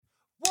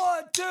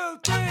2,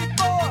 3,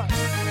 4.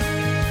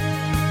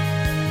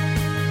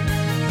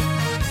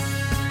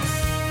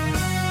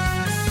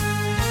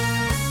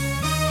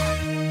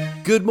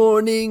 Good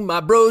morning, my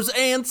bros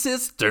and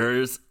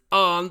sisters.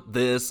 On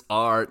this,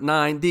 our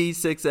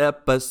 96th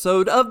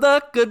episode of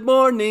the Good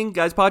Morning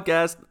Guys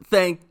podcast.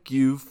 Thank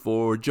you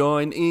for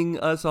joining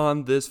us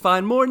on this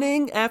fine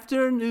morning,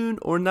 afternoon,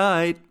 or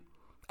night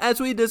as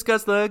we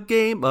discuss the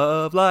game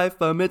of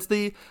life amidst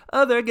the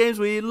other games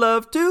we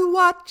love to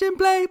watch and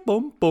play.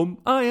 Boom, boom.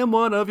 I am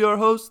one of your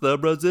hosts, the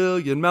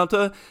Brazilian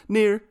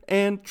mountaineer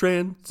and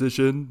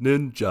transition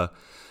ninja,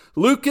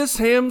 Lucas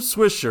Ham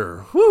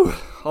Swisher. Whew.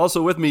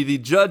 Also with me, the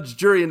judge,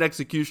 jury, and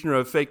executioner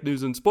of fake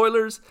news and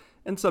spoilers,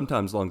 and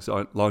sometimes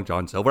Long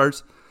John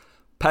Silver's,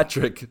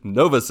 Patrick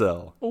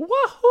Novacell.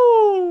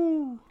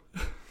 Wahoo!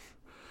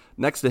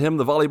 Next to him,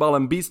 the volleyball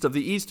and beast of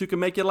the East who can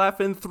make you laugh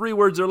in 3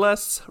 words or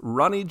less,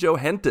 Ronnie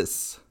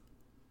Johentis.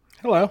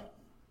 Hello.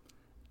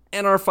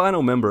 And our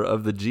final member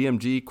of the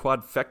GMG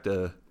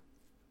Quadfecta,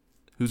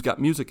 who's got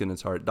music in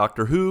his heart,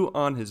 Doctor Who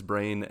on his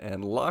brain,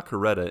 and La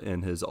Coretta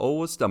in his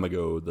old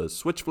stomacho, the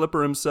switch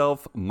flipper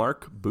himself,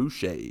 Mark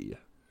Boucher.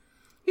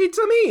 It's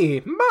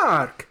me,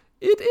 Mark.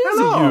 It is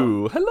Hello.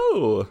 you.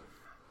 Hello.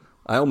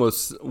 I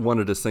almost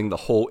wanted to sing the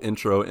whole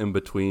intro in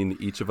between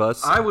each of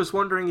us. I was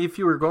wondering if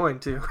you were going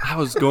to. I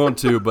was going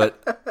to,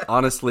 but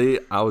honestly,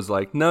 I was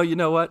like, no, you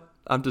know what?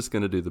 I'm just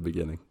going to do the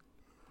beginning.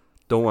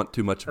 Don't want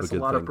too much of That's a good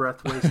a lot thing. of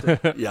breath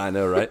wasted. Yeah, I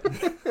know, right?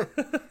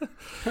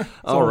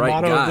 All right, right,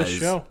 motto guys. of this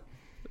show.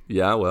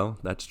 Yeah, well,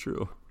 that's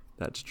true.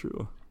 That's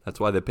true. That's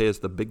why they pay us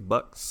the big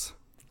bucks.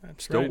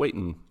 That's Still right.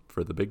 waiting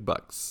for the big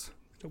bucks.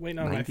 Still waiting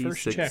on my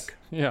first 96 check.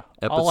 Yeah.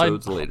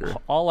 Episodes later.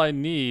 All I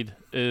need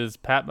is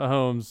Pat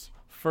Mahomes'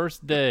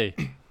 first day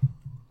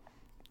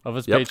of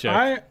his Yep.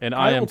 paycheck, and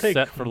I I am will take-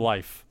 set for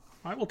life.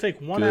 I will take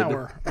 1 Good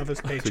hour of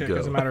his paycheck, go.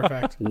 as a matter of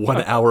fact.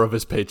 1 hour of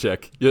his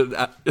paycheck.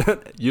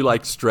 You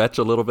like stretch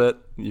a little bit.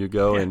 You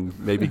go and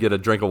maybe get a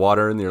drink of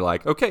water, and you're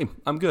like, okay,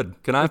 I'm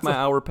good. Can I have my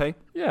hour pay?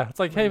 Yeah,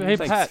 it's like, hey,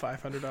 It's Pat,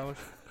 $500.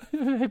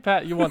 hey,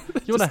 Pat, you want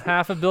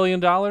 $500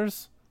 million?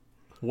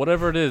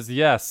 Whatever it is,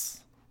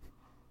 yes.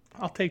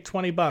 I'll take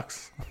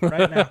 $20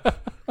 right now.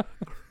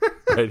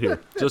 Right here,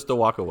 just to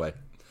walk away.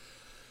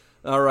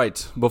 All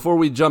right, before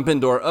we jump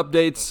into our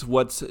updates,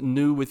 what's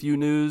new with you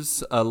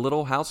news? A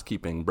little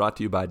housekeeping brought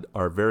to you by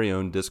our very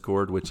own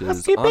Discord, which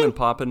is on and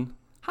popping.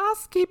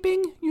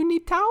 Housekeeping? You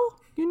need towel?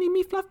 You need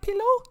me fluff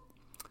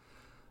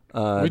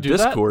pillow? We do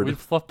Discord. that? We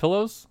fluff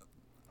pillows?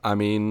 I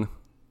mean,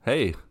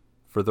 hey,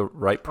 for the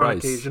right On price.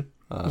 occasion.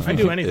 I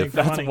do anything for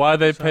That's money. why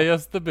they so- pay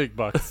us the big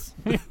bucks.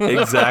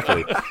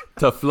 Exactly.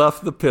 To fluff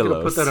the Gonna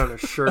pillows. put that on a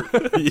shirt.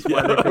 That's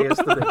why they pay us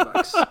the big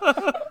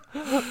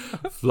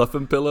bucks.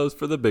 Fluffing pillows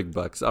for the big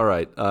bucks. All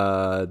right.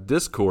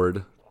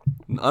 Discord,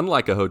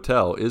 unlike a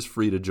hotel, is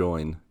free to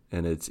join,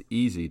 and it's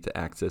easy to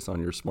access on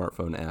your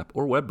smartphone app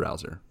or web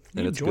browser.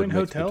 And You it's a join good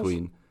mix hotels?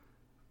 between.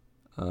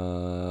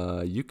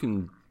 You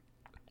can.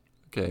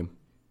 Okay.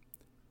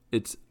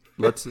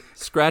 Let's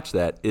scratch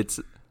that. It's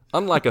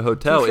unlike a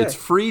hotel. Touché. It's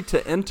free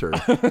to enter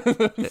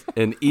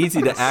and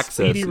easy to access.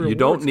 Speedy You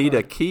don't rewards need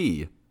a card.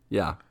 key.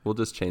 Yeah, we'll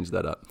just change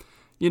that up.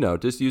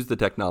 Just use the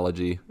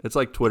technology. It's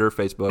like Twitter,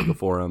 Facebook, a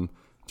forum.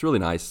 It's really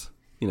nice.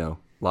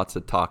 Lots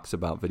of talks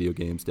about video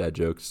games, dad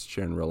jokes,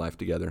 sharing real life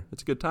together.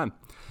 It's a good time.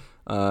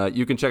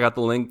 You can check out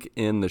the link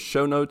in the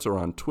show notes or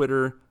on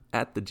Twitter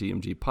at the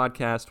GMG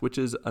Podcast, which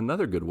is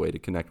another good way to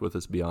connect with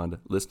us beyond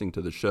listening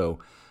to the show.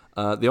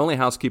 The only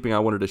housekeeping I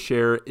wanted to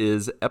share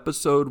is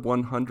episode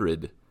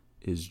 100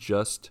 is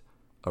just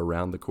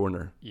around the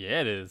corner.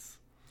 Yeah, it is.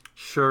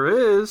 Sure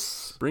is.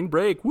 Spring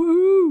break,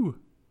 woohoo!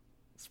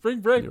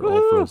 Spring break. You're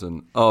all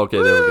frozen. Oh,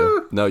 okay, there we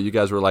go. No, you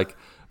guys were like,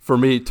 for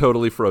me,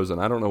 totally frozen.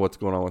 I don't know what's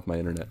going on with my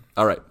internet.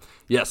 All right.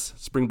 Yes,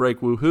 spring break,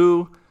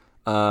 woohoo.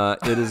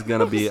 It is going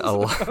to be a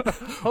lot.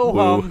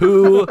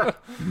 Woohoo.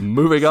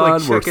 Moving on.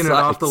 Like We're checking it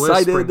off the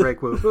list. Spring break,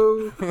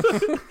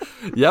 woohoo.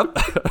 Yep.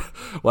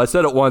 Well, I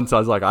said it once. I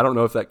was like, I don't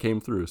know if that came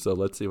through. So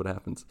let's see what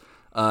happens.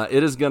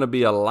 It is going to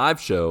be a live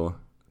show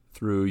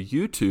through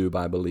YouTube,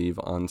 I believe,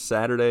 on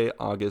Saturday,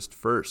 August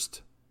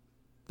 1st.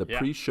 The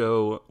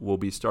pre-show will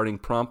be starting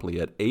promptly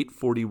at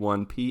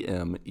 8:41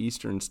 p.m.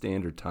 Eastern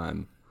Standard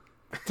Time,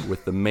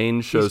 with the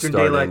main show Eastern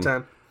starting. Daylight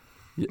Time.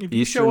 If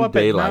you show up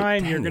at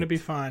 9, you're going to be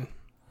fine.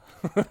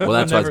 Well,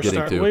 that's what I was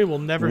getting to. We will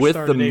never with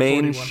start the at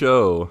main 8:41.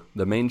 show.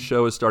 The main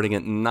show is starting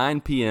at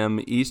 9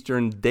 p.m.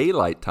 Eastern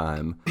Daylight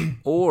Time,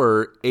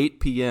 or 8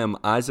 p.m.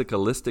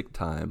 Isaac-alistic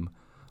time,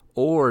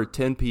 or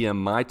 10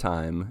 p.m. my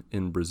time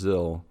in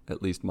Brazil,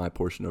 at least my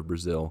portion of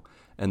Brazil,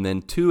 and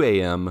then 2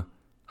 a.m.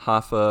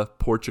 Hafa,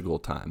 Portugal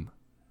time.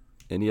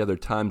 Any other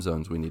time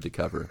zones we need to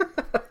cover?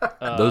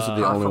 Those are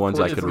the only ones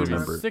I could Portugal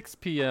time. remember. 6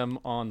 p.m.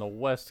 on the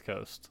West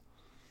Coast.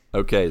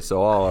 Okay,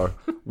 so all our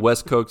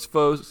West Coast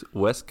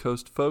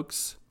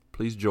folks,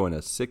 please join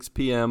us. 6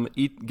 p.m.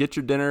 Get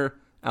your dinner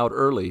out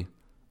early,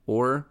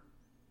 or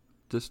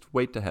just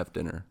wait to have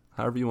dinner.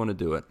 However you want to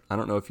do it. I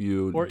don't know if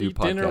you Or do eat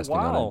dinner podcasting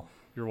on it. while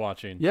you're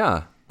watching.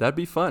 Yeah, that'd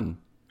be fun.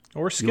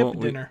 Or skip won't-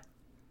 dinner.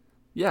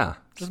 Yeah,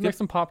 Just make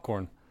some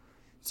popcorn.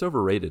 it's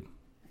overrated.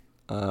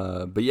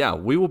 But yeah,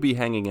 we will be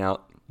hanging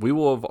out. We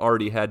will have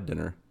already had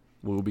dinner.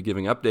 We will be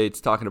giving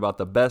updates, talking about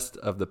the best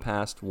of the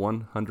past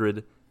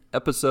 100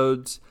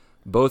 episodes,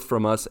 both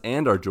from us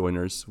and our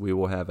joiners. We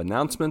will have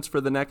announcements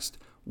for the next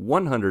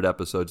 100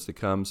 episodes to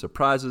come,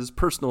 surprises,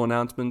 personal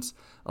announcements,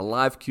 a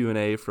live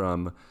Q&A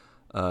from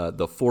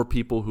the 4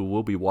 people who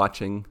will be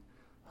watching.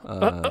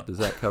 Does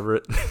that cover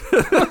it?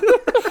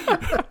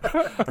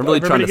 I'm really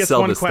trying to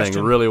sell this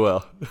thing really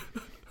well.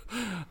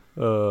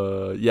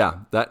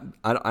 That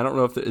I don't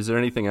know if is there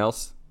anything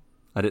else.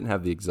 I didn't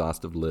have the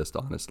exhaustive list,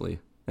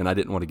 honestly, and I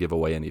didn't want to give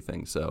away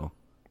anything. So,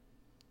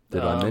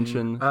 did I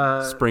mention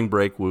spring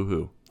break?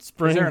 Woohoo!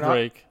 Spring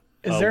break.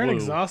 Is there an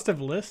exhaustive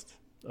list?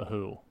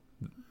 Who?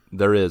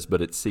 There is,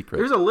 but it's secret.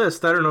 There's a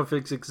list. I don't know if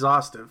it's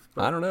exhaustive.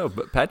 But... I don't know,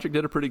 but Patrick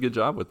did a pretty good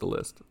job with the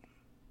list,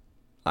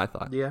 I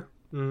thought. Yeah.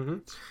 Mm-hmm.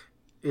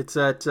 It's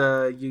at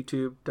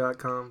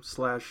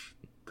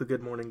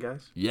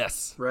youtube.com/thegoodmorningguys.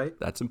 Yes. Right?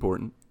 That's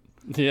important.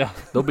 Yeah.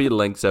 There'll be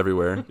links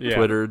everywhere. Yeah.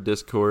 Twitter,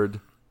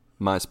 Discord,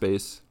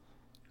 MySpace.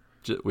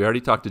 We already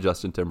talked to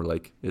Justin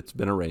Timberlake. It's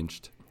been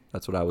arranged.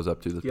 That's what I was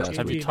up to this past week.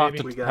 Have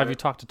you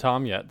talked to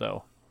Tom yet,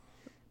 though?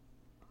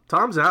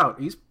 Tom's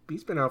out. He's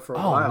been out for a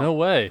while. Oh, no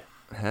way.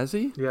 Has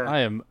he? Yeah.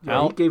 I am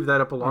out. He gave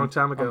that up a long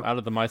time ago. I'm out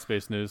of the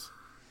MySpace news.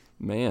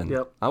 Man,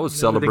 yep. I was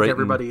celebrating. I think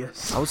everybody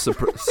is. I was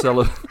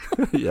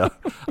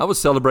I was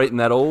celebrating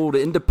that old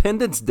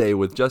Independence Day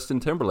with Justin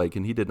Timberlake,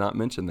 and he did not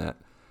mention that.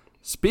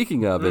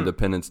 Speaking of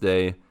Independence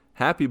Day,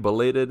 happy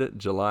belated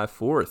July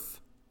 4th.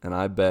 And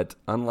I bet,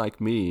 unlike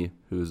me,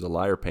 who's a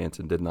liar pants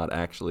and did not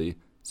actually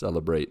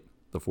celebrate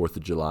the 4th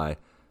of July,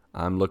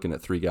 I'm looking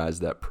at 3 guys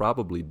that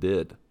probably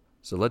did.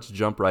 So let's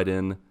jump right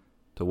in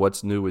to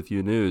What's New With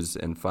You News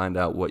and find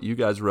out what you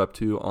guys were up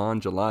to on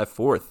July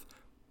 4th.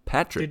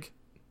 Patrick.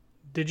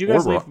 Did you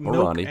guys leave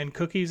milk and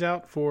cookies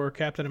out for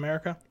Captain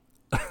America?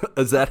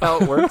 Is that how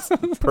it works?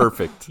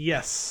 Perfect.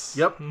 Yes.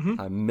 Yep. Mm-hmm.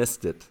 I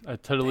missed it. I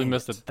totally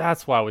missed it.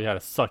 That's why we had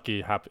a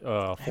sucky 4th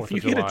of July. If you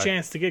get a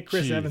chance to get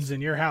Chris Evans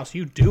in your house,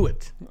 you do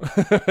it.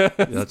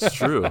 That's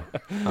true.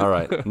 All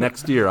right.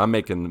 Next year, I'm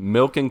making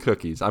milk and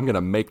cookies. I'm going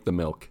to make the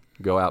milk.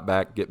 Go out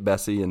back, get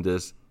Bessie, and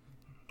just...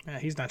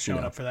 he's not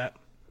showing up for that.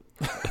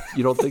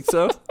 You don't think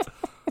so?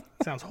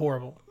 Sounds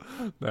horrible.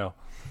 No.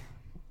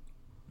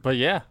 But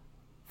yeah,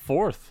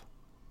 4th.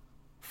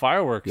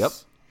 Fireworks. Yep.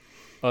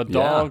 A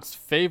dog's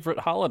favorite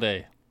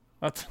holiday.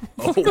 That's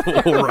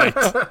right.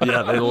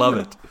 Yeah, they love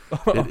it.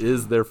 It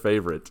is their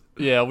favorite.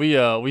 Yeah,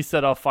 we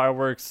set off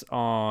fireworks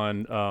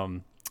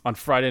on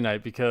Friday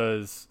night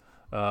because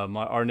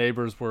our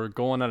neighbors were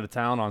going out of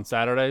town on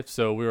Saturday,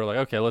 so we were like,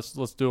 okay, let's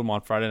do them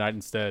on Friday night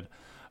instead.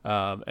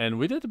 And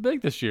we did it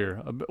big this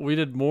year. We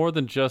did more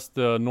than just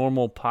the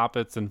normal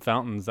poppets and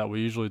fountains that we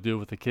usually do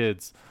with the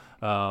kids.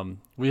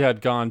 We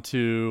had gone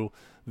to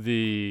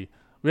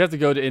we have to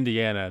go to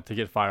Indiana to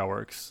get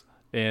fireworks,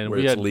 and where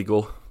it's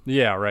legal.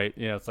 Yeah, right.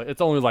 Yeah,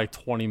 it's only like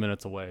 20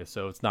 minutes away,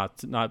 so it's not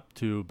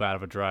too bad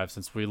of a drive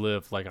since we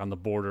live like on the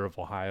border of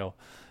Ohio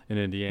and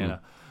Indiana.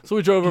 So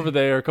we drove over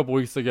there a couple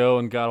weeks ago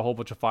and got a whole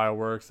bunch of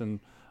fireworks, and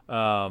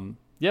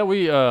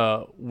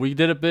we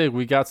did it big.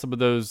 We got some of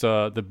those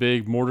the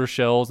big mortar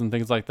shells and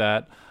things like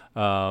that,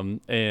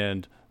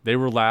 and they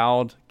were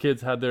loud.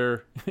 Kids had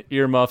their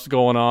earmuffs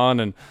going on,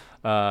 and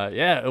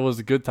it was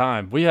a good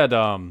time. We had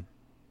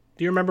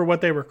Do you remember what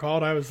they were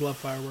called? I always love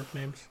firework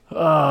names.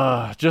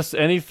 Just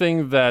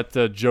anything that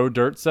Joe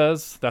Dirt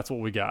says, that's what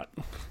we got.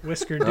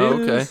 Whisker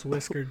do's,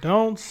 whisker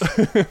don'ts.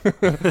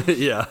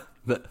 Yeah.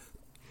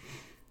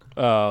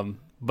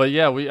 But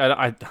yeah,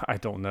 I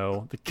don't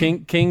know. The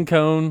King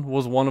Cone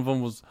was one of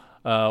them.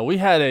 We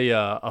had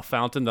a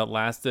fountain that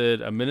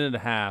lasted a minute and a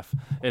half,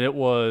 and it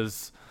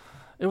was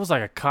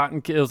like a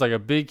cotton. It was like a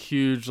big,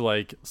 huge,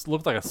 like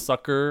looked like a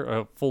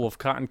sucker full of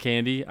cotton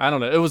candy. I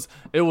don't know.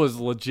 It was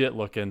legit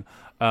looking.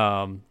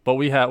 But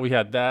we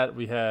had that.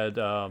 We had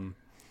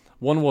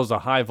one was a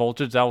high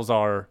voltage. That was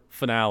our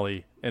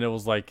finale, and it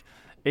was like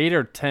 8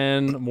 or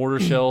 10 mortar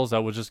shells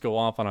that would just go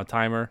off on a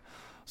timer.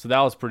 So that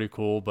was pretty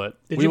cool. But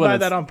did you buy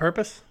that on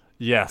purpose?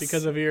 Yes,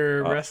 because of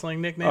your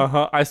wrestling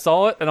nickname. I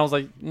saw it and I was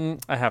like,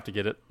 I have to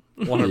get it.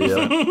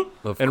 100%.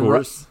 Of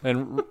course.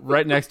 And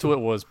right next to it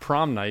was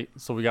prom night.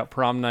 So we got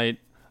prom night,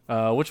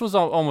 which was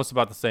almost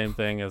about the same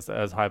thing as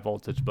high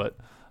voltage, but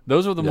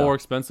those were the more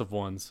expensive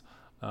ones.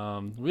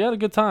 We had a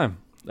good time.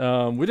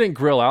 We didn't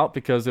grill out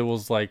because it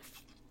was like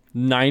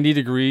 90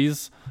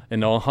 degrees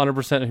and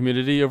 100%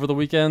 humidity over the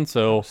weekend.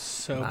 So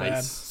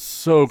bad.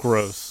 So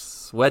gross.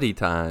 Sweaty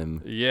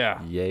time.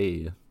 Yeah.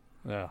 Yay.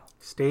 Yeah.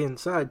 Stay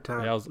inside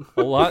time. Yeah, it was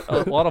a lot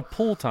of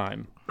pool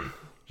time.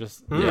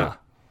 Just getting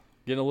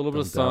a little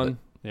bit of sun.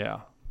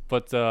 Yeah.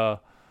 But yeah,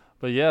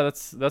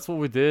 that's what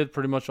we did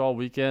pretty much all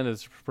weekend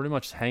is pretty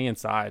much hang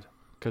inside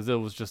because it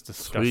was just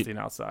disgusting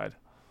outside.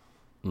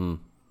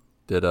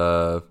 Did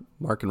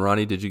Mark and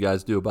Ronnie, did you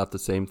guys do about the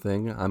same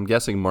thing? I'm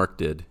guessing Mark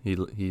did.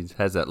 He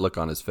has that look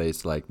on his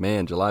face like,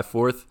 man, July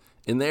 4th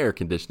in the air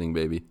conditioning,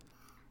 baby.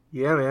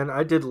 Yeah, man,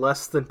 I did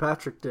less than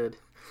Patrick did.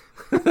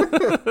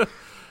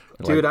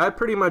 Dude, I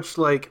pretty much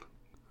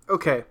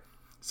okay,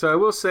 So I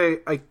will say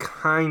I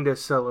kind of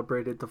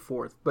celebrated the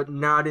 4th, but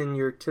not in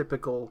your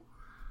typical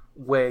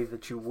way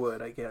that you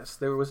would, I guess.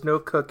 There was no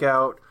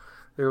cookout.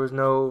 There was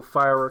no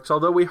fireworks,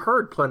 although we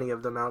heard plenty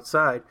of them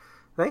outside.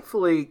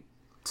 Thankfully,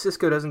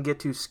 Cisco doesn't get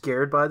too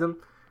scared by them.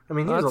 I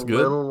mean, he was a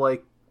little,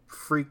 like,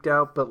 freaked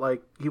out, but,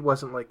 like, he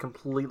wasn't, like,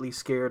 completely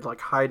scared, like,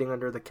 hiding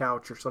under the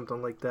couch or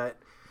something like that.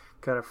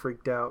 Kind of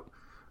freaked out.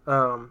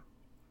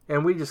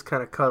 And we just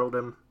kind of cuddled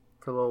him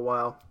for a little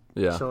while.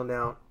 Yeah. Chilling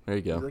out. There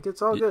you go. He's like,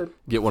 it's all good.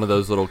 Get one of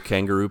those little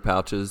kangaroo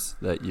pouches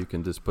that you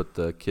can just put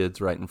the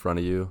kids right in front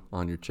of you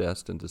on your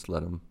chest and just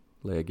let them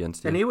lay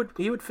against you. And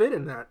he would fit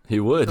in that. He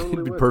would. Totally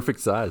He'd be would.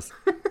 perfect size.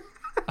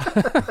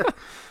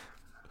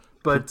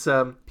 But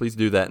please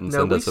do that and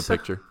send us a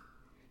picture.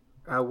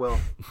 I will.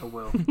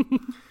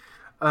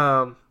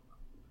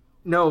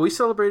 No, we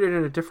celebrated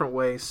in a different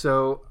way.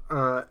 So,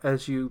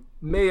 as you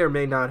may or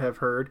may not have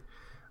heard,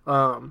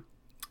 on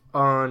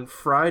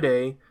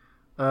Friday,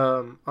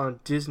 on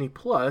Disney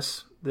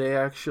Plus, they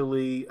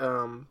actually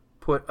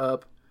put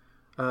up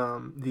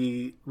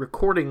the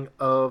recording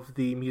of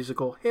the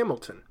musical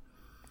Hamilton.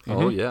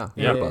 Oh, yeah.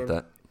 Yeah, about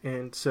that.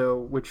 And so,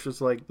 which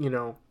was like,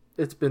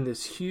 it's been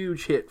this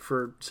huge hit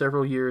for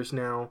several years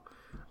now.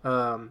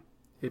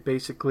 It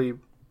basically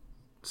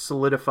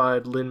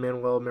solidified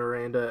Lin-Manuel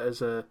Miranda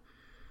as a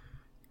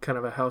kind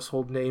of a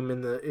household name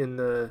in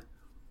the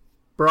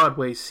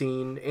Broadway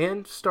scene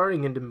and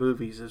starting into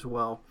movies as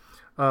well.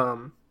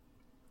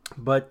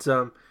 But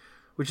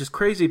which is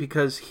crazy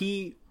because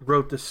he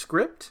wrote the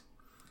script,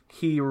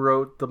 he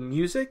wrote the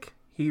music,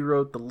 he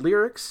wrote the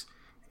lyrics,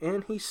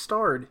 and he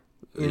starred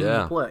in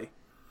the play.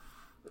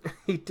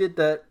 He did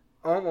that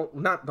almost,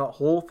 not the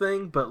whole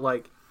thing, but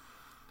like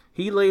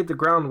he laid the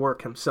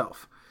groundwork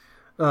himself.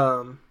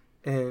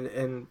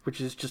 And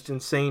which is just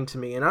insane to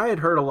me. And I had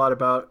heard a lot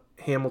about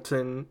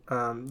Hamilton.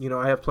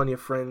 I have plenty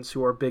of friends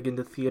who are big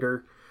into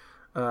theater,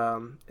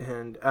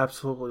 and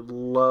absolutely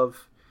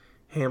love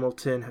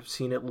Hamilton, have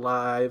seen it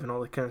live and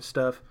all that kind of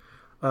stuff.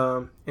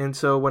 And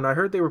so when I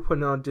heard they were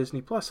putting it on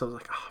Disney Plus, I was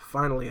like, oh,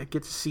 finally, I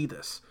get to see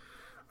this.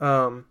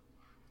 And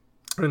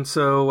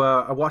so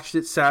I watched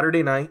it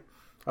Saturday night,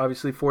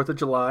 obviously 4th of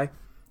July.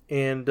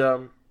 And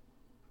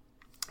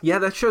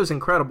that show's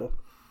incredible.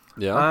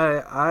 Yeah.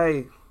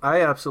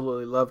 I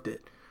absolutely loved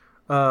it.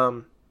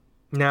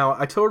 Now,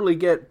 I totally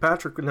get,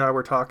 Patrick and I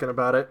were talking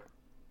about it,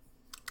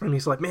 and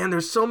he's like, man,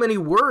 there's so many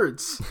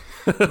words.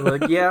 I'm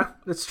like, yeah,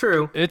 that's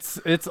true.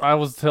 I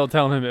was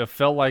telling him it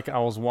felt like I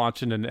was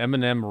watching an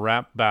Eminem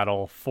rap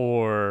battle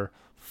for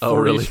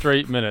 40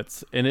 straight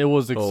minutes, and it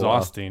was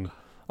exhausting. Wow.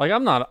 Like,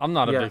 I'm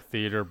not a big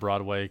theater,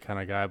 Broadway kind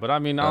of guy, but I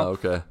mean, I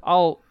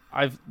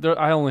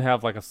only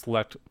have like a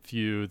select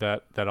few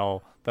that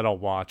I'll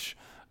watch.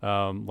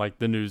 Like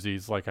the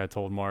Newsies, like I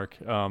told Mark.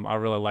 I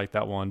really like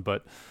that one,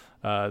 but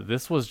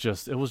this was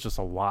just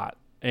a lot.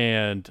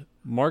 And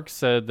Mark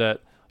said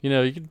that,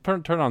 you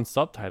can turn on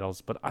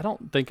subtitles, but I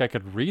don't think I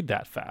could read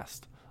that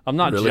fast. I'm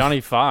not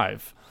Johnny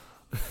Five.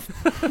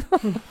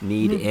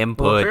 Need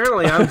input. Well,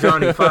 apparently I'm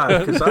Johnny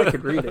Five because I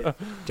could read it.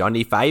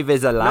 Johnny Five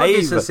is alive. No,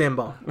 it's a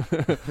symbol.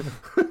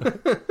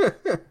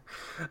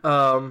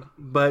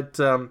 But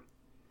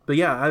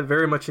yeah, I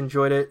very much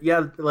enjoyed it.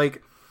 Yeah,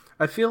 like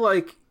I feel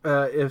like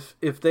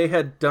if they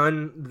had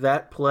done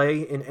that play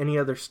in any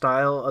other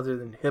style other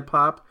than hip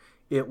hop,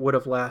 it would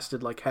have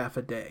lasted like half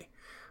a day.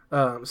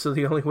 So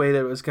the only way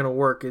that it was going to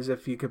work is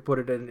if you could put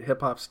it in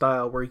hip hop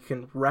style where you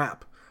can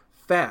rap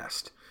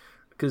fast,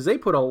 because they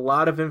put a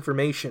lot of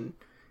information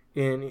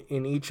in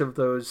each of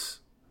those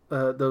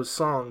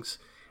songs,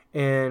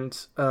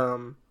 and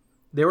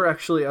they were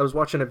actually, I was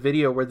watching a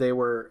video where they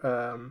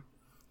were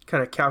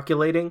kind of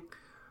calculating.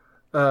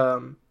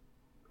 And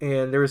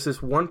there was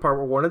this one part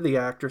where one of the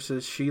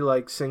actresses, she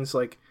like sings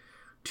like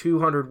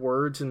 200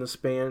 words in the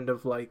span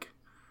of like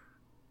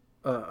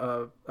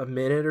a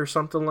minute or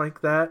something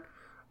like that,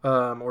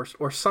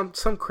 or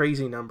some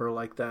crazy number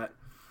like that.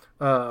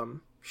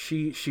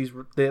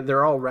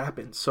 They're all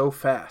rapping so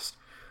fast,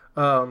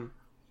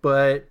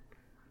 but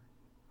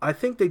I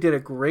think they did a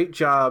great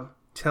job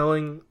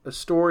telling a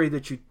story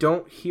that you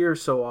don't hear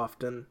so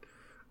often.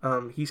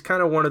 He's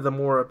kind of one of the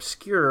more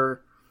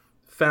obscure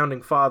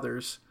founding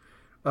fathers.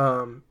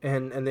 And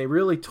they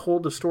really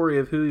told the story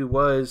of who he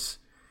was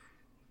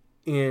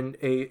in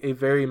a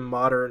very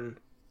modern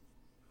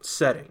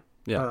setting.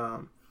 Yeah.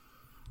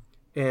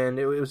 And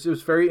it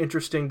was very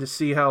interesting to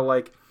see how,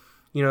 like,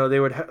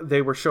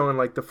 they were showing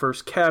like the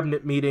first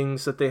cabinet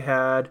meetings that they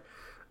had,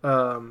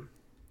 and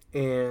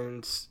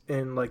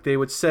like they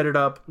would set it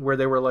up where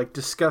they were like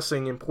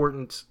discussing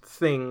important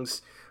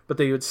things, but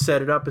they would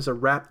set it up as a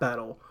rap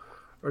battle.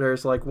 Or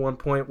there's like one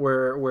point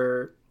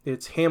where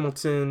it's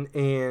Hamilton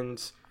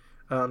and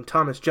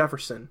Thomas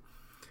Jefferson,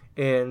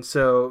 and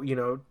so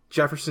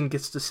Jefferson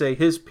gets to say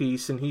his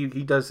piece and he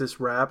does this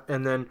rap,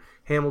 and then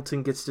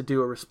Hamilton gets to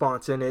do a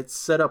response, and it's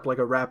set up like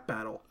a rap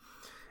battle,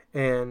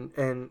 and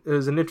it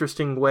was an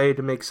interesting way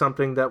to make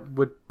something that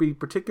would be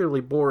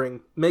particularly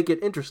boring, make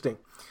it interesting.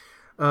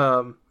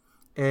 And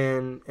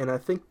I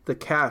think the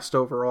cast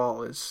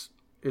overall is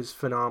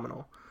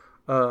phenomenal.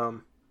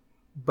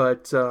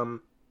 But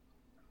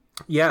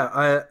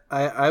yeah,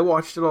 I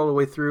watched it all the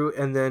way through,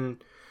 and then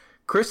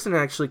Kristen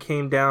actually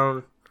came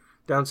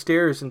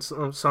downstairs and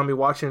saw me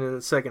watching it in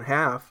the second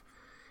half,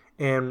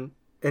 and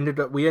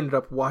we ended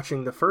up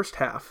watching the first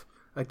half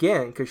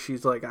again because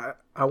she's like,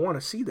 I want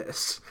to see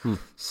this.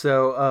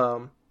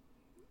 So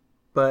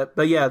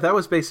but yeah, that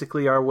was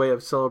basically our way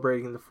of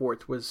celebrating the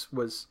 4th,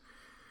 was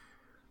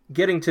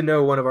getting to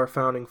know one of our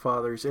founding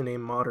fathers in a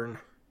modern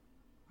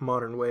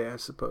way, I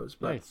suppose.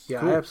 But nice.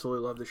 Yeah, Cool. I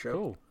absolutely love the show.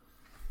 Cool.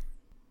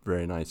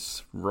 Very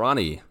nice.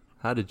 Ronnie,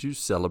 how did you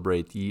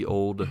celebrate the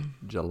old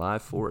July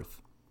 4th?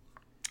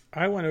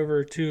 I went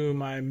over to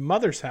my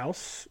mother's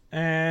house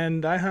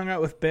and I hung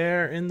out with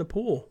Bear in the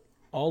pool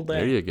all day.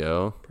 There you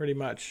go. Pretty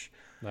much.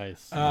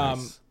 Nice.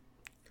 Nice.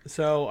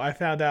 So I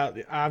found out,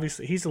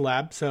 obviously, he's a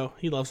lab, so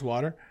he loves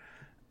water.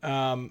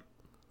 When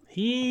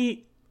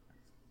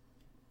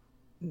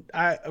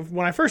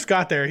I first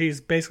got there,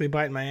 he's basically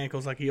biting my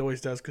ankles like he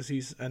always does because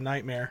he's a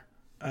nightmare.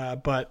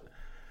 But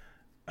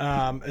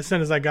as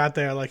soon as I got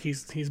there, like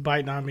he's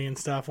biting on me and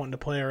stuff, wanting to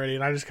play already,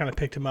 and I just kind of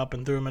picked him up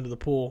and threw him into the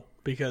pool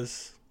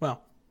because,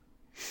 well,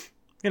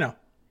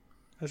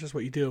 that's just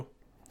what you do.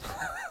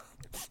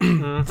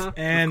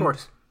 And of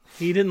course.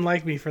 he didn't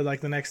like me for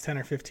like the next 10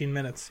 or 15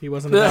 minutes. He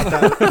wasn't about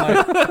that.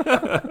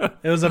 Like,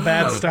 it was a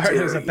bad start.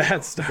 It was a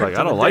bad start. Like,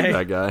 I don't like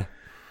that guy.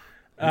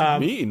 He's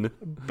mean.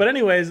 But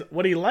anyways,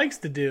 what he likes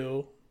to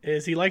do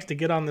is he likes to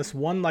get on this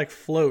one like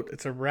float.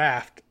 It's a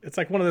raft. It's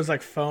like one of those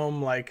like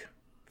foam like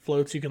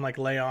floats you can like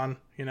lay on,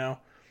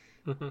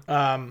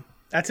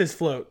 That's his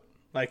float.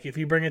 Like if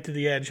you bring it to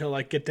the edge, he'll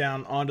like get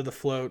down onto the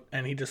float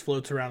and he just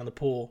floats around in the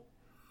pool,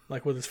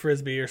 like with his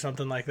frisbee or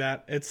something like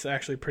that. It's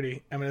actually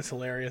it's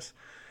hilarious.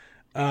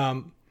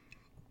 But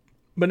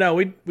no,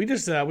 we went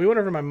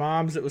over to my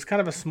mom's. It was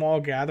kind of a small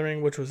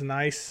gathering, which was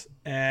nice,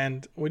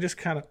 and we just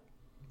kind of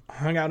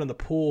hung out in the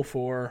pool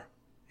for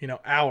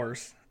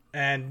hours.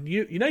 And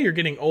you're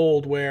getting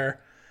old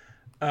where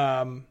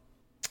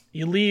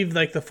you leave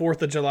like the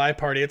 4th of July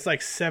party. It's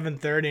like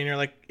 7:30, and you're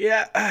like,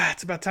 yeah,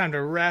 it's about time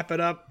to wrap it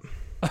up.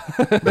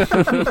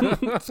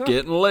 It's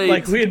getting late.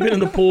 Like we had been in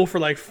the pool for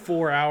like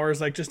 4 hours,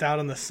 like just out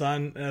in the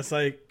sun, and it's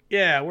like,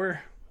 yeah, we're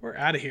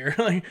out of here.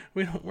 Like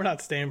we're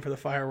not staying for the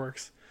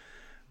fireworks.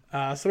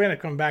 So we ended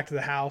up coming back to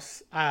the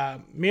house.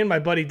 Me and my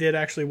buddy did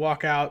actually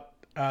walk out.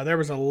 There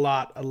was a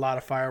lot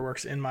of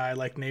fireworks in my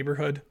like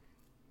neighborhood.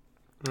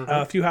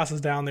 A few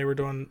houses down, they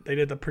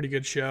did a pretty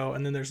good show.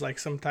 And then there's like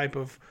some type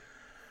of,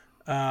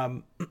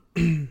 I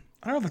don't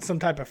know if it's some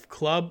type of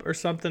club or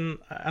something.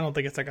 I don't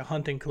think it's like a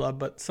hunting club,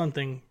 but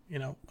something,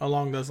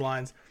 along those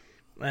lines.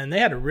 And they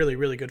had a really,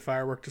 really good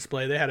firework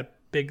display. They had a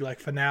big like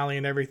finale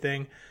and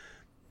everything.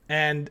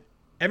 And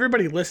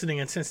everybody listening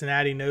in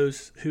Cincinnati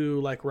knows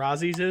who like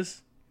Rozzi's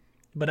is,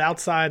 but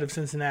outside of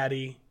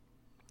Cincinnati,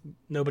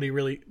 nobody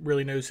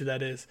really knows who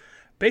that is.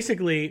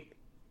 Basically,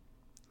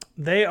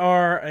 they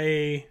are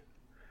a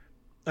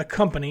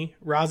company,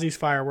 Rozzi's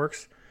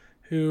Fireworks,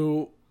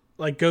 who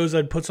like goes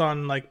and puts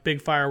on like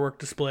big firework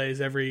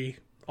displays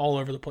all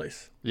over the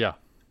place. Yeah.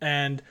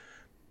 And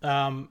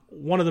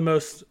one of the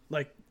most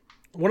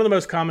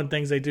common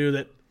things they do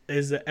that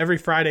is that every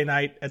Friday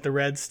night at the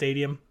Reds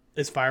Stadium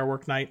is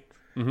firework night.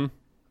 Mm-hmm.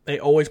 They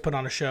always put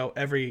on a show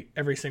every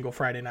single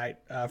Friday night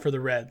for the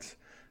Reds.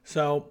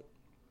 So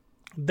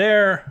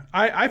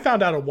I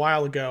found out a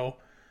while ago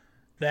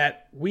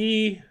that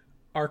we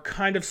are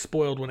kind of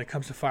spoiled when it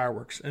comes to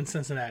fireworks in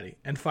Cincinnati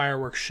and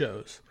fireworks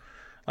shows.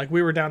 Like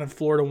we were down in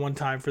Florida one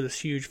time for this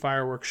huge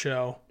fireworks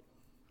show,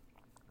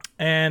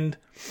 and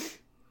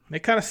it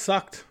kind of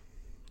sucked.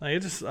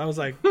 Like I was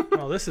like,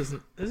 oh, this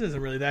isn't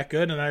really that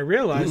good. And I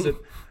realized that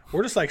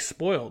we're just like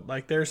spoiled.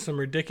 Like there's some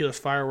ridiculous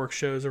fireworks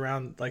shows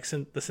around like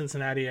the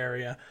Cincinnati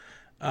area,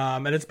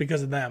 and it's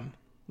because of them.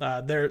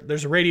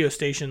 There's a radio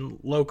station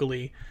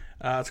locally.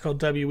 It's called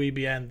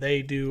WEBN.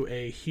 They do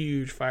a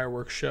huge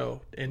fireworks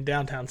show in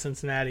downtown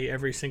Cincinnati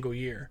every single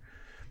year.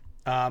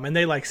 And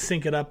they like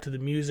sync it up to the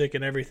music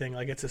and everything.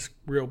 Like it's this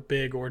real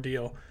big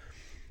ordeal.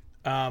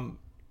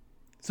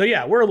 So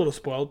yeah, we're a little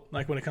spoiled,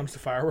 like when it comes to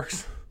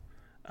fireworks.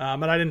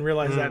 And I didn't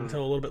realize that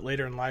until a little bit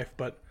later in life.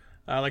 But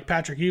like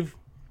Patrick,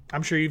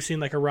 I'm sure you've seen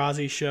like a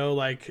Rozzi show.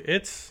 Like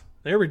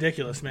they're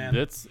ridiculous, man.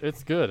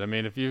 It's good. I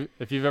mean, if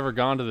you've ever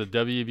gone to the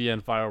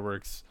WBN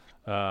fireworks,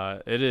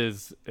 it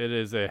is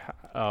a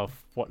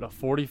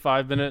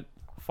 45-minute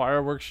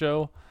fireworks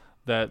show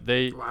that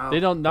they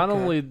don't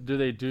only do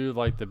they do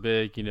like the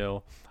big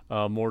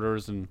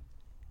mortars and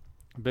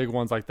big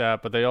ones like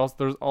that, but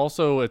there's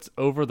also it's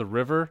over the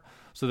river,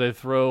 so they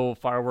throw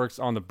fireworks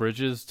on the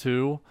bridges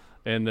too,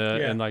 and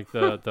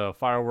the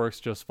fireworks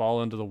just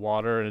fall into the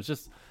water, and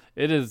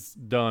it is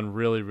done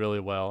really,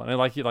 really well. And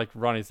like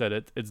Ronnie said,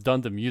 it's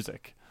done to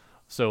music.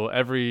 So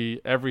every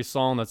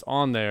song that's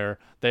on there,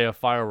 they have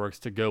fireworks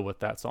to go with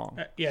that song.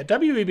 Yeah,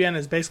 WEBN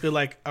is basically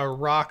like a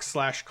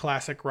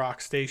rock/classic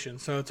rock station.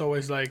 So it's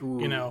always like,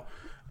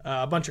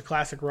 a bunch of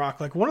classic rock.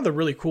 Like one of the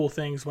really cool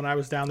things when I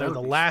was down there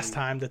the last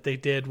time that they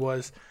did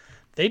was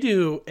they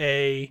do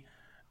a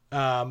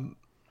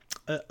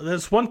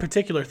there's one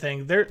particular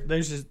thing.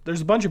 There's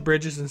a bunch of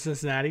bridges in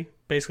Cincinnati.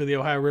 Basically, the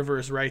Ohio River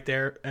is right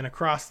there, and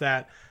across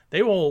that,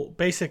 they will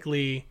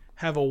basically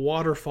have a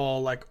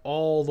waterfall like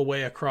all the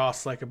way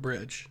across like a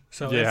bridge.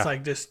 So it's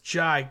like this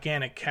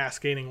gigantic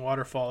cascading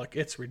waterfall. Like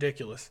it's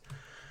ridiculous.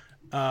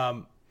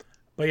 But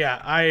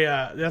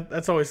yeah,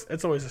 that's always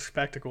a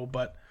spectacle.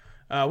 But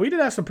we did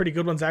have some pretty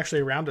good ones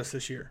actually around us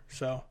this year.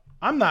 So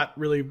I'm not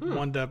really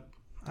one to.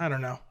 I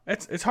don't know.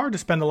 It's hard to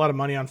spend a lot of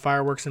money on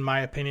fireworks in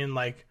my opinion.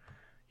 Like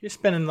you're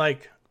spending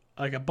like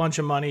a bunch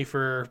of money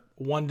for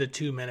 1 to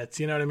 2 minutes.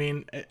 You know what I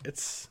mean? I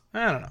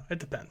don't know. It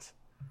depends.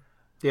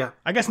 Yeah.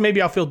 I guess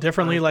maybe I'll feel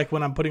differently like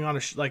when I'm putting on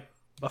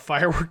a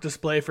firework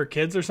display for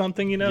kids or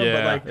something, you know? Yeah,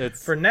 but like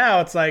for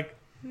now it's like,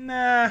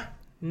 nah,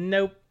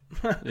 nope.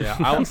 Yeah,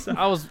 I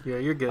was Yeah,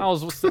 you're good. I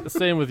was the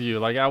same with you.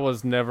 Like I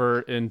was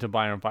never into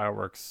buying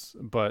fireworks,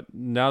 but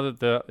now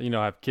that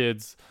I have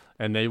kids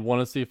and they want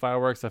to see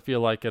fireworks, I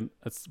feel like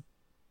it's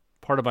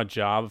part of my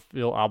job. I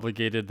feel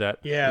obligated that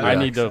I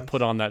need to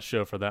put on that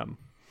show for them.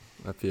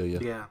 I feel you.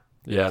 Yeah.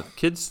 Yeah.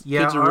 Kids.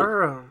 Yeah. Kids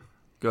are.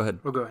 Go ahead.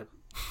 Oh, go ahead.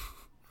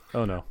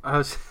 Oh no.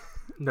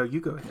 No, you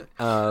go ahead.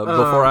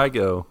 Before I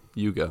go,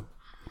 you go.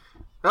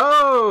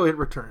 Oh, it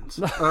returns.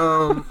 No,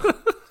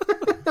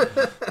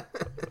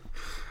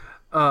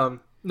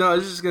 I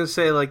was just gonna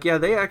say, like, yeah,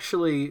 they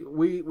actually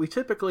we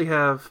typically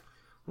have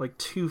like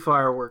 2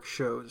 fireworks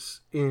shows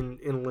in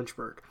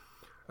Lynchburg.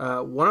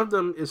 One of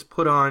them is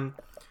put on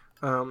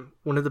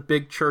one of the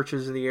big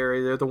churches in the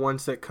area. They're the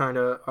ones that kind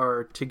of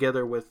are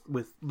together with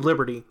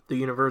Liberty, the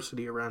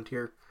university around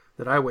here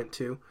that I went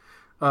to.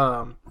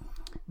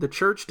 The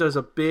church does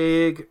a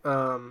big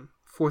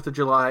 4th of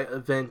July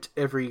event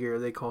every year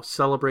they call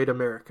Celebrate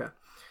America.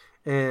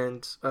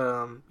 And,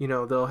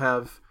 they'll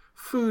have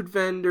food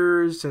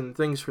vendors and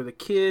things for the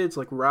kids,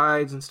 like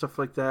rides and stuff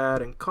like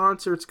that, and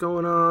concerts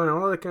going on and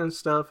all that kind of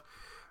stuff.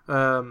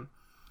 And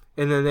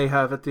then they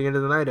have, at the end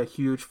of the night, a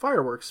huge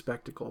fireworks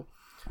spectacle.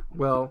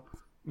 Well,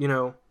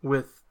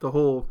 with the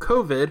whole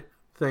COVID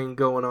thing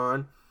going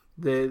on,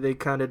 they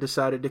kind of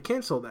decided to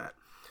cancel that.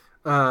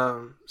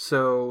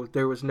 So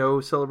there was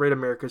no Celebrate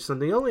America. So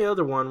the only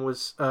other one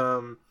was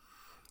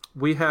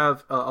we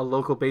have a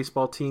local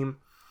baseball team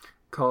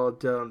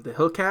called the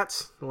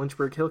Hillcats, the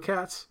Lynchburg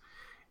Hillcats,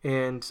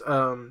 and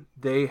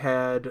they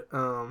had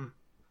one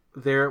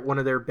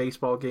of their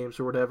baseball games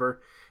or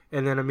whatever,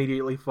 and then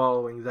immediately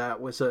following that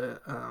was a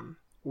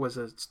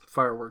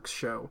fireworks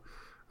show.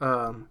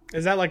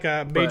 Is that like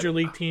a major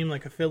league team,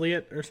 like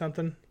affiliate or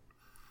something?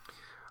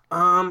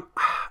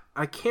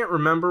 I can't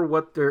remember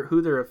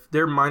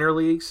their minor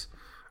leagues.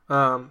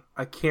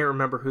 I can't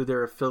remember who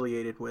they're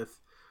affiliated with.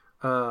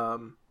 I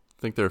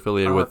think they're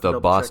affiliated with the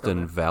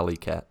Boston Valley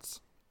Cats.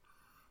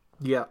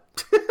 Yeah.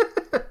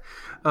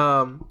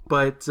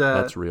 But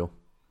that's real.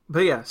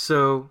 But yeah,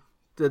 so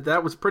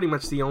that was pretty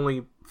much the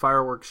only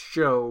fireworks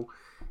show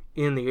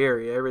in the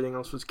area. Everything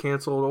else was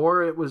canceled,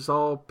 or it was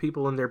all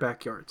people in their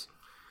backyards,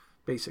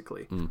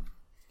 basically.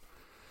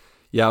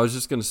 Yeah, I was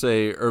just going to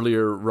say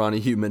earlier, Ronnie,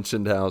 you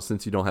mentioned how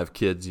since you don't have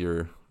kids,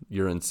 your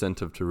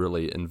incentive to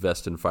really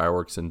invest in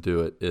fireworks and do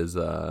it is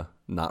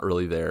not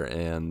really there.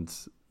 And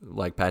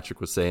like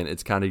Patrick was saying,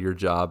 it's kind of your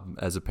job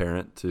as a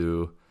parent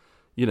to,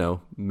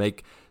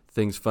 make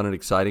things fun and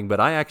exciting.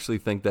 But I actually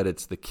think that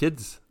it's the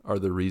kids are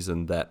the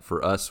reason that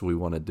for us we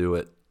want to do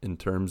it in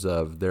terms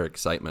of their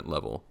excitement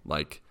level.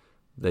 Like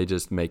they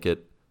just make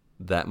it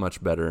that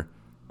much better.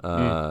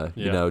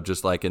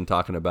 Just like in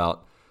talking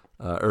about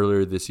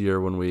earlier this year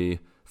when we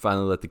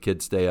finally let the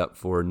kids stay up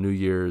for New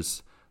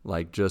Year's,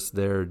 like just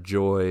their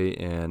joy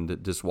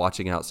and just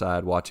watching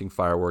outside, watching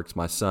fireworks,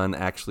 my son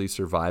actually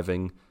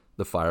surviving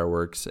the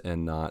fireworks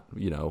and not,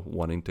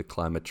 wanting to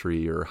climb a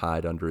tree or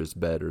hide under his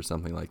bed or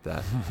something like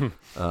that.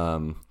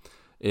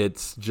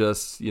 It's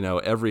just,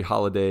 every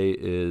holiday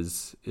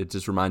it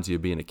just reminds you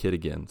of being a kid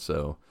again.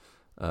 So,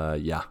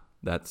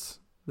 that's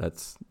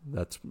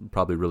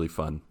probably really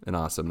fun and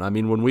awesome. I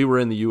mean, when we were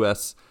in the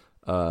U.S.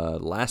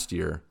 Last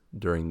year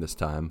during this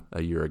time,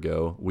 a year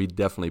ago, we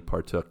definitely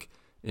partook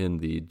in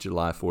the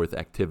July 4th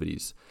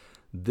activities.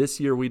 This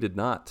year we did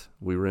not.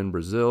 We were in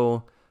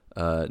Brazil.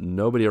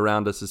 Nobody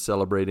around us is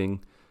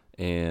celebrating.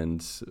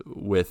 And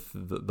with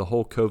the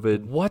whole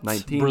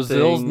COVID-19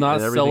 Brazil's thing not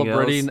and everything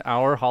celebrating else,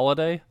 our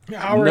holiday?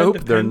 Nope,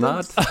 they're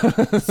not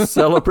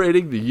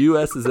celebrating the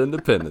U.S.'s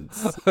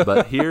independence.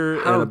 But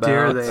here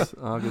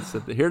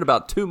in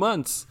about 2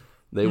 months,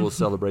 they will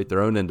celebrate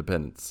their own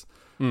independence.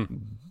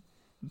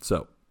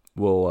 So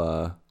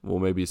we'll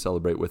maybe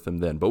celebrate with them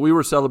then. But we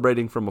were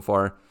celebrating from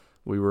afar.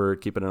 We were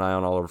keeping an eye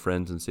on all our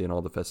friends and seeing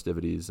all the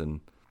festivities.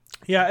 And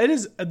yeah,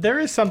 there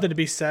is something to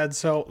be said.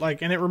 So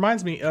and it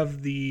reminds me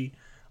of the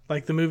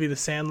movie The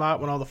Sandlot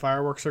when all the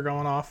fireworks are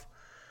going off.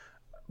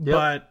 Yep.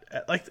 But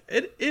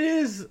it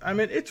is, I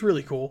mean, it's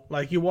really cool.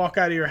 Like you walk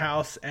out of your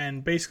house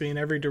and basically in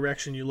every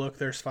direction you look,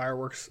 there's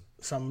fireworks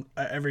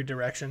every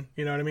direction.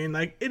 You know what I mean?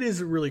 Like it is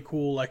a really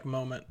cool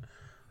moment.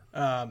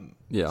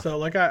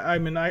 So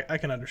I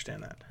can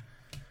understand that.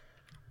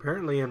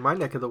 Apparently, in my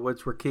neck of the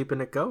woods, we're keeping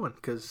it going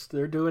because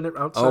they're doing it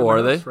outside. Oh, are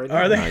my they? house right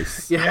Are now. they?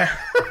 Nice. Yeah.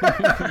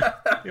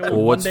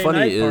 Well, what's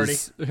funny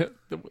is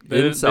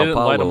they in Sao didn't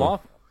light them Paulo,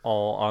 off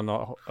all on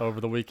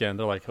over the weekend.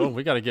 They're like, oh,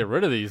 we got to get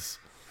rid of these.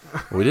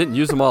 we didn't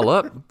use them all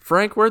up.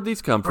 Frank, where'd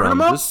these come from?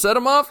 'em up. Just set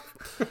them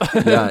off.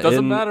 Yeah,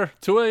 Doesn't matter.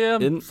 2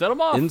 a.m. Set them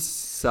off. In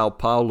Sao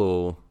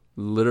Paulo,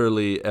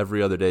 literally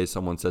every other day,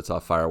 someone sets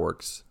off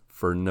fireworks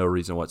for no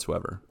reason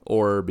whatsoever,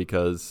 or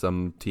because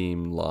some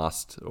team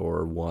lost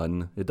or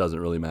won. It doesn't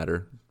really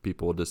matter.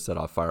 People just set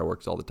off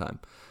fireworks all the time.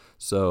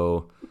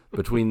 So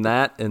between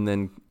that and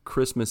then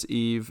Christmas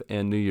Eve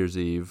and New Year's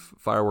Eve,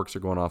 fireworks are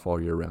going off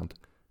all year round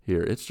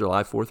here. It's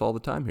July 4th all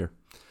the time here.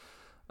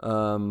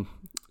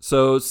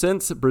 So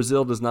since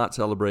Brazil does not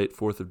celebrate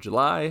 4th of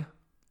July,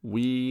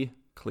 we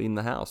cleaned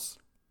the house,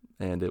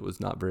 and it was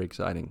not very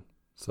exciting.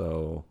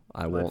 So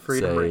I won't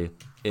freedom say ring.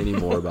 any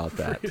more about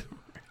that.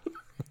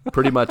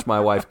 Pretty much my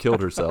wife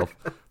killed herself.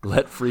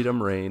 Let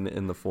freedom reign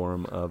in the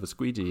form of a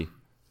squeegee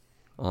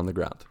on the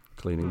ground,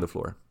 cleaning the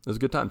floor. It was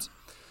good times.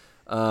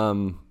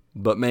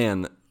 But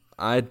man,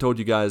 I had told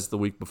you guys the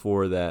week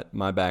before that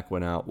my back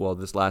went out. Well,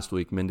 this last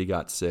week, Mindy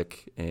got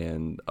sick,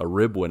 and a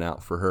rib went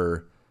out for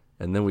her.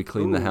 And then we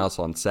cleaned the house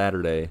on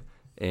Saturday.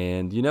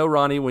 And you know,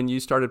 Ronnie, when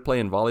you started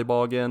playing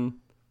volleyball again,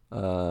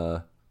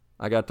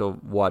 I got to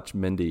watch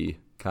Mindy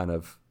kind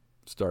of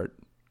start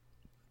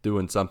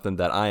doing something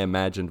that I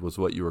imagined was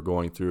what you were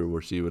going through,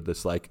 where she would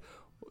just like,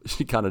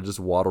 she kind of just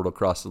waddled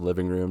across the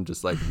living room,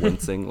 just like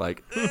wincing,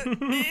 like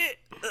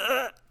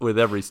with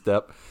every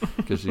step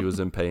because she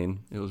was in pain.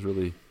 It was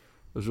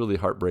really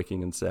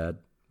heartbreaking and sad.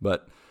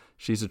 But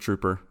she's a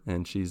trooper,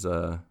 and she's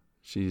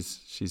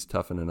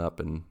toughening up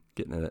and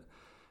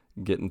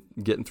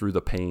getting through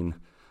the pain.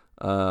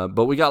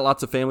 But we got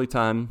lots of family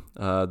time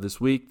this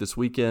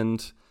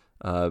weekend.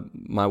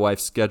 My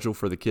wife's schedule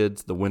for the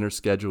kids, the winter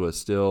schedule, is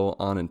still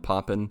on and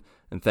popping,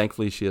 and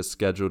thankfully she has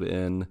scheduled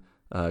in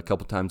a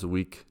couple times a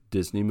week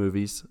Disney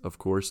movies, of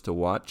course, to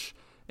watch.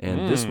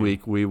 And this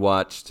week we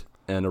watched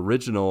an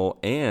original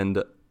and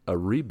a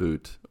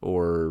reboot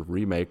or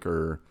remake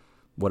or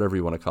whatever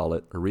you want to call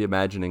it, a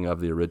reimagining of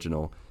the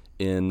original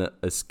in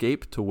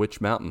Escape to Witch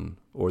Mountain,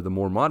 or the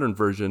more modern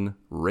version,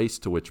 Race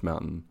to Witch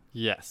Mountain.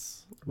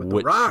 Yes. With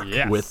The Rock.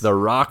 Yes. With The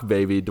Rock,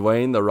 baby.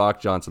 Dwayne The Rock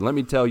Johnson. Let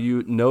me tell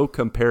you, no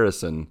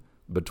comparison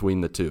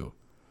between the two.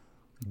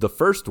 The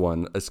first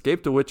one,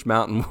 Escape to Witch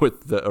Mountain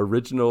with the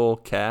original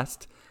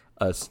cast,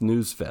 a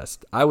snooze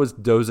fest. I was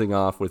dozing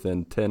off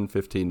within 10,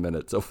 15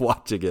 minutes of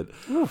watching it.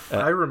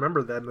 I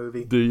remember that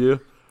movie. Do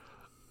you?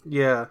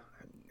 Yeah,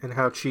 and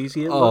how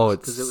cheesy it Oh,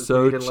 looks. 'cause it's it was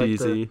so made in, like,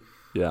 cheesy.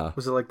 Yeah.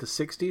 Was it like the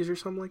 60s or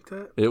something like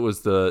that? It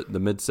was the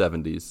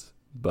mid-70s,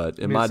 but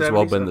it might as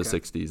well have been the Okay.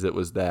 60s. It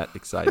was that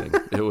exciting.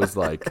 It was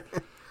like,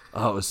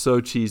 oh, it was so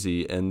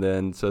cheesy. And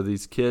then, so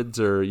these kids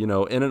are, in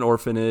an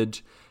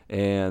orphanage,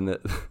 and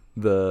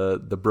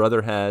the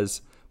brother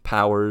has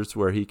powers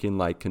where he can,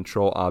 like,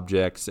 control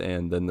objects,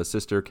 and then the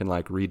sister can,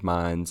 like, read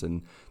minds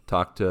and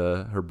talk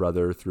to her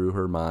brother through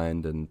her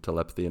mind and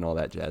telepathy and all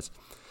that jazz.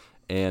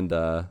 And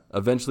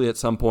eventually, at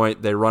some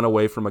point, they run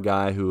away from a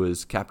guy who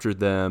has captured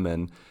them,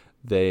 and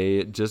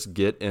they just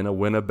get in a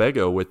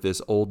Winnebago with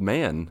this old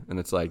man. And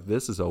it's like,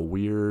 this is a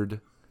weird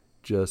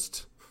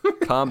just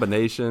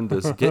combination,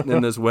 just getting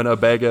in this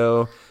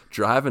Winnebago,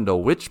 driving to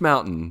Witch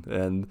Mountain.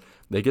 And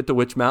they get to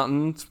Witch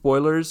Mountain,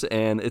 spoilers,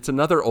 and it's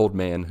another old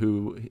man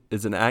who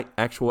is an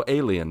actual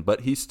alien,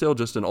 but he's still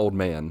just an old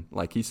man.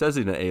 Like, he says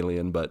he's an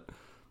alien, but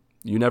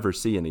you never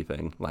see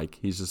anything. Like,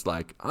 he's just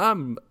like,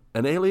 I'm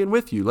an alien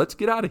with you. Let's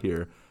get out of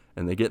here.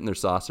 And they get in their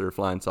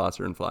flying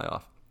saucer, and fly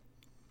off.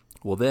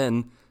 Well,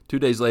 then 2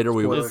 days later,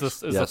 Is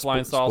the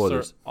flying saucer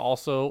spoilers.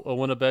 also a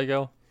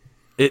Winnebago?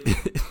 It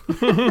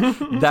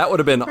that would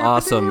have been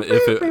awesome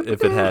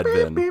if it had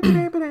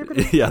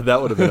been. Yeah,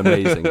 that would have been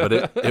amazing. But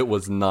it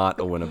was not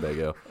a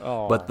Winnebago.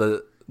 Oh. But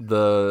the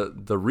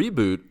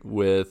reboot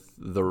with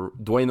the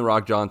Dwayne The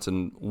Rock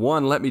Johnson,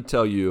 one, let me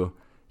tell you,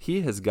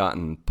 he has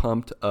gotten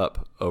pumped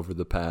up over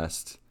the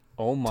past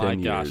Oh my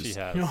 10 gosh, years.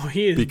 he has. No,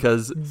 he is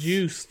because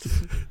juiced.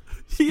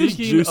 he is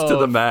Speaking juiced to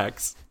the of-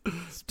 max.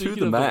 Speaking to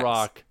the of max.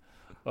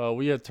 The Rock,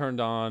 we had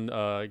turned on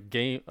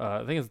game.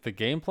 I think it's the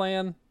Game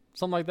Plan,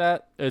 something like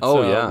that. It's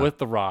with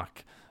The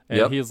Rock, and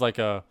Yep. he's like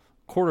a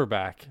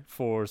quarterback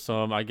for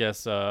some, I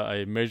guess,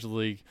 a Major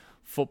League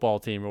football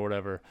team or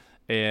whatever.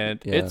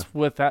 And Yeah. it's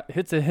with that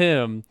hits of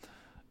him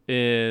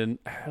in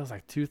it was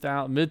like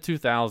 2000 mid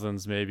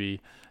 2000s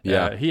maybe.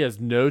 Yeah. He has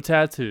no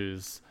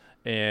tattoos,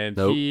 and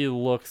Nope. he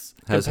looks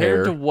Has compared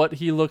hair. to what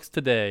he looks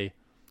today.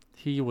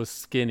 He was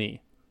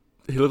skinny.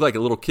 He looked like a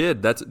little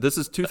kid. This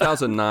is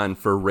 2009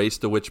 for Race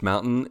to Witch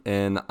Mountain,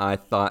 and I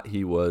thought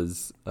he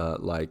was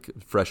like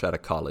fresh out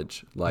of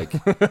college. Like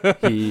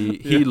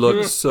he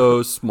looked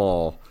so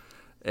small,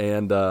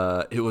 and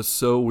it was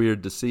so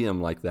weird to see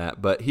him like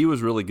that. But he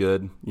was really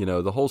good.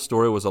 The whole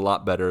story was a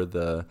lot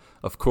better.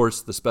 Of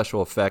course, the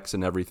special effects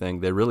and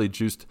everything. They really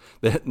juiced.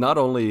 They not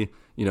only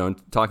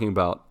talking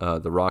about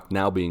The Rock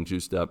now being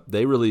juiced up.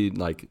 They really,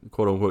 like,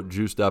 quote unquote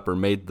juiced up or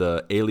made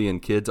the alien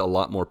kids a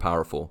lot more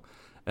powerful.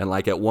 And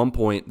like at one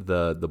point,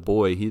 the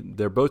boy,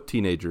 they're both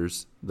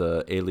teenagers,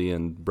 the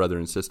alien brother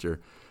and sister.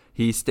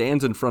 He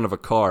stands in front of a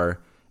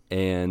car,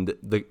 and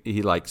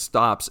he like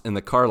stops, and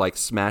the car like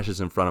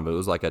smashes in front of it. It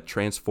was like a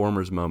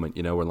Transformers moment,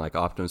 you know, when like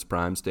Optimus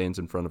Prime stands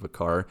in front of a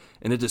car,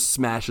 and it just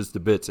smashes to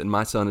bits. And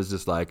my son is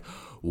just like,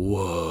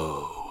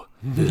 "Whoa,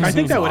 this I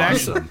think is that would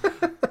awesome."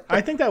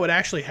 I think that would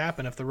actually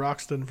happen if The Rock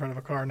stood in front of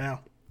a car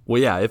now. Well,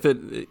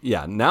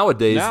 yeah,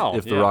 nowadays,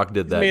 if The Rock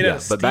did that, made yeah.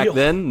 of But back steel.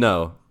 then,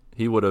 no,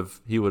 he would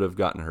have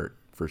gotten hurt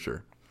for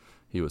sure.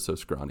 He was so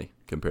scrawny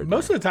compared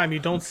Most to of the time, you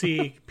don't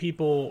see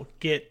people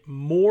get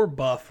more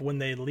buff when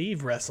they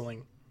leave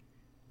wrestling.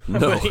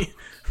 no.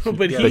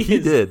 but he he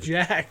is did.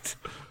 jacked.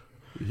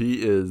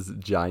 He is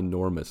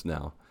ginormous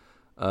now.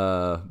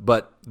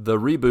 But the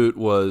reboot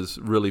was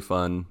really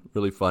fun,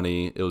 really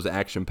funny. It was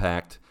action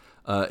packed.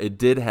 It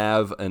did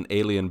have an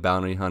alien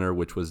bounty hunter,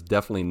 which was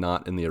definitely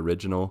not in the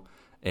original.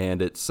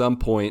 And at some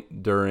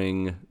point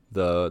during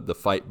the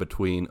fight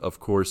between, of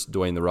course,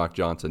 Dwayne "The Rock"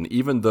 Johnson,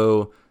 even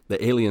though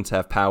the aliens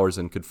have powers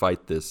and could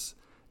fight this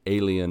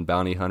alien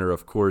bounty hunter,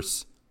 of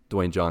course,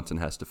 Dwayne Johnson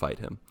has to fight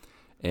him.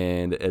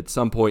 And at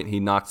some point, he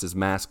knocks his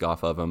mask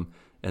off of him,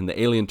 and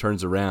the alien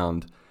turns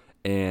around,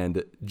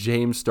 and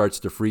James starts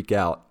to freak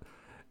out.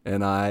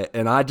 And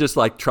I just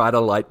like try to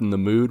lighten the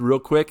mood real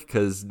quick,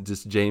 because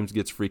just James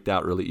gets freaked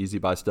out really easy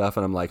by stuff.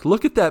 And I'm like,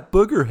 look at that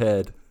booger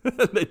head.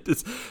 They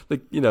just,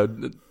 like, you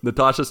know,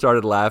 Natasha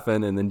started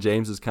laughing, and then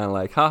James is kind of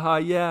like, haha,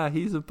 yeah,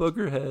 he's a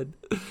booger head,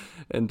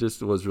 and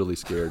just was really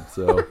scared.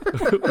 So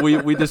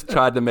we just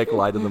tried to make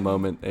light of the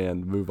moment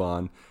and move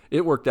on.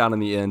 It worked out in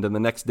the end, and the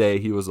next day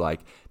he was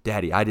like,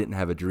 Daddy, I didn't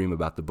have a dream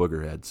about the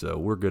booger head, so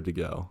we're good to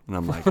go. And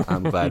I'm like,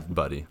 I'm glad,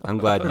 buddy. I'm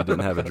glad you didn't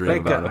have a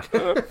dream about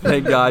it.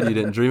 Thank God you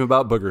didn't dream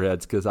about booger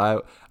heads, because I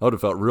would have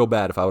felt real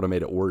bad if I would have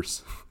made it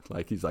worse.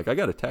 Like, he's like, I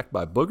got attacked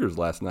by boogers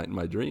last night in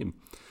my dream.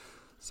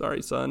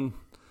 Sorry, son.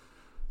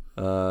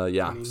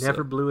 Yeah. And he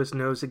never blew his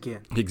nose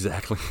again.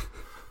 Exactly.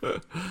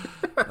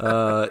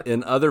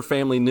 In other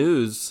family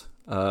news,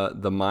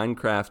 the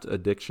Minecraft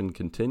addiction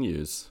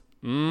continues.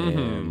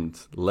 And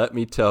let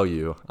me tell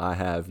you, I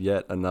have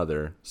yet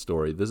another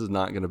story. This is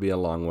not going to be a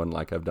long one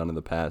like I've done in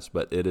the past,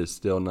 but it is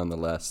still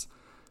nonetheless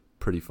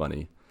pretty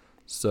funny.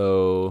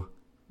 So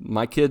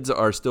my kids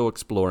are still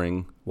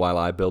exploring while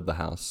I build the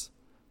house.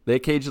 They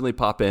occasionally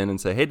pop in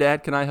and say, hey,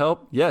 Dad, can I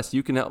help? Yes,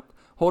 you can help.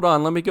 Hold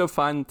on, let me go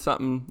find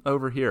something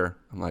over here.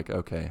 I'm like,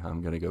 okay,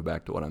 I'm going to go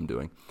back to what I'm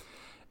doing.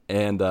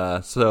 And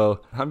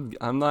so I'm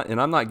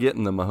not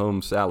getting the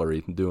Mahomes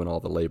salary doing all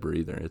the labor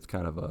either. It's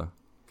kind of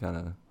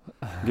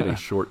getting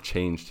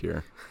shortchanged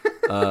here.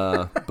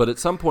 But at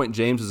some point,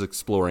 James is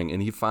exploring,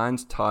 and he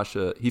finds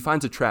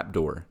a trap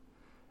door.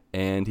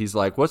 And he's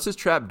like, what's this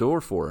trap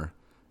door for?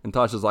 And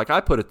Tasha's like,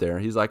 I put it there.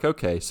 He's like,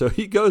 okay. So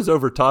he goes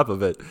over top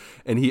of it,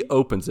 and he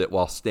opens it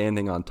while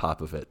standing on top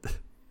of it.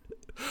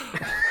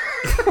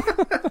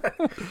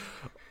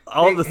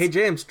 Hey,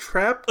 James,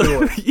 trap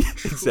door.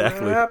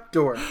 Exactly. Trap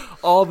door.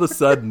 All of a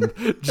sudden,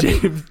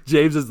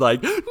 James is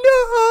like,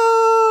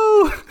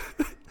 no!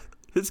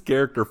 His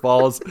character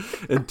falls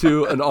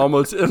into an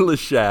almost endless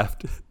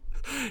shaft.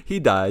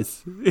 He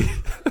dies.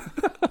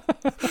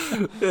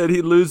 And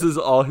he loses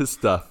all his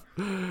stuff.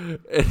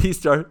 And he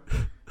starts...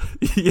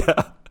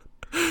 Yeah.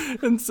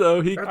 And so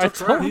I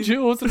told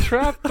you it was a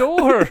trap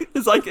door.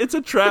 It's like, it's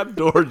a trap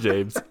door,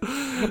 James.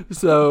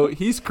 So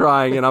he's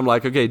crying, and I'm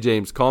like, okay,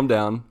 James, calm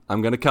down.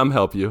 I'm going to come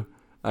help you.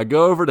 I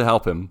go over to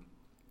help him.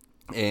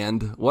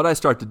 And what I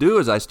start to do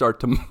is I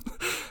start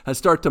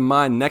to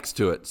mine next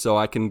to it, so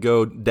I can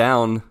go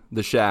down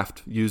the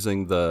shaft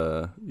using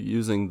the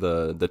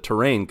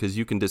terrain, because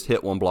you can just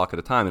hit one block at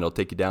a time, and it'll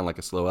take you down like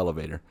a slow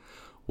elevator.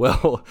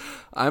 Well,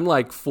 I'm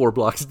like 4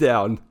 blocks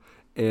down,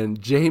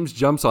 and James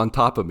jumps on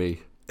top of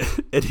me,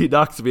 and he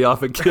knocks me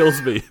off and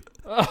kills me.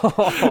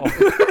 Oh.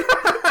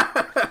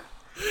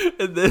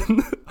 And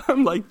then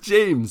I'm like,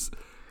 James,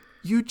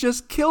 you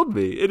just killed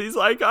me. And he's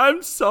like,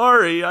 I'm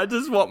sorry. I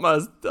just want my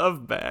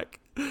stuff back.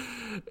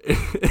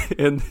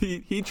 And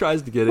he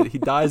tries to get it. He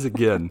dies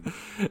again.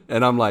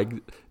 And I'm like,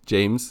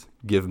 James,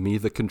 give me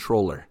the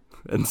controller.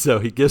 And so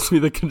he gives me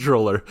the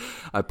controller.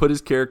 I put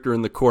his character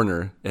in the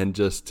corner and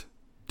just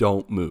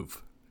don't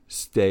move.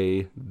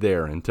 Stay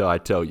there until I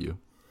tell you.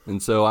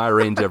 And so I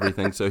arrange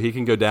everything so he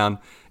can go down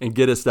and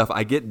get his stuff.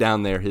 I get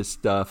down there. His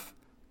stuff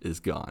is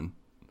gone.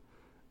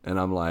 And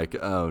I'm like,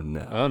 oh,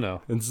 no. Oh,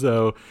 no. And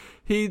so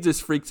he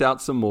just freaks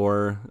out some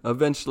more.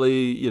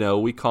 Eventually,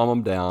 we calm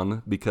him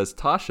down because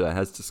Tasha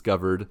has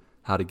discovered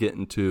how to get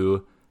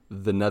into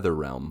the nether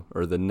realm,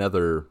 or the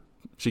nether.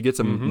 She gets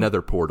a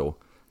nether portal,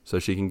 so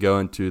she can go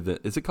into the.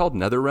 Is it called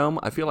nether realm?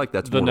 I feel like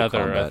that's the Mortal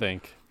nether, Kombat. I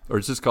think. Or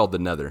it's just called the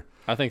nether.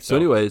 I think so. So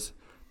anyways,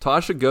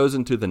 Tasha goes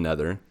into the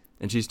nether,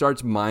 and she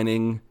starts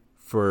mining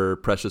for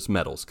precious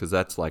metals, because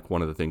that's like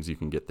one of the things you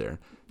can get there.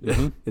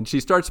 And she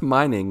starts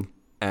mining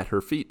at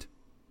her feet.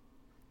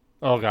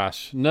 Oh,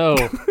 gosh. No.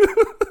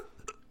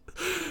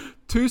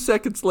 2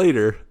 seconds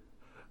later,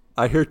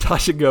 I hear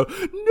Tasha go,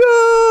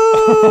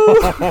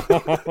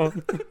 no!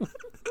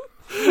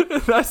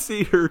 And I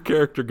see her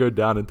character go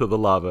down into the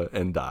lava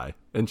and die.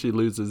 and she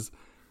loses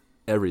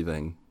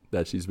everything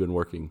that she's been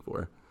working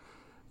for.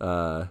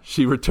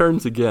 She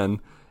returns again,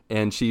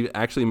 and she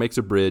actually makes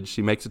a bridge.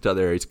 She makes it to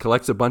other areas,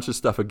 collects a bunch of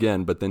stuff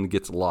again, but then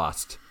gets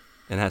lost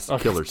and has to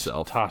kill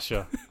herself.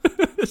 Tasha.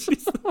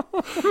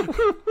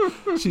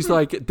 She's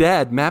like,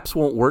 Dad, maps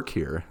won't work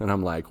here. And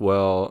I'm like,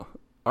 well,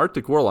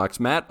 Arctic Warlocks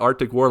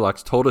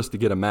told us to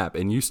get a map,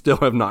 and you still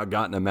have not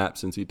gotten a map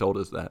since he told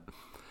us that.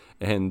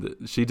 And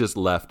she just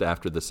left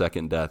after the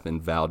second death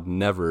and vowed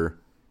never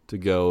to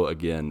go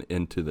again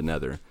into the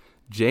Nether.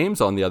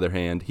 James, on the other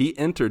hand, he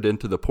entered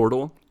into the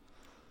portal,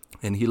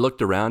 and he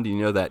looked around. You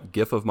know that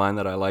gif of mine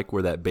that I like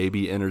where that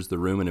baby enters the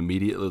room and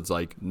immediately is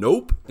like,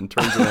 nope, and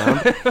turns around?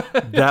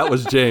 That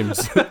was James.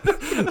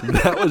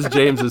 That was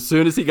James. As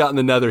soon as he got in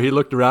the Nether, he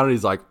looked around and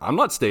he's like, I'm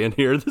not staying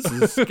here. This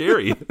is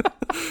scary.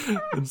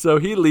 And so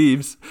he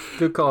leaves.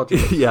 Good call,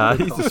 James. Yeah,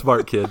 he's a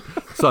smart kid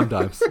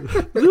sometimes.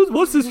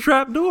 What's this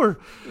trap door?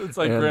 It's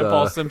like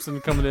Grandpa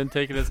Simpson coming in,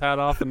 taking his hat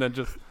off, and then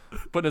just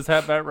putting his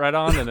hat back right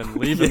on and then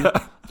leaving.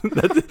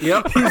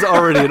 Yeah, he's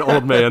already an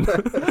old man in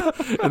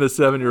a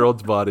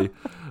 7-year-old's body.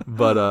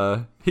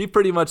 But he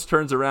pretty much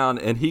turns around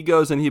and he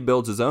goes and he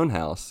builds his own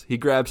house. He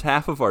grabs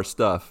half of our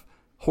stuff,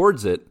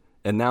 hoards it,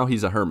 and now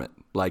he's a hermit.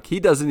 Like, he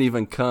doesn't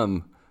even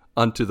come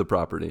onto the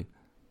property.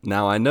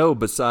 Now, I know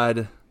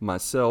beside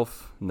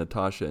myself,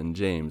 Natasha, and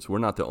James, we're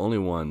not the only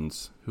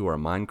ones who are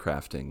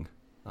Minecrafting.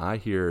 I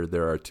hear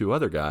there are 2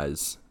 other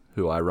guys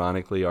who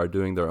ironically are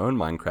doing their own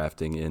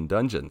Minecrafting in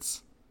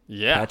dungeons.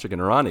 Yeah. Patrick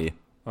and Ronnie.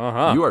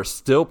 Uh-huh. You are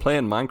still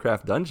playing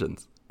Minecraft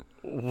Dungeons.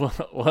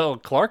 Well,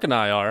 Clark and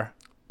I are.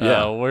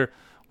 Yeah.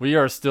 We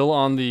are still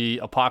on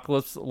the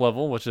Apocalypse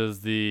level, which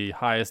is the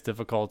highest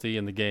difficulty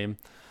in the game.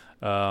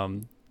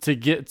 To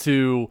get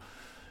to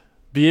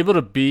be able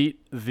to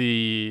beat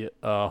the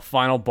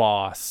final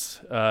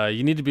boss,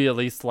 you need to be at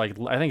least I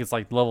think it's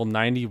like level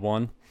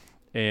 91,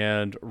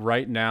 and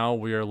right now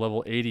we are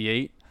level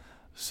 88.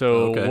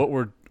 So Okay. what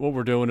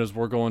we're doing is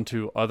we're going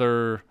to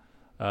other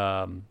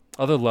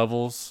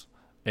levels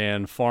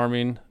and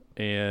farming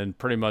and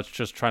pretty much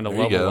just trying to There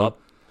you level go. up.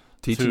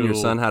 Teaching your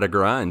son how to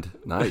grind.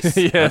 Nice.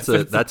 Yes,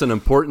 that's an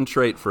important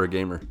trait for a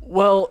gamer.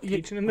 Well,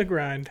 Teaching him the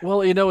grind.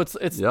 Well,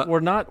 it's Yep.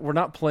 we're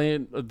not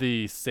playing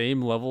the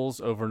same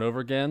levels over and over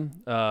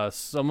again.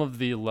 Some of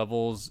the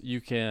levels you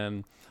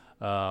can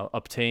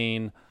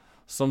obtain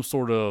some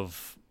sort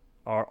of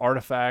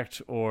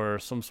artifact or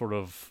some sort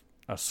of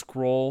a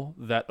scroll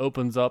that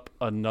opens up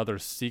another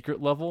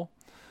secret level,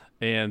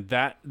 and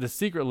that the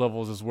secret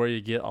levels is where you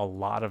get a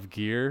lot of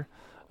gear.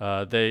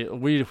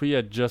 We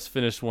had just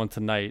finished one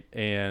tonight,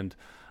 and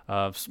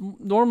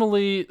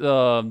normally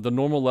the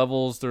normal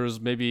levels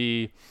there's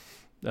maybe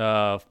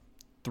 3-5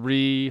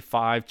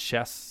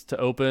 chests to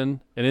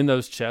open, and in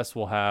those chests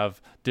we'll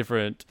have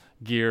different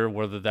gear,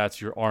 whether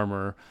that's your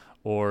armor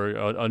or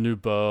a new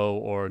bow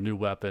or a new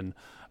weapon.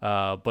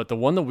 But the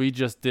one that we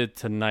just did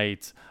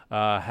tonight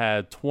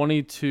had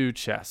 22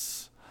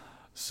 chests,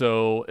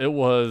 so it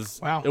was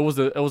Wow. it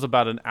was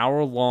about an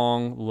hour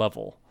long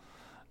level.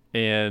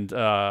 And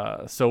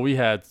so we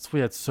had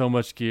so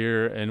much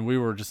gear, and we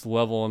were just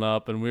leveling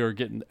up, and we were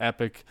getting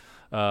epic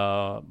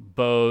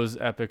bows,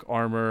 epic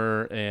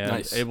armor, and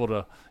Nice. able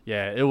to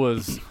it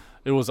was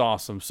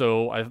awesome.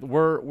 So I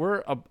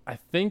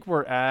think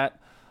we're at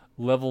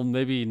level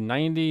maybe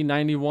 90,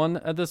 91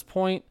 at this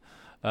point.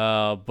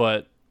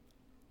 But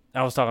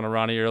I was talking to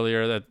Ronnie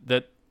earlier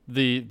that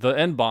the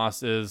end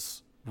boss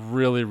is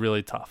really,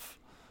 really tough.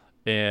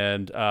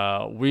 And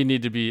we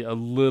need to be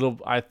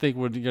I think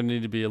we're going to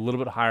need to be a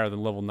little bit higher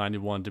than level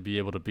 91 to be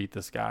able to beat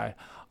this guy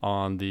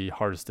on the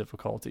hardest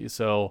difficulty.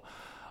 So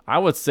I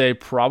would say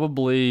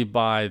probably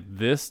by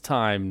this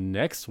time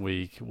next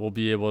week, we'll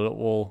be able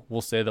to,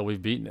 we'll say that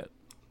we've beaten it.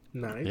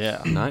 Nice.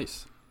 Yeah.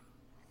 Nice.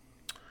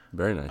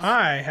 Very nice.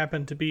 I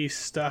happen to be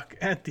stuck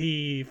at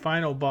the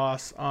final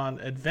boss on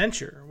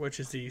Adventure,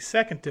 which is the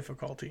second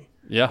difficulty.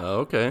 Yeah. Oh,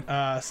 okay.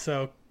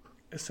 So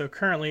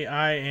currently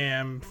I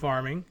am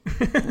farming.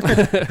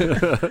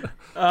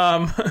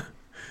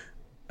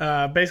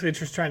 Basically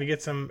just trying to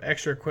get some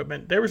extra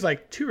equipment. There was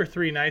like 2 or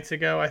 3 nights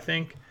ago, I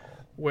think,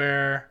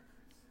 where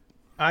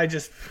I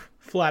just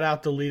flat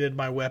out deleted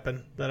my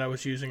weapon that I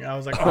was using. I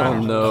was like, Oh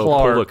no,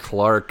 Clark. pull a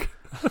Clark.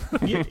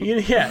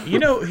 you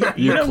know when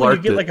you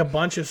Clarked get it. like a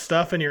bunch of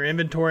stuff in your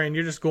inventory and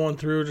you're just going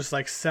through just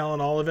like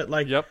selling all of it.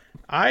 Like, Yep.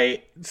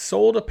 I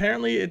sold,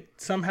 apparently it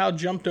somehow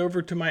jumped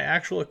over to my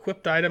actual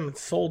equipped item and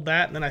sold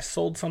that, and then I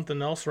sold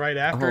something else right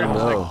after. Oh and I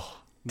was no. like,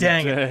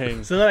 dang Dang.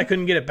 it. So then I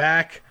couldn't get it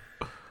back.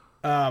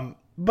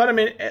 But I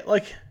mean,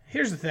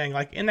 here's the thing,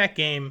 like in that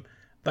game,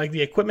 like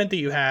the equipment that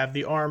you have,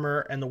 the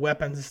armor and the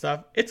weapons and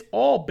stuff, it's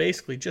all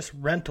basically just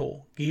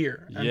rental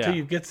gear until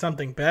you get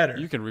something better.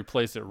 You can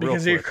replace it real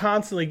because quick. you're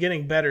constantly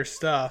getting better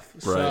stuff.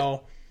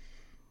 So,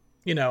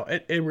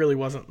 it really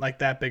wasn't like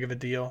that big of a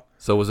deal.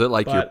 So was it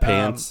like your But,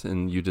 pants,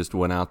 and you just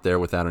went out there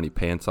without any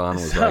pants on?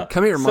 And was like,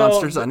 "Come here,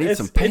 monsters! I need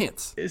some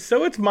pants."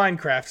 So it's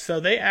Minecraft. So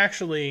they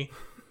actually,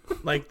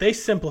 they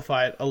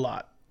simplify it a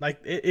lot. Like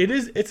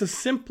it's a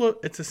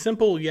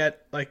simple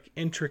yet like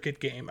intricate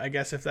game, I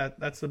guess, if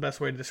that's the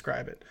best way to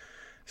describe it.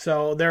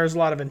 So there's a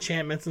lot of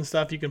enchantments and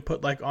stuff you can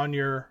put like on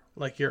your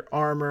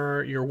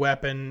armor, your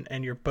weapon,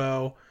 and your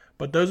bow.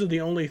 But those are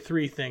the only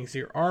 3 things: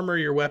 your armor,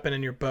 your weapon,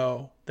 and your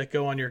bow that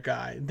go on your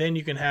guy. Then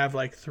you can have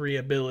like 3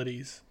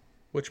 abilities,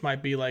 which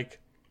might be like,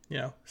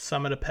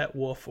 summon a pet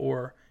wolf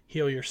or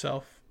heal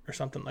yourself or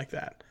something like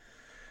that.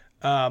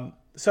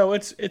 So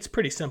it's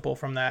pretty simple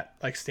from that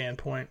like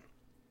standpoint.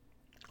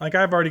 Like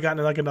I've already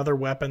gotten like another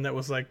weapon that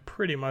was like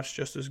pretty much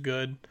just as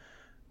good.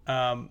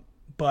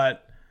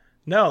 But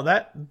no,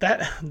 that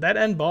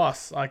end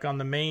boss like on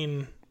the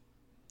main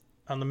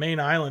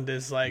island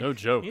is like no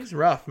joke. He's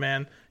rough,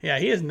 man. Yeah,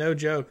 he is no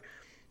joke.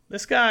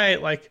 This guy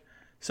like,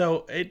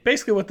 so it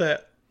basically what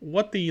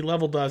the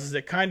level does is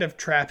it kind of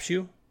traps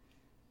you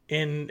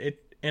in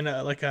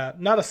a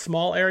not a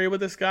small area with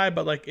this guy,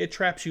 but like it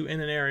traps you in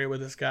an area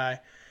with this guy.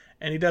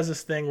 And he does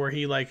this thing where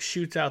he like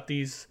shoots out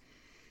these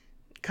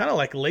kind of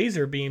like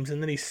laser beams,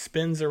 and then he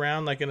spins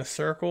around like in a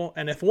circle.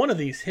 And if one of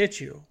these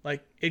hits you,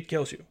 like it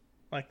kills you.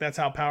 Like that's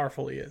how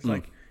powerful he is.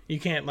 Like you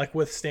can't like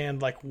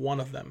withstand like one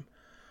of them.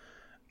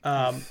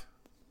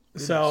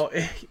 So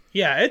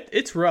yeah,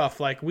 it's rough.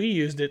 Like we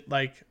used it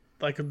like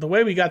the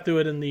way we got through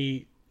it in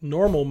the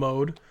normal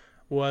mode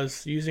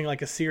was using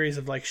like a series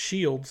of like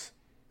shields.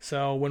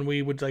 So when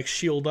we would like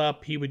shield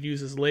up, he would use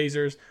his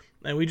lasers,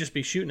 and we'd just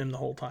be shooting him the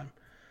whole time.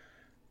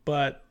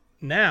 But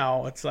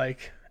now it's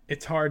like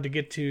it's hard to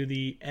get to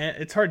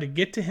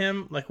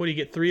him. Like, what do you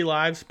get? 3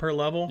 lives per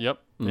level? Yep.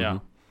 Mm-hmm. Yeah.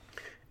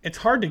 It's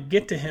hard to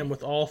get to him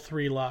with all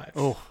 3 lives.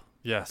 Oh,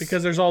 yes.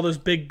 Because there's all those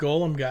big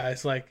golem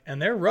guys, like,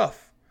 and they're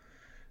rough.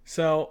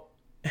 So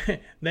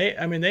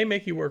they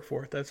make you work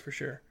for it. That's for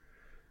sure.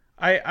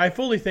 I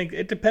fully think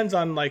it depends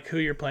on like who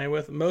you're playing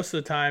with. Most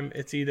of the time,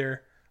 it's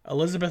either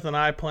Elizabeth and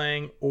I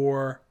playing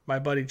or my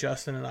buddy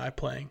Justin and I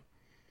playing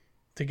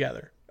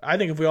together. I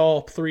think if we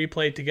all 3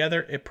 played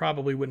together, it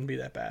probably wouldn't be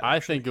that bad. I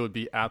think it would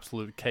be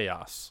absolute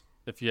chaos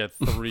if you had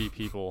 3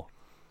 people.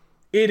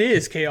 It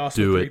is chaos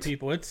with 3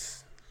 people.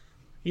 It's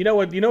you know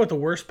what the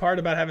worst part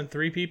about having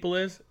 3 people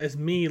is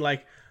me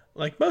like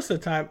most of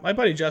the time my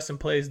buddy Justin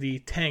plays the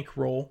tank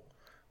role,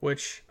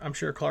 which I'm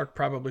sure Clark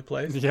probably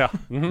plays. Yeah.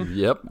 Mm-hmm.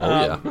 Yep.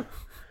 Oh yeah.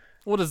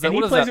 What is that?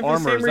 What is that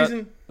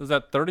armor? Is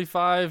that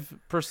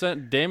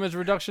 35% damage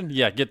reduction?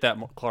 Yeah, get that,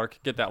 Clark.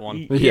 Get that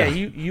one. Yeah,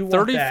 you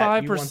want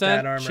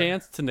 35%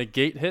 chance to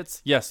negate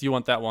hits? Yes, you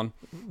want that one.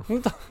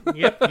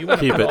 Yep, you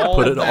want to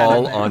put it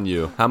all on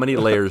you. How many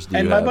layers do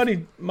you have?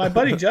 And my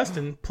buddy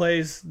Justin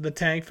plays the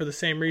tank for the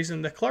same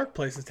reason that Clark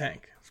plays the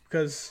tank. It's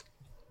because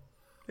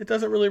it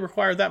doesn't really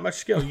require that much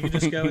skill. You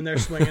just go in there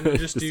swinging and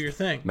just do your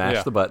thing.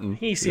 Mash the button.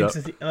 He seems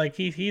to like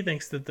he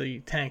thinks that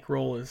the tank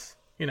role is,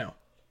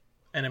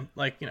 and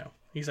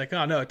he's like,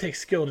 oh no, it takes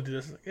skill to do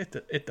this.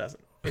 It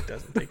doesn't. It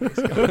doesn't take any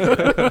skill.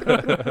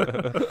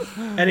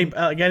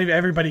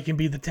 Everybody can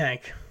be the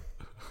tank.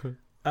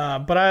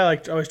 But I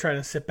always try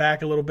to sit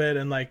back a little bit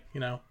and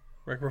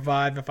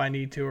revive if I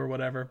need to or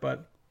whatever.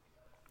 But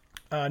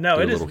no,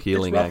 it's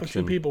rough with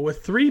 2 people.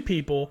 With 3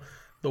 people,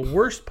 the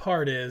worst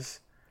part is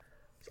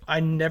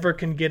I never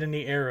can get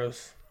any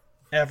arrows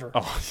ever.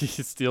 Oh, he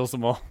steals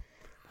them all.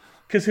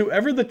 Because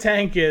whoever the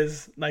tank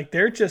is, like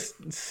they're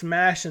just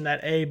smashing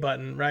that A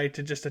button, right,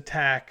 to just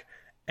attack.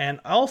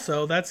 And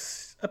also,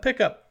 that's a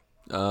pickup.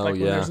 Oh, when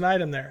there's an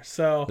item there.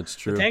 So that's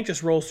true. The tank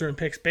just rolls through and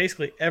picks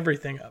basically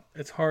everything up.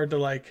 It's hard to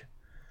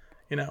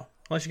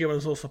unless you get one of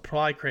those little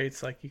supply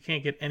crates, like you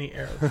can't get any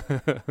arrows.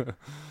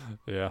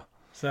 Yeah.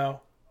 So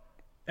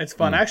it's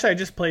fun. Actually, I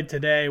just played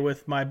today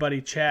with my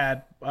buddy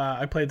Chad.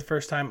 I played the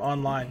first time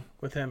online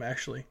with him,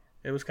 actually.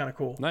 It was kind of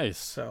cool. Nice.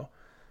 So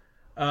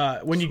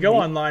when you go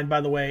online, by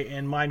the way,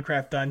 in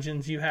Minecraft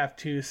Dungeons, you have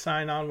to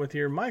sign on with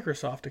your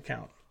Microsoft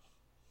account.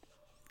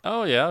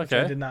 Oh, yeah, okay.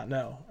 Which I did not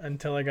know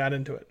until I got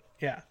into it.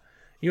 Yeah.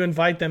 You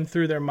invite them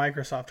through their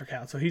Microsoft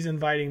account. So he's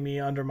inviting me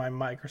under my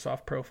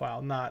Microsoft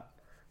profile, not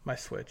my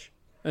Switch.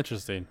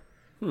 Interesting.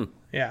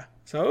 Yeah.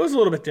 So it was a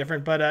little bit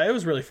different, but it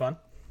was really fun.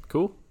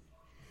 Cool.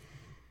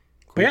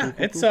 But yeah,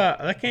 it's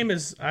that game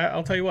is.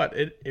 I'll tell you what,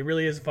 it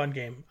really is a fun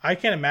game. I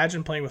can't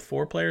imagine playing with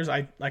 4 players.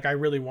 I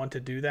really want to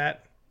do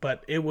that,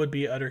 but it would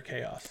be utter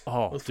chaos.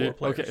 With 4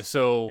 players. Okay,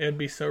 so it'd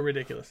be so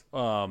ridiculous.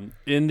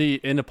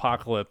 In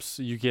Apocalypse,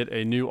 you get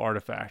a new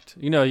artifact.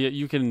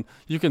 You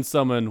can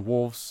summon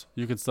wolves,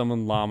 you can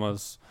summon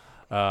llamas,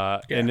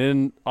 and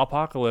in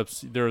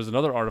Apocalypse, there is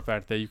another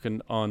artifact that you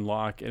can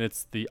unlock, and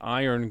it's the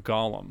Iron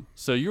Golem.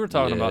 So you were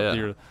talking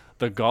about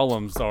the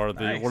golems are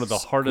one of the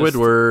hardest.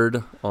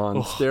 Squidward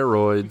on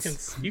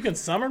steroids. You can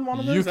summon one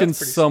of those. You can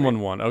summon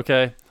one.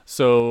 Okay,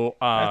 so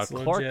That's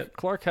legit.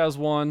 Clark has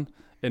one,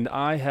 and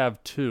I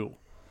have 2.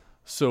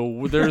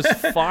 So there's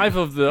 5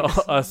 of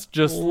us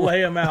just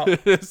lay 'em out.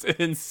 It's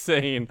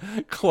insane.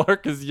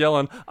 Clark is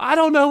yelling, "I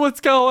don't know what's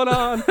going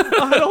on.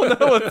 I don't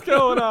know what's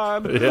going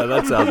on. Yeah,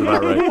 that sounds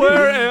about right.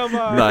 Where am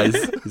I?" Nice.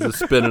 He's just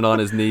spinning on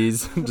his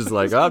knees, just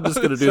like, I'm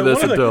just gonna do So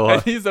this one of the- until.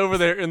 And he's over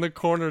there in the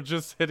corner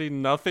just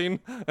hitting nothing.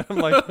 And I'm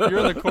like, "You're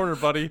in the corner,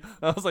 buddy." And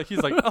I was like,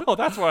 he's like, "Oh,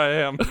 that's where I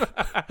am."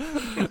 I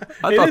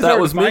It thought is that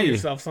hard was to find me.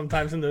 yourself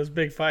sometimes in those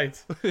big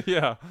fights.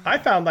 Yeah. I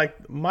found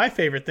like my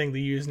favorite thing to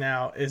use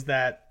now is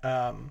that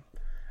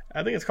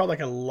I think it's called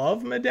like a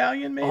love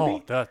medallion, maybe.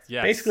 Oh, that's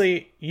yes.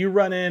 Basically, you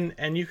run in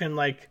and you can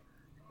like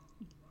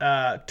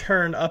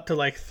turn up to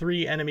like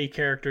 3 enemy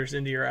characters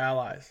into your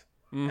allies,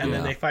 and then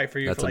Yeah. they fight for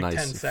you That's for a like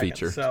nice 10 seconds.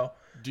 feature. So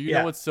Do you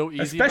know what's so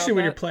easy? especially about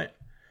when that? you're playing.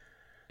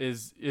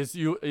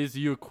 Is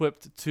you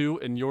equipped 2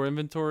 in your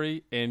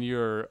inventory, and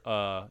your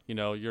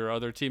your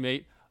other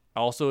teammate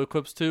also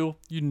equips 2?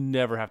 You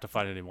never have to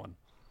fight anyone.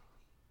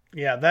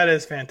 Yeah, that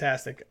is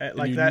fantastic.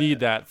 Like You that, need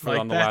that for like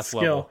on the that last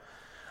skill. level.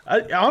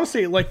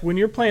 Honestly, like when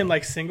you're playing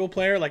like single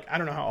player, like I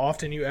don't know how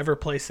often you ever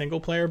play single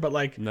player, but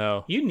like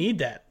No. you need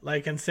that.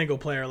 Like in single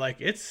player, like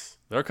it's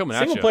They're coming at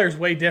single you. player is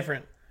way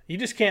different. You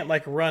just can't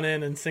like run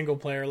in single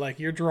player. Like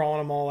you're drawing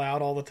them all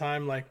out all the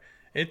time. Like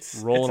it's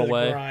Rolling it's a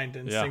away. grind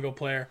in Yeah. single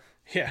player.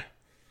 Yeah,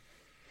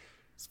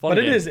 It's a fun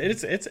but game.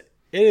 it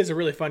is a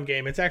really fun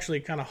game. It's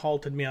actually kind of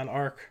halted me on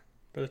Ark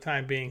for the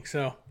time being.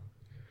 So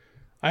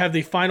I have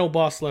the final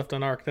boss left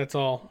on Ark. That's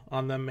all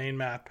on the main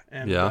map,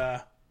 and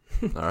Yeah.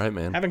 All right,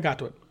 man. haven't got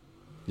to it.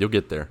 You'll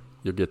get there.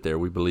 You'll get there.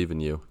 We believe in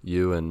you.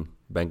 You and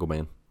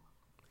Bangleman.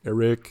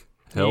 Eric,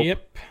 help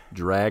Yep.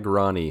 drag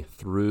Ronnie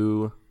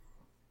through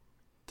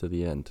to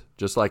the end.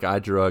 Just like I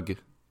drug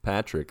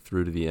Patrick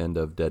through to the end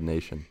of Dead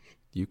Nation.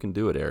 You can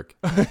do it, Eric.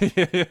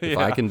 If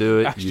I can do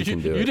it, Actually, you can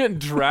do You it. didn't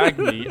drag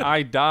me.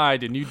 I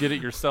died, and you did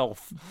it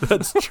yourself.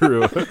 That's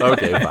true.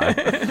 Okay,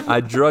 fine.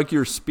 I drug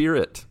your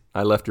spirit.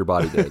 I left your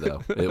body there,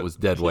 though. It was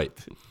dead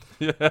weight.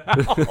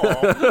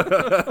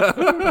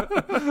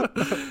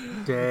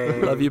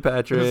 Dang. Love you,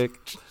 Patrick.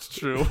 It's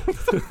true.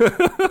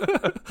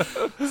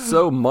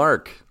 So,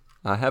 Mark,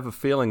 I have a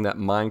feeling that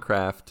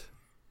Minecraft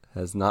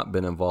has not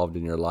been involved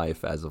in your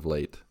life as of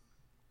late,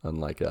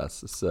 unlike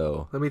us.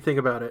 So, Let me think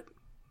about it.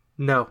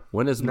 No.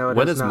 when is No, it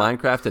when has is not.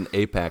 Minecraft and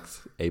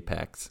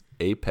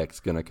Apex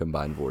gonna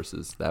combine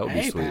forces? That would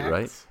be sweet,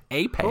 right?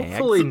 Apex.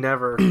 Hopefully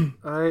never.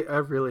 I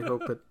really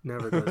hope it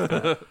never does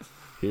that.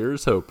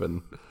 Here's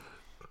hoping.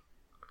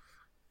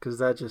 Because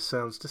that just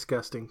sounds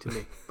disgusting to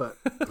me. But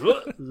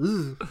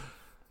ugh.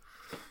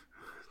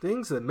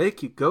 Things that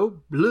make you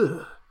go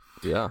bleh.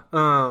 Yeah.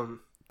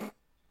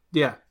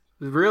 Yeah.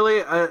 Really,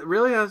 it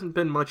really hasn't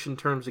been much in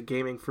terms of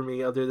gaming for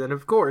me, other than,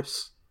 of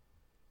course,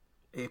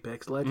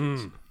 Apex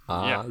Legends.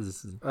 Yeah.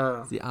 This is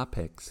Uh, the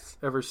Apex.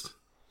 ever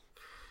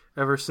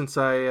since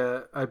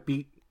I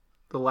beat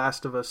The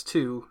Last of Us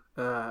 2,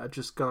 I've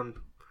just gone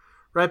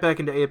right back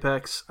into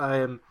Apex. I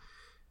am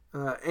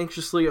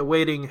anxiously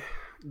awaiting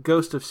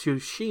Ghost of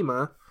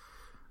Tsushima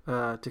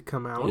to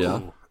come out.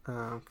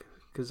 Yeah.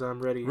 Because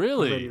I'm ready.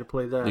 Really? I'm ready to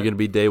play that. You're gonna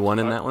be day one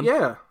in that one.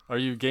 Yeah. Are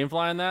you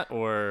gameflying that,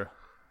 or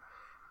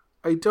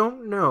I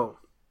don't know.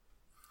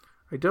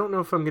 I don't know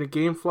if I'm going to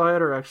gamefly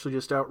it or actually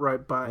just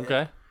outright buy it.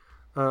 okay?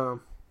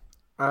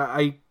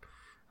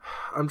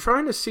 I'm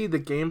trying to see the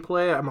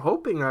gameplay. I'm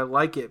hoping I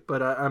like it,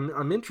 but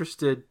I'm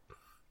interested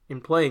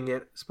in playing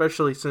it,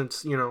 especially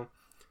since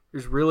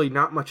there's really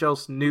not much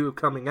else new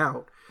coming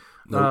out.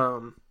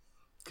 Nope.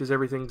 Because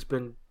everything's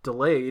been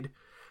delayed.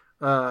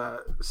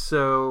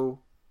 So,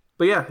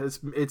 but yeah,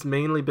 it's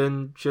mainly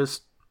been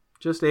just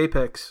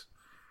Apex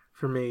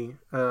for me.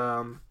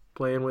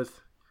 Playing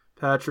with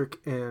Patrick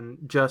and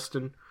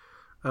Justin.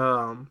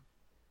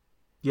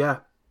 Yeah.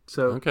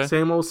 So Okay.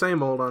 same old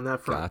on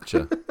that front.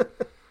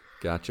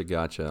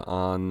 Gotcha.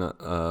 On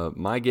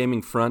my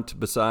gaming front,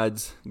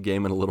 besides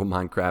gaming a little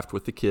Minecraft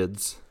with the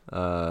kids,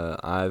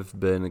 I've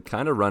been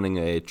kind of running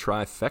a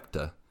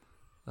trifecta.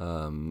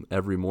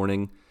 Every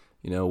morning,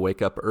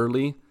 wake up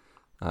early.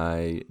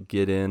 I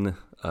get in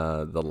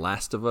The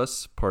Last of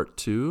Us Part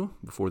 2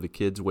 before the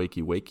kids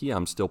wakey.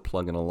 I'm still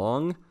plugging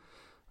along.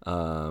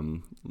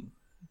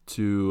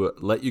 To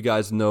let you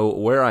guys know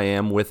where I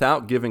am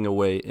without giving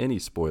away any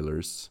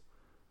spoilers,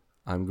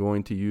 I'm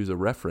going to use a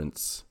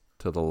reference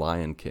to The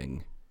Lion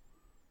King.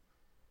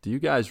 Do you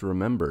guys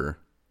remember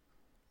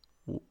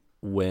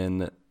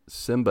when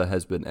Simba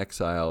has been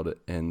exiled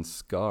and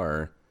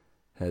Scar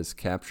has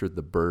captured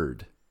the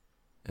bird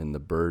and the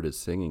bird is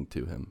singing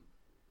to him?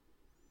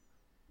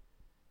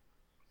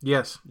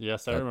 Yes.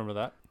 Yes, I remember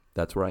that.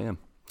 That's where I am.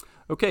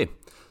 Okay,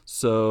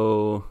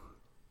 so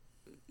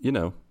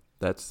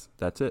that's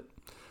it.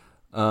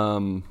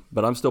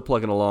 But I'm still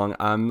plugging along.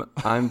 I'm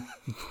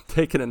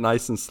taking it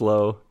nice and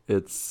slow.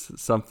 It's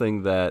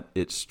something that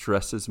it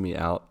stresses me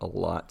out a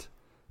lot,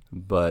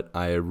 but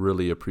I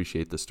really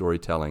appreciate the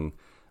storytelling.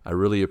 I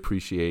really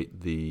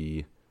appreciate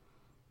the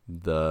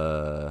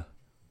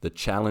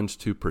challenge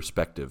to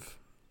perspective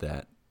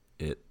that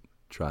it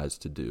tries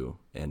to do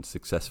and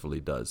successfully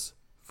does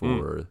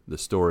for the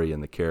story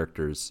and the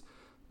characters.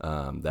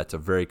 That's a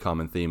very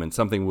common theme and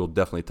something we'll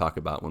definitely talk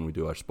about when we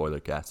do our spoiler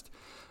cast.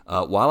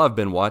 While I've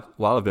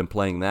been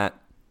playing that,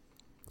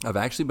 I've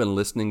actually been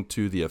listening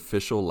to the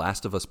official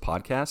Last of Us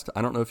podcast.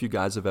 I don't know if you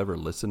guys have ever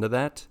listened to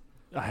that.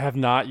 I have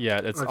not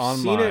yet. I've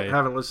seen it,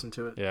 haven't listened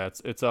to it. Yeah,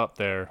 it's up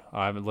there.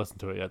 I haven't listened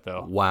to it yet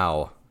though.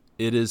 Wow,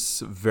 it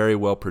is very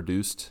well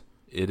produced.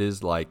 It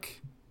is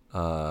like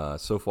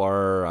so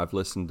far I've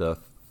listened to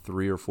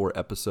 3 or 4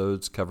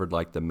 episodes, covered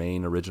like the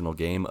main original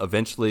game.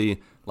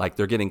 Eventually, like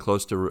they're getting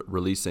close to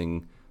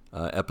releasing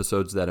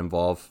episodes that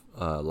involve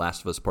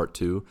Last of Us Part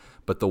 2,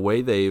 but the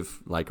way they've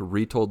like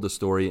retold the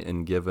story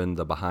and given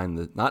the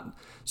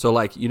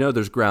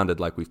there's Grounded,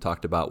 like we've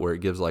talked about, where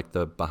it gives like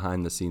the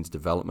behind the scenes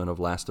development of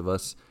Last of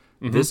Us.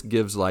 Mm-hmm. This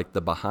gives like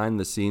the behind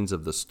the scenes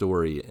of the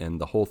story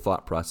and the whole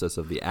thought process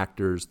of the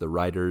actors, the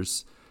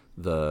writers,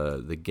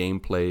 the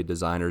gameplay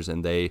designers,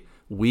 and they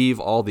weave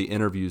all the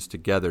interviews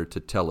together to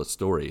tell a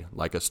story,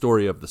 like a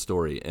story of the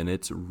story, and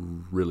it's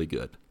really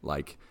good.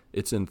 Like,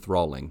 it's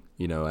enthralling.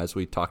 You know, as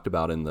we talked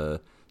about in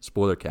the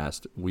spoiler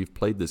cast, we've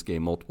played this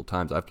game multiple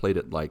times. I've played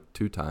it like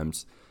 2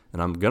 times,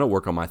 and I'm going to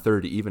work on my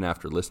 3rd even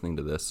after listening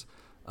to this,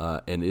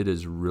 and it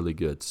is really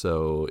good.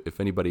 So if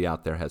anybody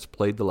out there has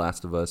played The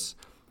Last of Us,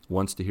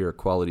 wants to hear a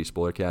quality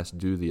spoiler cast,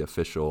 do the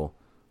official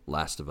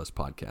Last of Us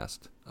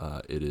podcast.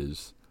 It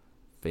is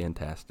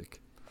fantastic.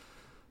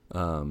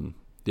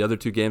 The other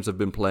 2 games I've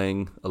been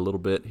playing a little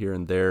bit here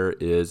and there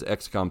is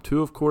XCOM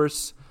 2, of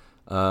course.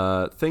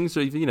 Things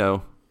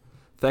are,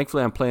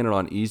 thankfully I'm playing it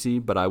on easy,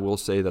 but I will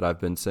say that I've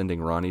been sending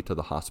Ronnie to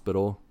the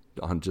hospital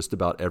on just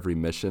about every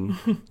mission.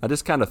 I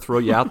just kind of throw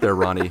you out there,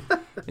 Ronnie.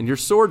 And your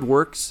sword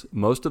works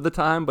most of the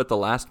time, but the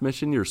last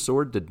mission, your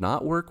sword did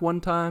not work one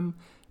time.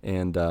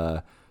 And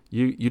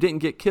you didn't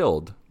get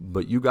killed,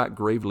 but you got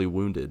gravely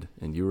wounded,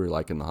 and you were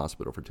like in the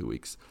hospital for 2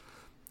 weeks.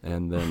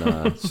 And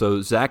then,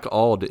 so Zach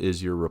Ald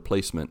is your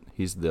replacement.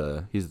 He's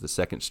the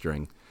second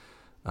string.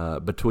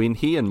 Between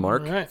he and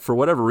Mark, right. For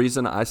whatever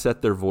reason, I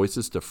set their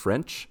voices to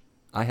French.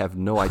 I have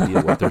no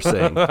idea what they're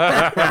saying.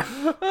 Yeah.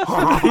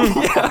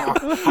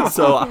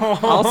 So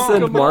I'll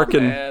send Mark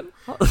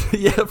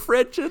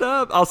French it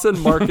up. I'll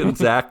send Mark and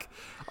Zach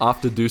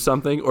off to do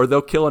something, or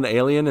they'll kill an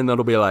alien and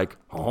it'll be like,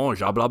 oh,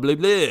 blah, blah, blah,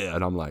 blah.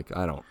 And I'm like,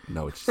 I don't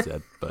know what you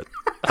said, but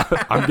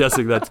I'm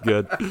guessing that's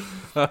good.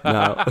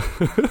 No.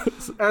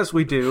 As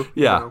we do.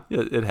 Yeah,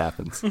 it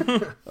happens.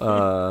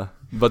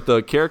 But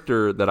the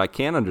character that I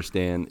can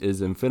understand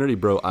is Infinity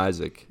Bro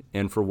Isaac.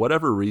 And for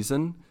whatever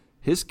reason,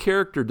 his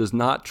character does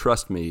not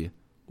trust me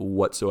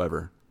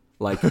whatsoever.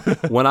 Like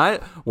when I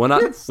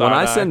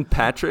send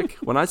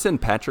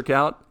Patrick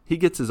out, he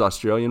gets his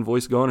Australian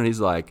voice going and he's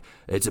like,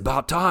 it's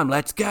about time,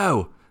 let's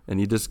go. And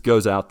he just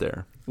goes out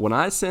there. When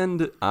I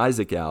send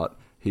Isaac out,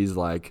 he's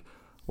like,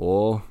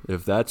 well,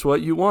 if that's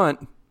what you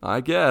want,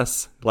 I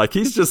guess. Like,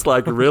 he's just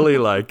like really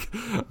like,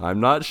 I'm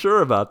not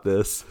sure about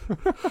this.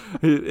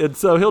 And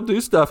so he'll do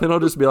stuff and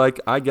he'll just be like,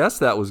 I guess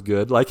that was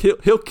good. Like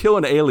he'll kill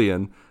an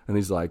alien and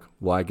he's like,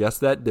 well, I guess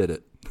that did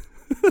it.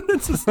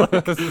 It's just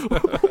like,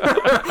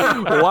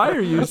 why are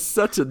you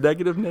such a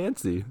negative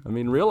Nancy? I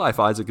mean, real life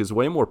Isaac is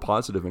way more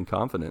positive and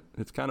confident.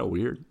 It's kind of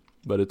weird,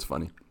 but it's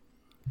funny.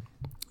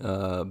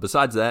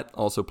 Besides that,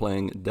 also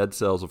playing Dead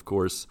Cells, of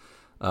course.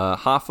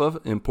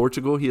 Rafa in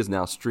Portugal, he is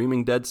now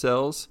streaming Dead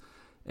Cells,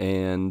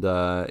 and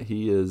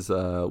he is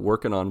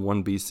working on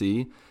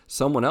 1BC.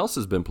 Someone else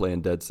has been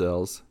playing Dead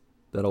Cells.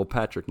 That old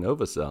Patrick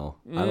Novacell.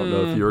 I don't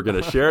know if you were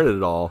going to share it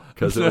at all,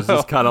 because it was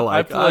just kind of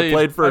like, I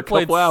played for a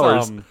couple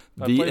hours,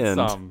 the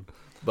end.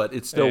 But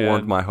it still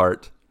warmed my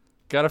heart.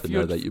 Got a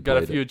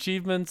few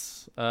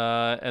achievements,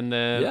 and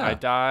then I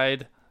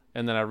died,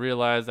 and then I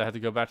realized I had to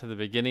go back to the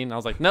beginning. I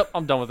was like, nope,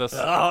 I'm done with this.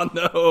 Oh,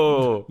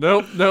 no.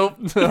 Nope.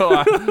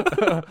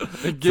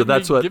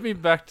 Give me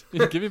back to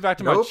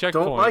my checkpoint.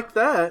 Don't like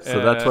that.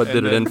 So that's what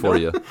did it in for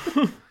you.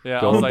 Yeah,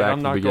 I was like,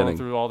 I'm not going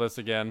through all this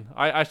again.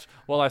 I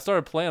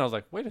started playing. I was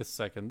like, wait a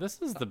second,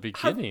 this is the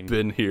beginning. I've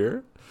been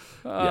here.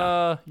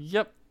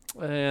 Yep,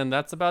 and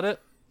that's about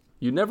it.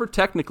 You never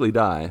technically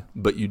die,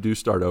 but you do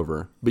start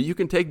over. But you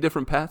can take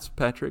different paths,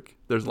 Patrick.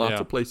 There's lots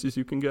of places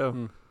you can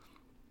go.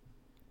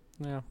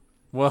 Yeah.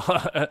 Well,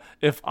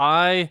 if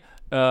I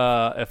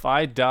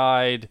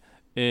died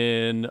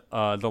in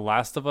The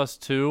Last of Us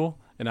 2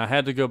 and I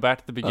had to go back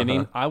to the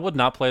beginning, I would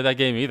not play that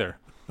game either.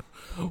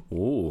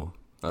 Oh,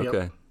 okay.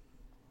 Yep.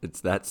 It's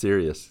that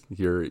serious.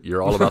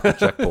 You're all about the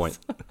checkpoint.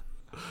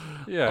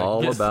 Yeah,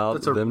 all about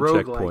that's them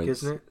checkpoints,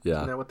 isn't it? Yeah,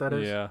 isn't that what that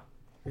is?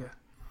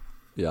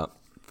 Yeah.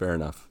 Fair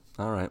enough.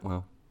 All right.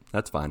 Well,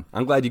 that's fine.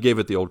 I'm glad you gave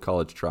it the old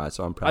college try.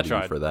 So I'm proud of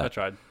you for that. I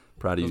tried.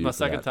 Proud of you. It was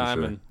my second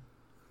time, and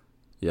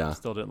I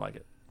still didn't like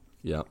it.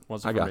 Yeah,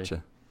 I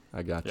gotcha.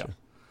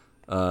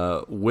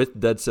 Yeah. With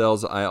Dead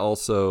Cells, I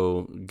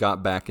also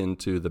got back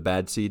into the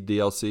Bad Seed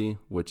DLC,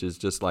 which is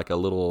just like a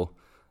little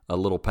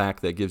pack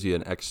that gives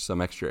you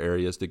some extra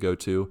areas to go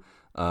to.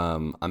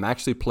 I'm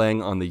actually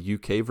playing on the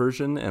UK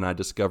version, and I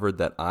discovered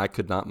that I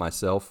could not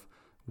myself,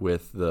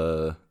 with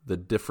the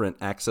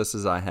different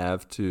accesses I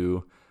have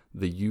to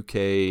the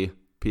UK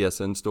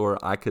PSN store,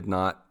 I could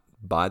not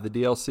buy the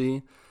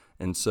DLC.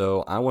 And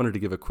so I wanted to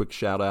give a quick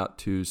shout out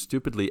to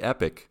Stupidly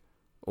Epic,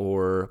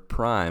 or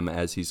Prime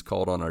as he's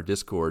called on our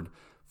Discord,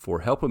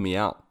 for helping me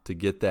out to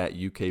get that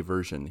UK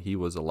version. He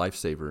was a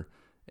lifesaver,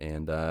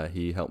 and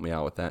he helped me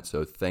out with that.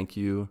 So thank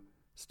you,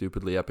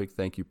 Stupidly Epic.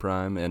 Thank you,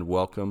 Prime, and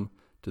welcome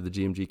to the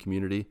GMG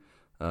community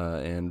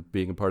and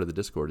being a part of the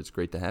Discord. It's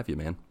great to have you,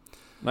 man.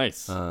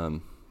 Nice.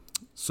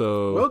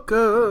 So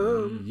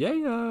Welcome.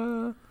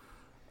 yeah.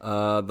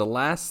 The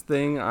last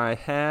thing I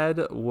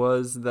had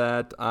was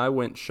that I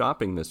went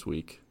shopping this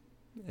week,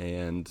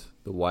 and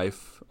the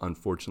wife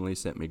unfortunately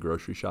sent me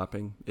grocery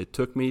shopping. It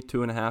took me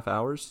 2.5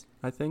 hours,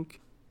 I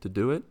think, to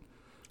do it,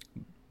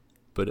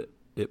 but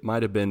it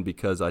might have been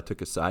because I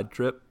took a side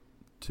trip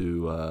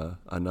to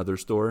another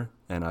store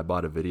and I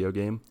bought a video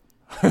game.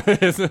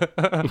 Lucas,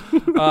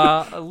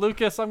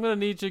 I'm going to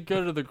need you to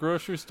go to the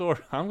grocery store.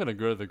 I'm going to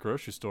go to the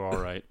grocery store,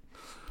 all right.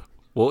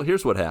 Well,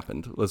 here's what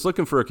happened. I was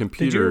looking for a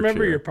computer Did you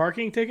remember chair. your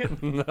parking ticket?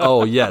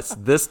 Oh, yes.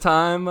 This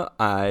time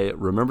I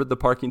remembered the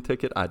parking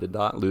ticket. I did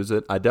not lose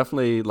it. I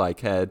definitely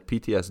had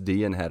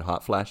PTSD and had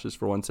hot flashes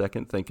for 1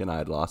 second thinking I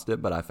had lost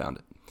it, but I found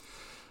it.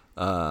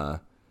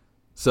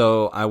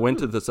 So I went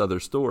to this other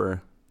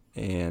store,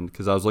 and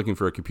because I was looking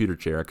for a computer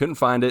chair. I couldn't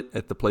find it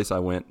at the place I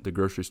went, the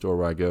grocery store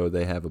where I go.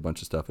 They have a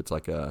bunch of stuff. It's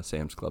like a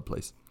Sam's Club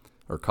place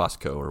or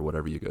Costco or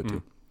whatever you go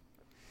to.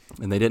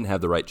 And they didn't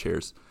have the right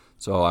chairs.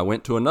 So I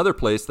went to another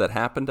place that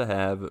happened to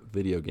have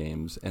video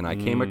games, and I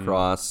came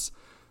across,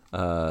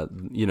 the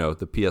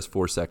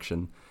PS4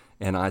 section,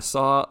 and I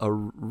saw a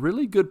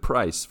really good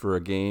price for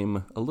a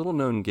game, a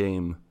little-known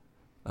game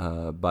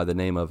by the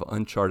name of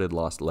Uncharted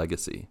Lost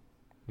Legacy.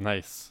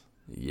 Nice.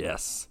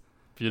 Yes.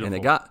 Beautiful.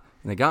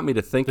 And it got me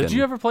to thinking. Did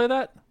you ever play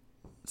that?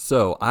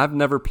 So I've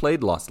never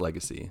played Lost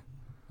Legacy.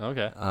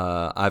 Okay.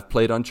 I've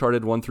played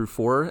Uncharted 1 through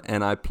 4,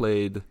 and I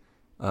played...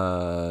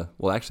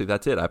 actually,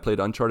 that's it. I played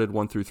Uncharted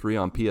 1 through 3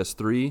 on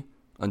PS3,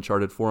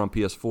 Uncharted 4 on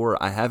PS4.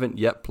 I haven't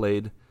yet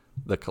played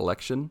the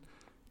collection.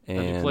 And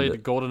Have you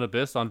played Golden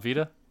Abyss on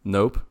Vita?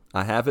 Nope.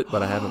 I have it,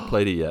 but I haven't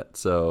played it yet.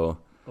 So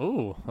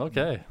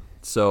okay.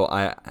 So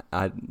I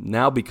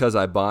now, because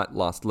I bought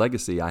Lost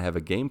Legacy, I have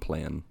a game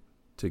plan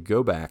to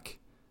go back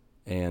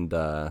and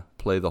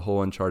play the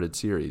whole Uncharted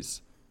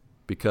series.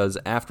 Because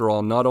after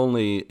all, not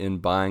only in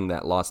buying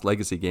that Lost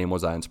Legacy game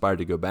was I inspired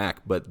to go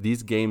back, but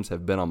these games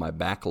have been on my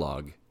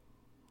backlog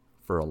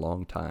for a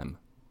long time.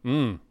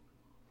 And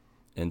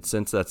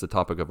since that's the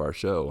topic of our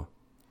show,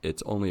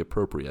 it's only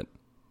appropriate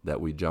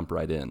that we jump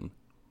right in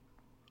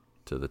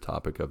to the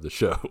topic of the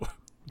show.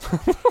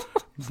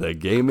 The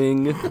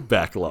gaming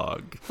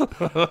backlog.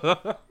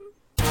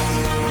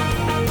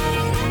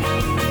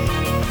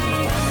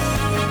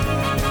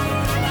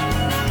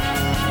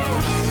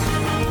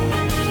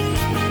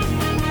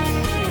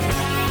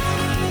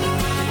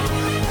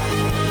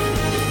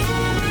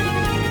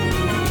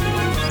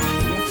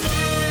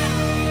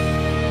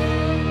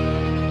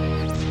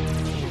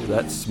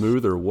 That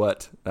smooth or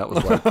what? That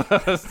was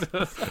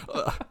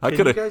like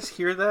Can you guys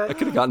hear that? I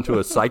could have gotten to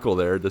a cycle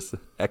there, just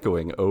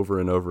echoing over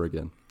and over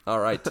again. All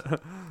right,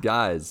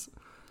 guys,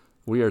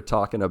 we are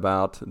talking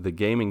about the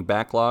gaming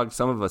backlog.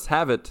 Some of us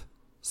have it,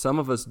 some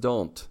of us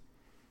don't.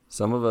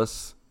 Some of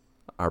us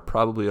are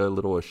probably a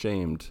little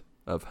ashamed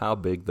of how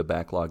big the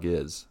backlog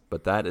is,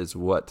 but that is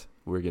what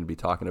we're going to be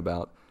talking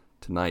about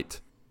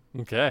tonight.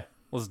 Okay,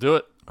 let's do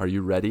it. Are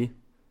you ready?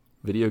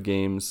 Video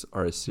games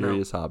are a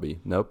serious hobby.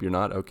 Nope, you're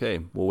not?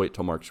 Okay, we'll wait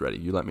till Mark's ready.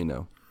 You let me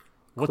know.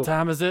 What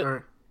time is it? All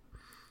right.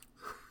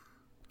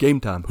 Game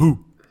time.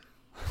 Who?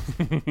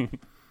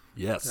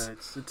 Yes.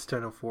 It's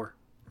 10:04.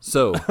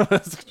 So,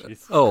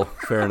 Jeez.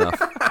 fair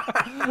enough.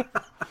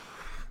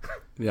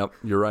 Yep,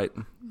 you're right.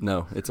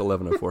 No, it's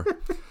 11:04.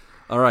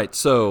 All right,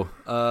 so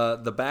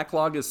the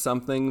backlog is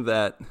something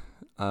that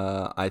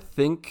I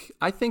think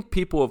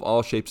people of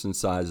all shapes and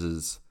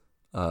sizes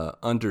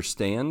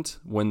understand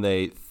when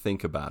they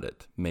think about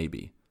it,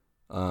 maybe.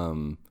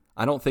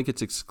 I don't think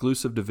it's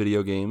exclusive to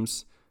video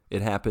games.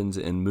 It happens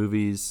in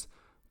movies,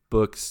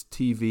 books,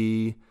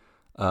 TV.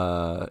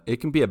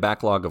 It can be a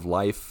backlog of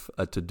life,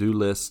 a to-do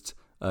list.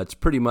 It's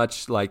pretty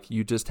much like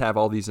you just have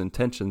all these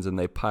intentions and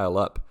they pile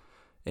up.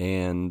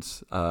 And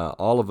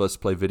all of us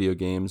play video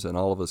games, and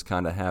all of us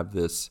kind of have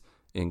this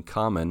in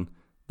common,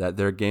 that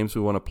there are games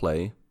we want to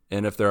play.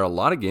 And if there are a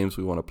lot of games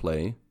we want to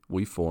play,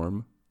 we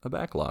form a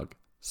backlog.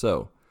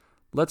 So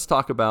let's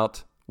talk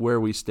about where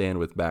we stand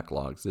with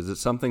backlogs. Is it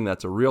something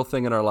that's a real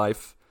thing in our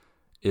life?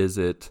 Is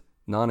it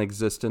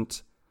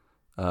non-existent?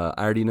 I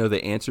already know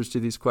the answers to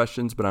these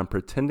questions, but I'm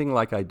pretending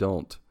like I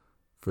don't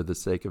for the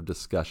sake of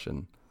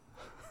discussion.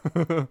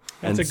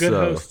 That's a good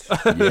host.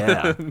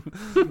 Yeah.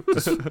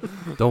 Just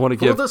don't want to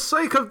For give... the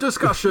sake of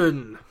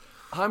discussion.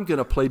 I'm going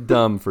to play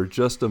dumb for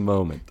just a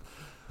moment.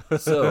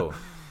 So,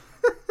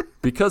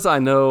 because I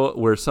know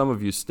where some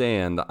of you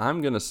stand,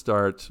 I'm going to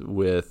start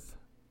with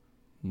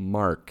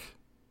Mark.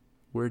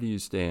 Where do you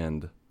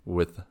stand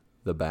with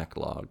the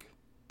backlog?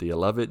 Do you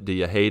love it? Do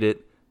you hate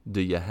it?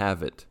 Do you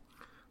have it?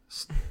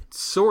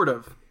 Sort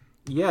of.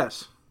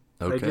 Yes.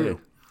 Okay. I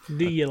do.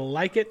 Do you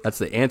like it? That's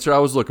the answer I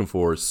was looking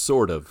for,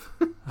 sort of.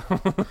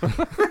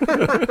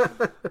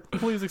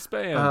 Please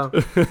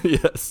expand.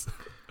 Yes.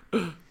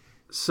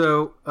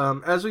 So,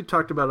 as we've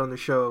talked about on the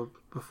show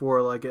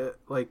before,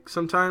 like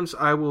sometimes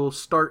I will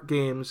start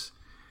games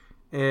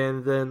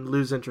and then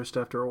lose interest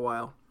after a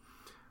while,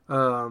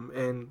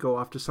 and go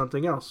off to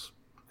something else,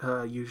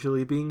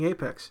 usually being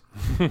Apex.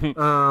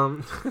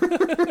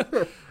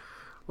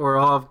 Or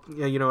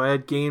I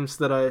had games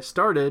that I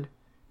started,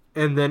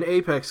 and then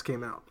Apex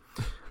came out.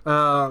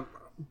 I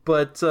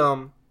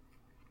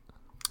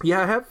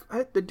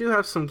do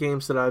have some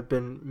games that I've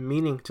been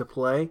meaning to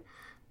play,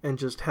 and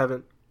just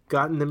haven't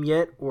gotten them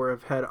yet, or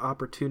have had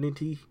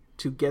opportunity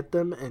to get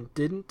them and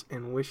didn't,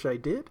 and wish I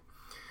did.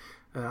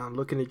 I'm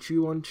looking at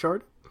you,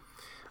 Uncharted.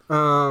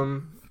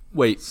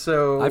 Wait,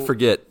 so I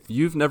forget.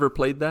 You've never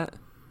played that?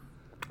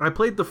 I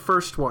played the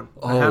first one.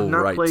 Oh, I have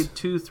not right. played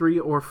 2, 3,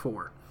 or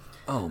 4.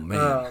 Oh,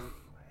 man.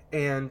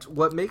 And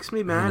what makes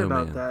me mad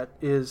about that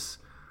is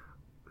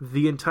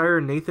the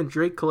entire Nathan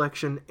Drake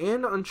collection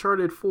and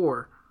Uncharted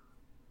 4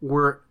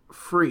 were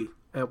free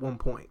at one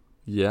point.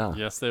 Yeah.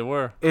 Yes, they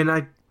were. And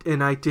I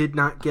did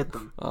not get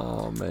them.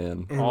 Oh,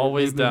 man. And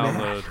Always it made me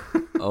download.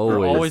 mad.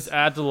 Or always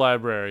add to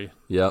library.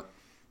 Yep.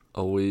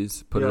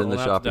 Always put it in the We'll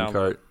have to shopping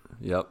cart.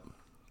 Yep.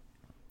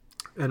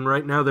 And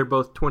right now they're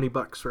both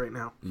 $20 right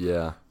now.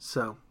 Yeah.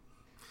 So,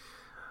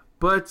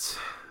 but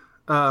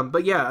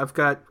yeah, I've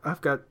got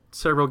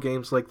several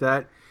games like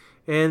that,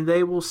 and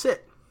they will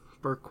sit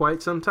for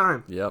quite some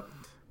time. Yep.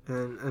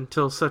 And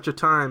until such a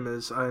time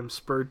as I'm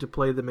spurred to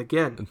play them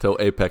again. Until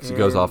Apex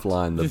goes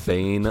offline, the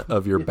bane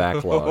of your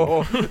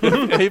backlog.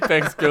 If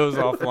Apex goes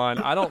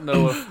offline, I don't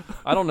know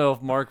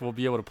if Mark will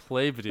be able to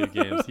play video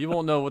games. He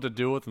won't know what to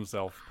do with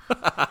himself.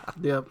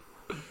 Yep.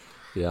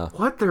 Yeah.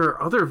 What? There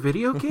are other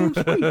video games?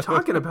 What are you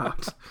talking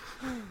about?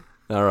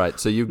 All right.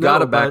 So you've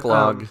got a but,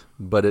 backlog,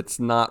 but it's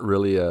not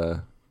really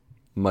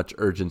much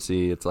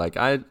urgency. It's like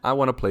I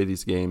want to play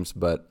these games,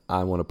 but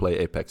I want to play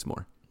Apex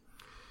more.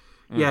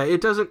 Yeah,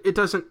 it doesn't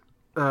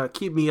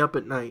keep me up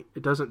at night.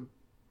 It doesn't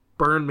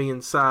burn me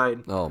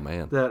inside. Oh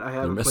man, that I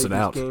haven't played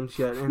these games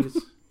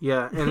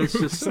yet, and it's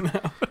just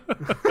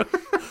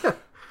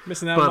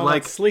missing out on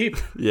that sleep.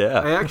 Yeah,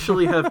 I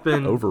actually have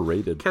been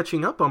overrated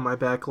catching up on my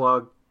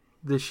backlog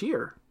this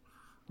year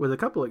with a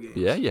couple of games.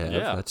 Yeah,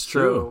 that's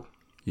true. So,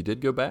 you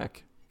did go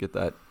back, get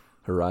that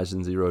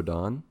Horizon Zero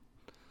Dawn.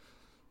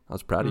 I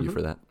was proud of you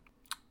for that.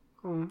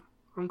 Oh,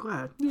 I'm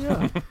glad.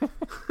 Yeah.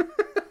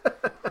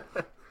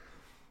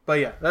 But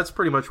yeah, that's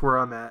pretty much where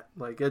I'm at.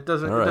 Like it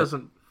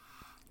doesn't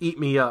eat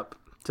me up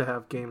to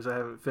have games I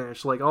haven't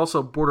finished. Like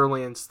also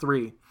Borderlands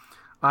 3.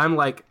 I'm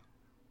like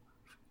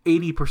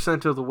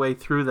 80% of the way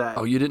through that.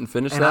 Oh, you didn't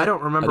finish and that? I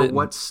don't remember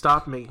what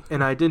stopped me,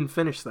 and I didn't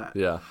finish that.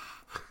 Yeah.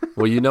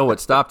 Well, you know what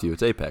stopped you.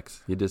 It's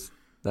Apex.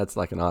 That's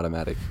like an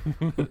automatic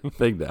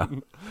thing now.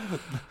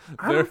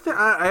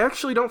 I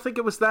actually don't think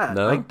it was that.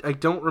 No? I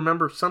don't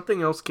remember.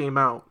 Something else came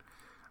out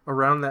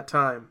around that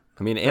time.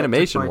 I mean,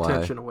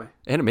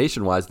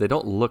 animation-wise, they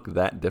don't look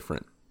that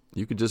different.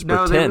 You could just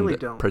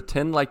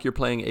pretend like you're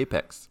playing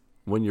Apex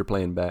when you're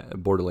playing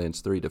Borderlands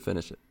 3 to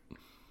finish it.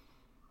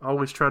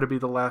 Always try to be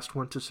the last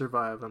one to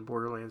survive on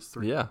Borderlands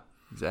 3. Yeah,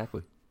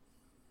 exactly.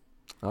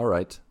 All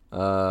right.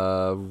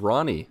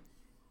 Ronnie,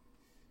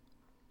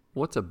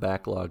 what's a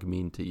backlog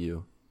mean to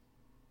you?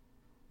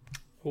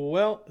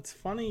 Well, it's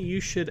funny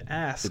you should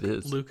ask, it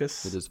is.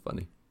 Lucas. It is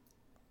funny.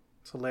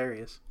 It's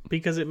hilarious.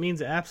 Because it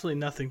means absolutely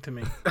nothing to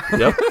me.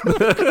 Yep.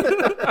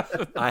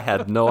 I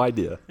had no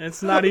idea.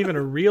 It's not even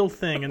a real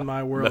thing in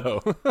my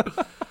world. No.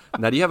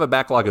 Now, do you have a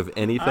backlog of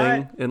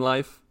anything in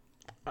life?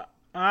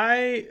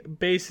 I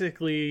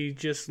basically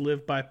just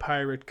live by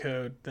pirate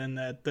code, and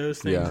that those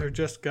things are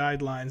just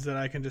guidelines that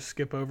I can just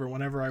skip over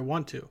whenever I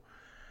want to.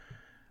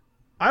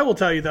 I will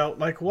tell you, though,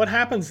 like what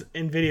happens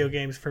in video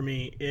games for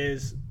me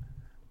is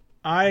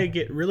I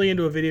get really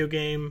into a video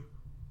game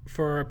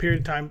for a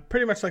period of time,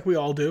 pretty much like we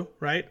all do,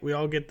 right? We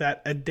all get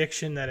that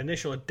addiction, that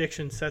initial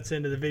addiction sets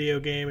into the video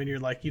game, and you're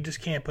like, you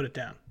just can't put it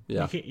down.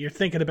 Yeah. You're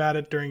thinking about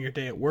it during your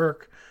day at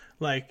work.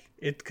 Like,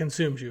 it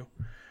consumes you.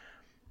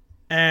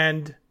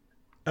 And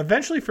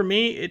eventually, for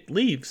me, it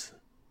leaves.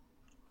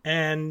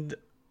 And,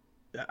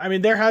 I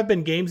mean, there have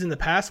been games in the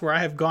past where I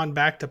have gone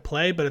back to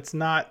play, but it's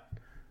not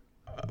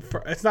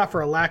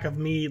for a lack of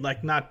me,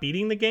 like, not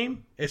beating the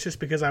game. It's just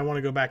because I want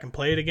to go back and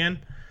play it again.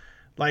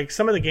 Like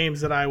some of the games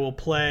that I will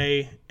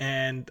play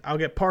and I'll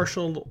get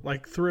partial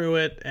like through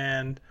it,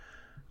 and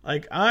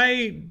like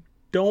I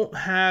don't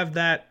have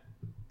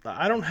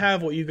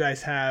what you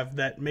guys have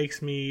that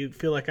makes me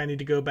feel like I need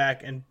to go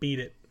back and beat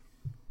it.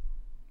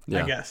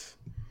 Yeah. I guess.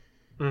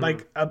 Mm-hmm.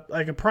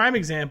 Like a prime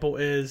example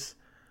is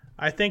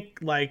I think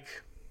like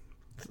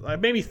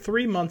maybe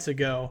 3 months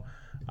ago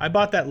I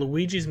bought that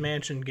Luigi's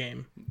Mansion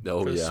game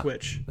for the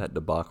Switch. That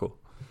debacle.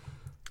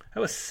 That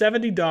was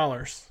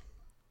 $70.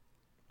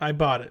 I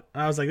bought it.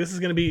 I was like, it's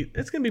gonna be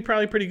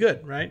probably pretty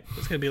good, right?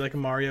 It's gonna be like a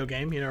Mario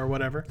game, or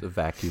whatever. It's a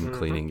vacuum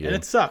cleaning game. And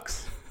it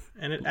sucks.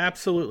 And it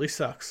absolutely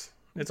sucks.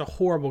 It's a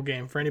horrible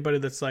game for anybody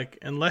that's like,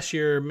 unless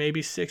you're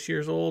maybe 6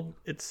 years old,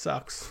 it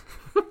sucks.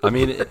 I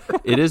mean,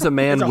 it is a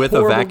man It's a with a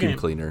horrible vacuum game.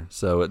 cleaner,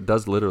 so it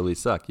does literally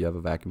suck. You have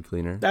a vacuum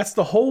cleaner. That's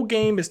the whole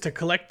game, is to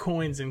collect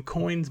coins, and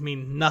coins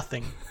mean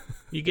nothing.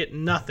 You get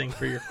nothing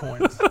for your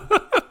coins.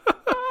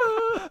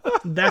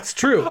 That's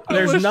true.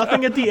 There's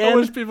nothing at the I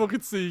wish end. people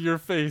could see your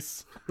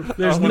face.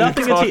 There's when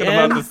nothing you're at the talking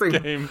about end.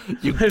 this game.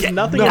 There's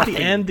nothing at the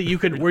end that you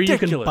could where you can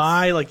Ridiculous.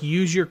 buy, like,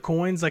 use your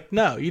coins. Like,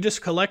 no, you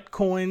just collect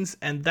coins,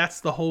 and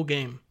that's the whole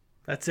game.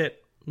 That's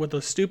it, with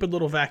a stupid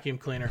little vacuum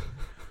cleaner.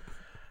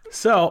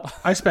 So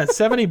I spent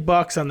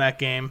 $70 on that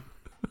game,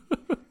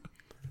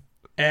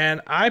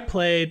 and I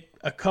played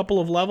a couple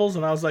of levels,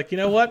 and I was like, you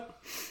know what?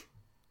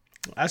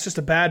 That's just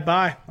a bad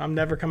buy. I'm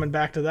never coming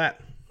back to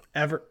that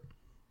ever.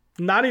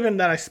 Not even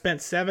that I spent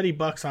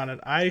 $70 on it.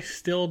 I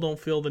still don't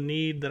feel the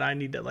need that I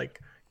need to like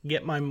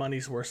get my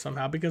money's worth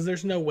somehow, because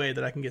there's no way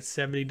that I can get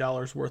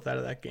 $70 worth out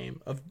of that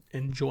game of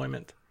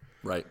enjoyment.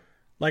 Right.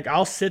 Like,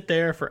 I'll sit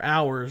there for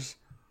hours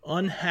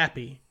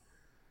unhappy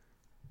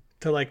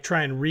to like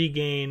try and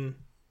regain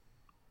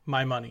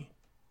my money,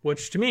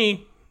 which to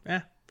me,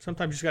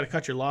 sometimes you just got to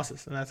cut your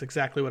losses, and that's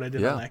exactly what I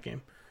did on that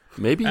game.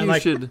 Maybe And, you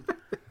like-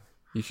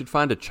 should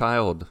find a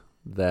child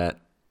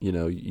that, you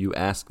know, you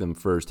ask them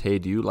first, hey,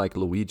 do you like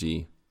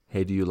Luigi?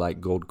 Hey, do you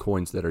like gold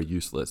coins that are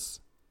useless?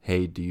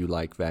 Hey, do you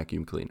like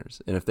vacuum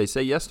cleaners? And if they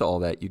say yes to all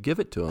that, you give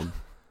it to them,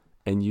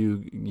 and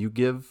you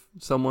give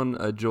someone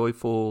a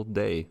joyful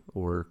day,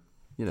 or,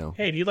 you know.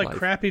 Hey, do you like life.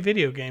 crappy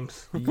video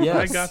games? Yes.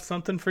 I got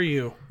something for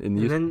you. And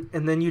you,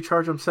 And then you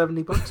charge them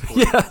 $70 for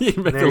it. yeah,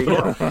 you make There a you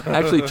little,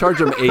 actually charge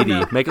them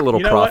 80, make a little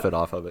You know profit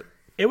off of it.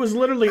 It was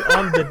literally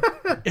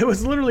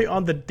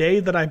on the day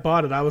that I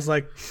bought it. I was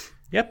like,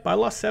 yep, I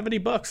lost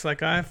 $70.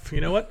 Like,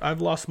 you know what?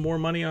 I've lost more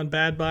money on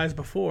bad buys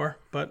before,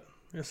 but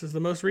this is the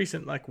most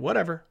recent. Like,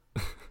 whatever.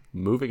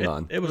 Moving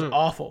on. It was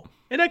awful.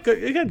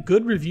 It got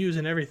good reviews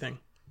and everything.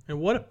 And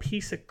what a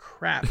piece of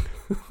crap.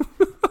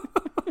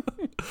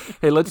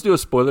 Hey, let's do a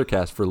spoiler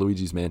cast for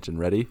Luigi's Mansion.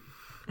 Ready?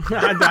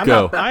 I'm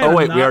Go. I Oh, am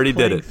wait, we not already did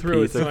playing it.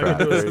 Through it, Piece of so I can crap.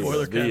 do a There you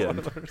spoiler go.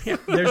 The cast. end.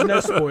 Yeah, there's no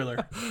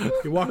spoiler.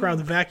 You walk around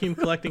the vacuum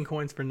collecting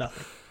coins for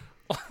nothing.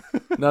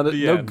 Now that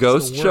The no end.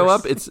 ghosts It's the show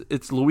up, worst.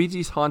 it's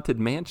Luigi's haunted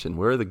mansion.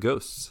 Where are the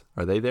ghosts?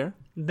 Are they there?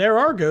 There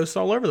are ghosts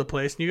all over the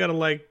place, and you got to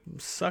like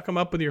suck them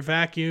up with your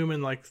vacuum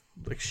and like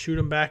shoot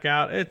them back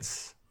out.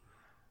 It's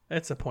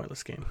a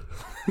pointless game.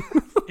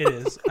 It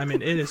is. I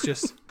mean, it is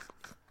just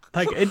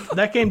like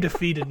that game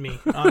defeated me.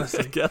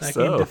 Honestly, guess that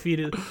so.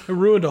 game it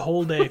ruined a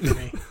whole day for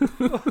me.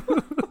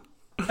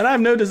 And I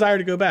have no desire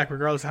to go back,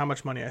 regardless of how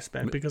much money I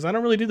spent, because I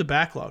don't really do the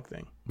backlog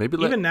thing. Maybe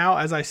Even now,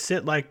 as I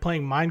sit like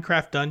playing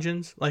Minecraft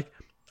Dungeons, like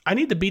I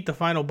need to beat the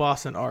final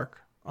boss in Ark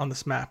on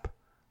this map.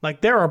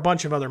 Like, there are a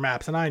bunch of other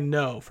maps, and I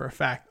know for a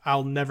fact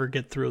I'll never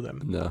get through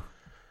them. no.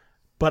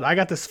 But I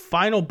got this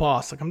final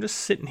boss. Like, I'm just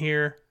sitting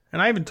here,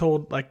 and I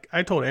told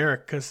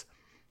Eric, because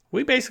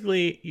we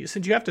basically,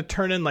 since you have to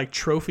turn in like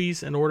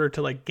trophies in order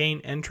to like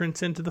gain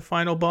entrance into the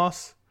final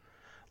boss,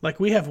 like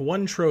we have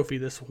one trophy,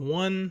 this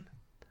one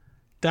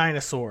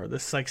dinosaur,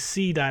 this like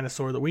sea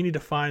dinosaur that we need to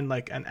find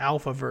like an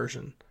alpha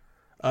version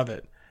of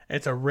it.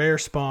 It's a rare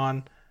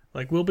spawn.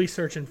 Like, we'll be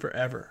searching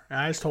forever. And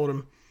I just told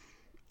him,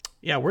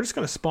 yeah, we're just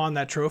going to spawn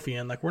that trophy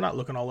in. Like, we're not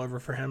looking all over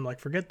for him. Like,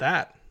 forget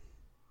that.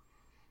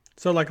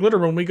 So, like,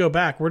 literally, when we go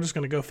back, we're just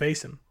going to go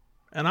face him.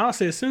 And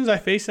honestly, as soon as I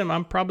face him,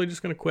 I'm probably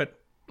just going to quit.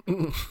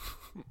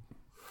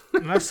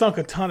 And I've sunk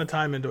a ton of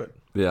time into it.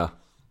 Yeah.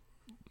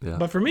 Yeah.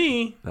 But for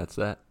me, That's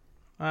that.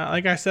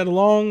 like I said a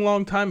long,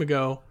 long time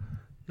ago,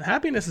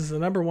 happiness is the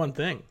number one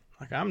thing.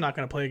 Like, I'm not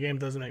going to play a game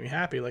that doesn't make me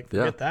happy. Like,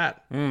 forget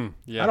that.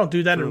 Yeah. I don't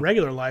do that in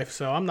regular life,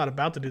 so I'm not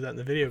about to do that in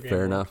the video game.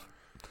 Fair world. enough.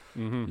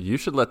 You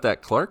should let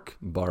that Clark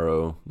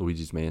borrow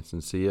Luigi's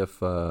Mansion. See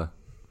if.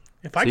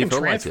 If I See can if he'll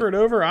like transfer it. it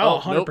over,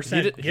 I'll 100% nope. give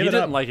He it didn't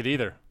up. like it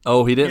either.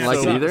 Oh, he didn't Yeah, like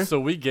so- it either. So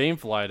we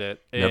gameflied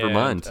it. Never and,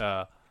 mind.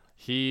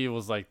 He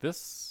was like,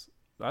 "This,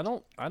 I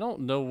don't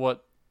know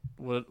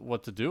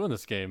what to do in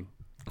this game."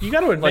 You got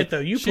to admit, Like, though,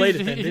 you she- played it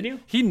he, then, he- didn't you?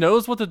 He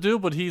knows what to do,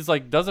 but he's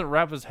like doesn't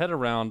wrap his head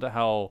around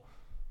how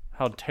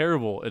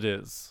terrible it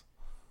is.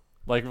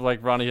 Like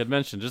Ronnie had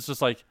mentioned, it's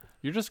just like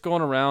you're just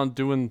going around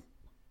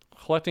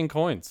collecting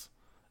coins,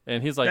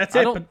 and he's like, That's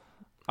I it, don't. but-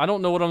 I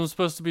don't know what I'm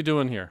supposed to be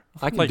doing here.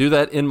 I can Like, do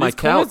that in my these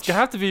coins couch.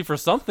 have to be for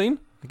something.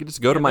 I can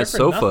just go to my They're for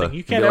sofa. nothing. You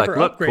and can't be ever like,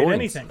 "Look, upgrade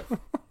coins." anything.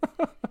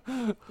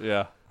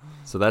 Yeah.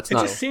 So that's It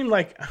not. just seemed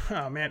like,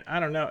 oh man, I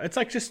don't know. It's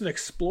like just an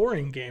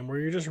exploring game where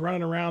you're just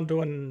running around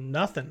doing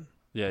nothing.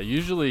 Yeah,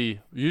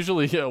 usually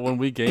when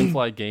we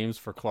gamefly games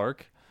for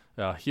Clark,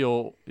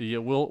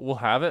 we'll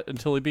have it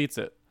until he beats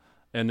it,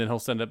 and then he'll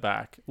send it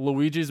back.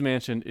 Luigi's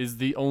Mansion is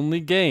the only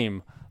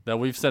game that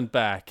we've sent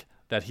back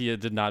that he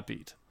did not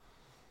beat.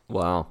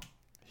 Wow.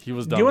 He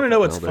was Do done. you want to with know it.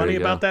 what's Well, there funny you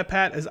go. about that,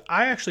 Pat? Is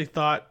I actually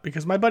thought,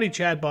 because my buddy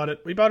Chad bought it,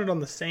 we bought it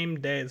on the same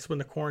day. That's when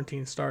the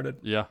quarantine started.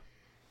 Yeah.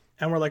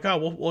 And we're like, oh,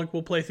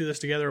 we'll play through this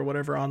together or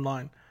whatever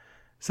online.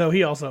 So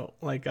he also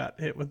like got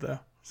hit with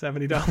the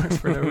 $70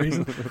 for no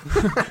reason,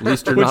 At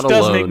least you're which not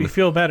does alone. make me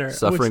feel better.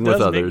 suffering which with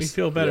does make me others.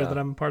 feel better Yeah. that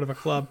I'm a part of a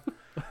club.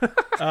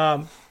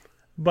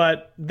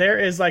 but there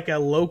is like a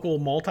local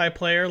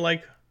multiplayer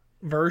like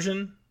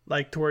version,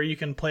 like to where you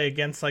can play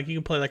against, like you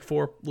can play like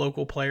 4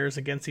 local players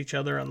against each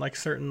other on like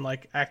certain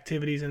like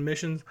activities and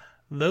missions.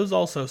 Those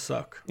also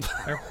suck.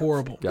 They're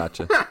horrible.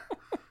 Gotcha.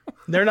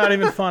 They're not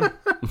even fun.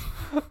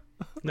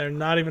 They're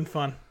not even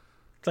fun.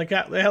 It's like,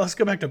 yeah, let's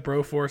go back to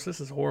Broforce. This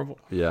is horrible.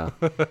 Yeah.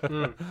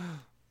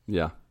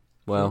 Yeah.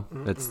 Well,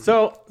 it's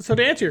So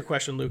to answer your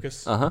question,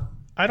 Lucas, uh-huh.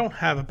 I don't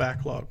have a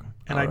backlog,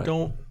 and All I right.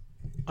 don't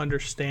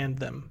understand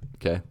them.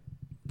 Okay.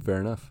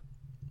 Fair enough.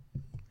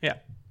 Yeah.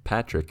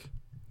 Patrick,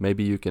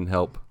 maybe you can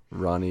help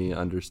Ronnie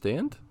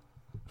understand?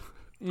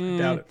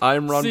 Doubt it.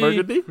 I'm Ron See?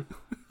 Burgundy.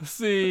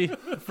 See,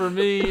 for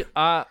me,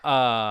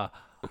 I'm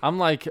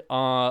like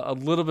a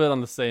little bit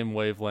on the same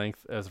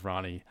wavelength as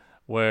Ronnie,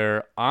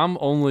 where I'm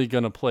only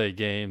gonna play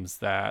games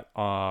that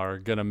are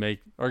gonna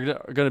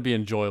be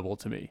enjoyable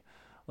to me.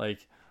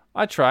 Like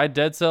I tried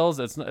Dead Cells.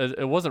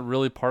 It wasn't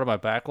really part of my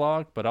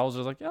backlog, but I was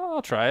just like, yeah,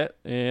 I'll try it,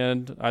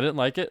 and I didn't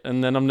like it,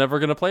 and then I'm never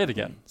gonna play it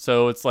again.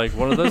 So it's like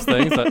one of those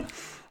things that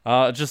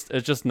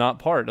it's just not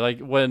part. Like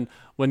when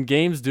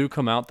games do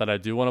come out that I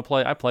do want to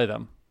play, I play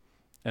them,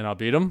 and I'll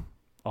beat them.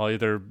 I'll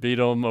either beat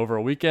them over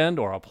a weekend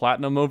or I'll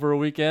platinum over a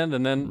weekend,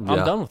 and then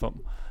I'm done with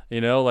them.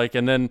 You know, like,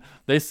 and then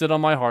they sit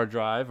on my hard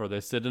drive or they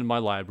sit in my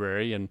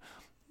library, and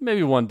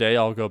maybe one day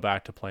I'll go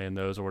back to playing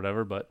those or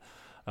whatever. But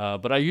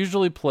I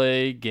usually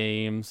play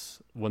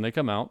games when they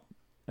come out,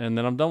 and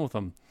then I'm done with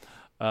them.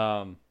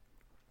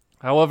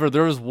 However,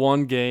 there is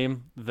one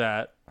game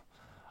that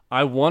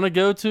I want to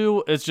go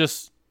to. It's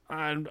just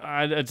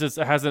it just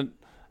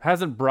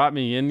hasn't brought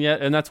me in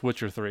yet, and that's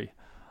Witcher 3.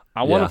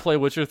 I want Yeah. to play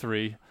Witcher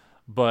 3,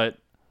 but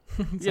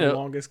It's you the know,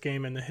 longest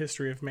game in the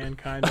history of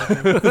mankind, I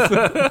think.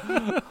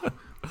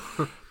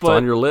 It's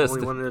on your list.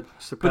 Only one that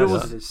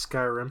surpasses is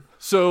Skyrim.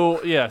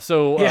 so Yeah,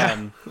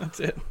 that's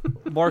it.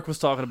 Mark was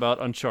talking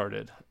about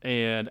Uncharted,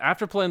 and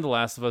after playing The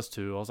Last of Us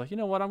 2, I was like, you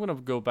know what, I'm going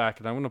to go back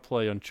and I'm going to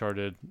play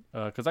Uncharted,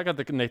 because I got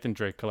the Nathan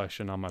Drake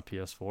collection on my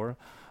PS4,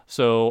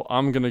 so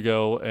I'm going to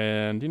go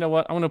and, you know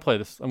what, I'm going to play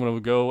this. I'm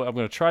going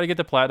to try to get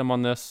the platinum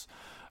on this.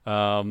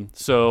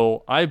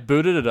 So I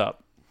booted it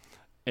up,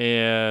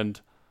 and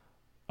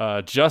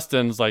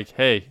Justin's like,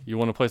 hey, you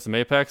want to play some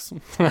Apex?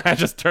 I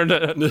just turned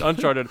it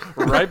Uncharted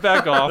right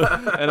back off,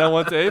 and I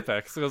went to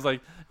Apex. So I was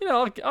like, you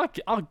know,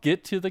 I'll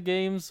get to the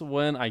games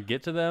when I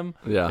get to them.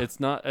 Yeah. It's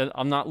not,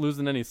 I'm not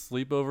losing any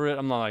sleep over it.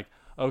 I'm not like,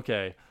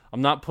 okay,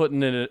 I'm not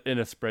putting it in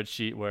a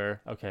spreadsheet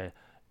where, okay,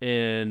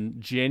 in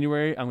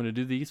January I'm going to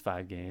do these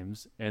 5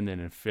 games, and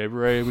then in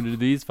February I'm going to do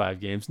these 5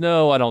 games.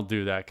 No, I don't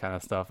do that kind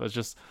of stuff. It's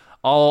just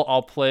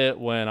I'll play it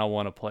when I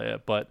want to play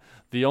it. But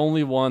the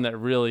only one that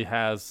really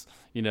has,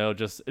 you know,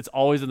 just it's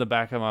always in the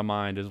back of my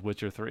mind is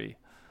Witcher 3.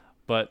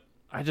 But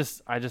I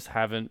just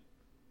haven't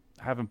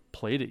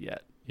played it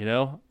yet, you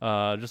know?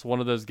 Just one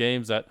of those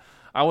games that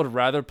I would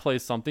rather play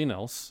something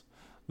else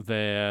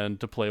than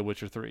to play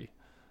Witcher 3.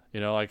 You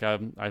know, like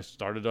I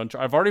started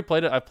Uncharted. I've already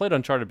played it. I've played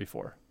Uncharted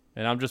before,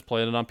 and I'm just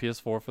playing it on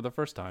PS4 for the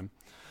first time.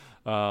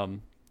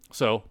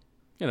 So,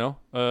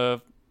 I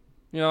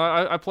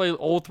play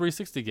old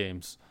 360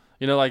 games.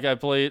 You know, like I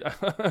played,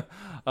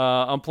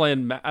 I'm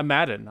playing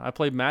Madden. I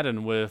played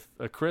Madden with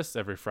Chris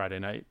every Friday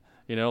night.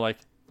 You know, like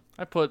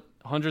I put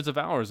hundreds of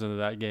hours into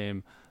that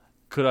game.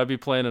 Could I be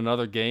playing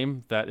another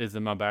game that is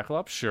in my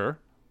backlog? Sure.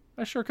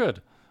 I sure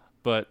could.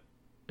 But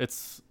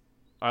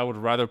I would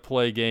rather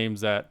play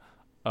games that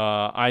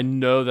I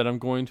know that I'm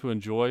going to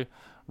enjoy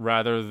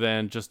rather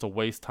than just to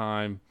waste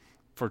time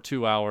for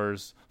 2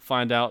 hours,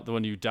 find out that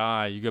when you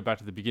die, you go back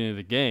to the beginning of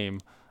the game,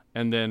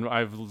 and then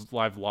I've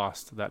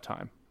lost that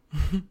time.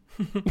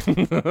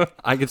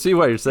 I can see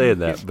why you're saying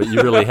that, but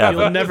you really You'll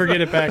haven't. never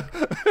get it back.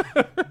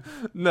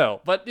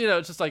 No, but you know,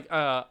 it's just like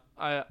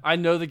I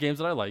know the games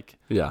that I like.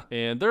 Yeah.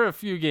 And there are a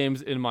few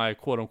games in my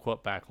quote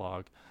unquote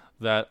backlog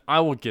that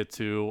I will get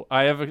to.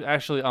 I have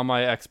actually on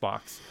my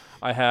Xbox,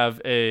 I have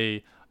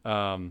a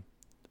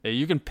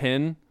you can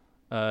pin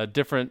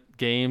different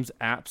games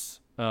apps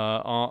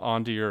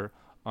onto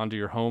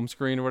your home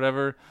screen or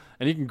whatever,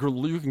 and you can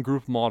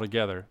group them all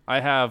together.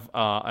 I have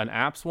an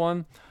apps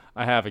one,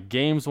 I have a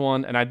games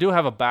one, and I do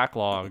have a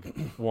backlog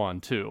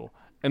one too.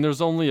 And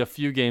there's only a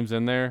few games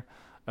in there,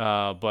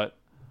 but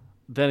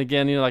then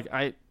again, you know, like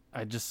I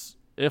just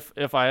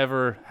if I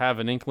ever have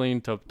an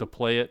inkling to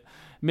play it,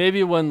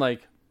 maybe when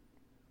like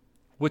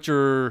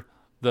Witcher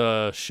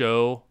the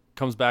show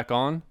comes back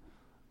on,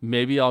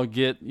 maybe I'll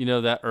get, you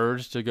know, that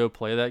urge to go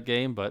play that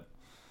game. But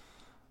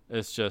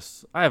it's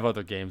just I have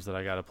other games that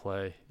I gotta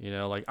play. You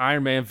know, like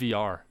Iron Man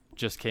VR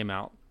just came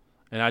out,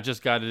 and I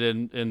just got it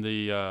in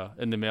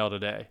the mail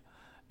today,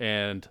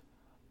 and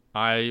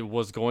I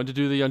was going to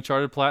do the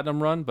Uncharted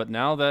Platinum run, but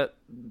now that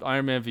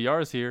Iron Man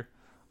VR is here,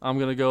 I'm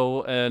going to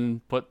go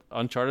and put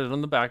Uncharted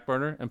on the back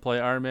burner and play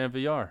Iron Man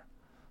VR.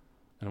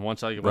 And once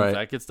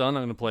that gets done,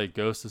 I'm going to play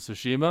Ghost of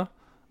Tsushima.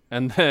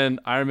 And then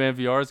Iron Man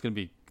VR is going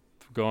to be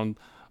going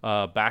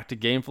back to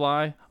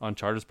GameFly.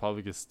 Uncharted's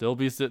probably going to still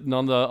be sitting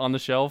on the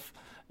shelf.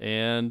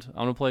 And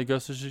I'm going to play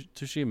Ghost of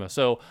Tsushima.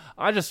 So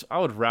I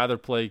would rather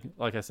play,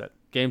 like I said,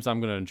 games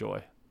I'm going to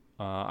enjoy.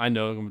 I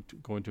know I'm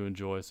going to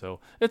enjoy. So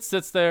it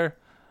sits there,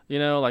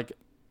 like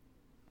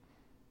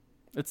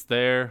it's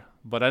there,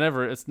 but I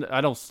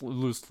don't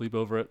lose sleep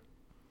over it.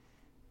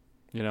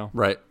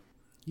 Right.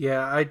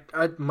 Yeah,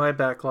 my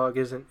backlog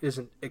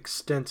isn't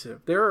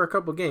extensive. There are a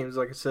couple games,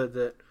 like I said,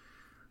 that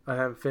I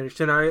haven't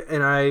finished, and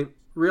I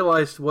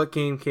realized what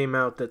game came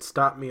out that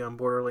stopped me on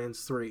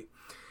Borderlands 3.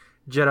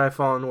 Jedi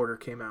Fallen Order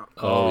came out.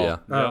 Oh yeah.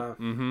 Yep.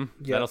 Yep.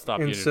 That'll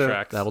stop you in so, your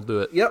tracks. That'll do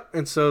it. Yep.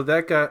 And so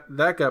that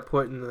got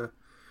put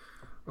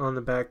on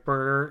the back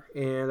burner,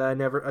 and I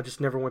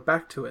just never went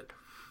back to it.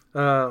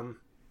 And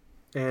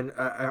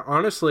I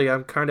honestly,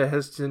 I'm kind of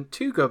hesitant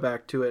to go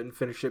back to it and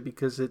finish it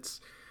because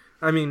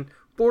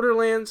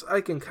Borderlands,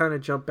 I can kind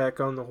of jump back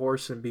on the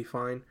horse and be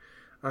fine,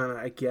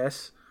 I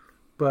guess.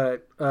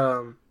 But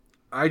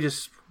I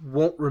just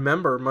won't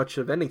remember much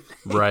of anything.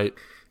 Right.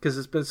 Because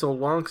it's been so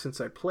long since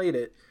I played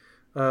it.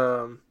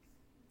 I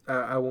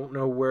won't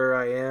know where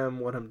I am,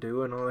 what I'm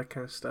doing, all that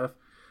kind of stuff.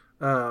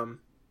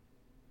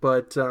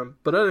 But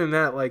other than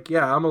that, like,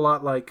 yeah, I'm a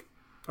lot like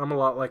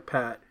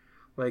Pat.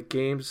 Like,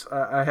 games,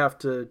 there have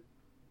to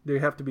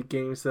be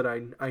games that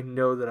I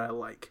know that I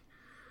like.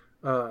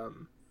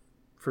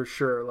 For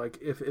sure. Like,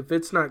 if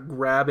it's not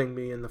grabbing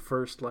me in the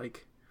first,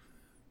 like,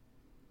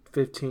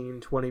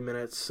 15, 20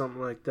 minutes,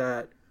 something like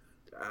that,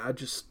 I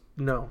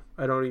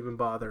don't even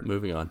bother.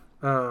 Moving on.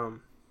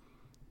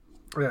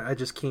 Yeah, I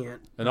just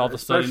can't. And all of a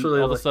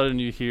sudden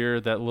you hear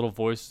that little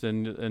voice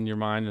in your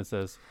mind that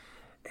says,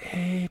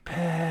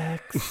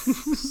 Apex.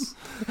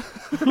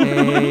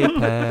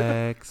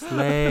 Apex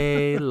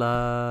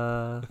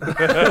Layla.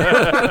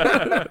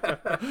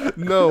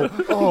 No.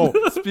 Oh,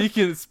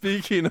 speaking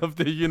of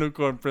the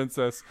Unicorn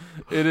Princess,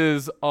 it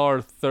is our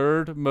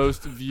third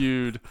most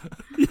viewed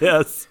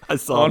Yes, I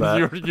saw on that.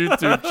 your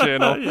YouTube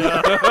channel.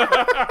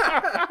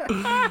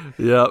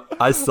 Yep,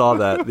 I saw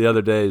that the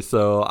other day.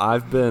 So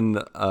I've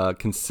been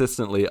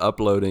consistently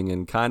uploading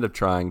and kind of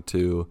trying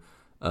to,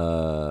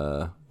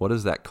 what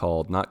is that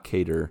called? Not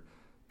cater.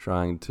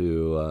 Trying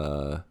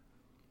to,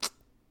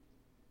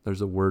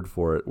 there's a word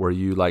for it, where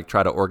you like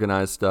try to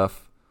organize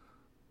stuff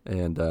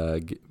and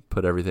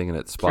put everything in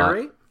its spot.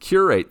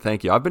 Curate,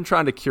 thank you. I've been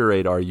trying to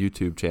curate our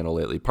YouTube channel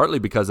lately, partly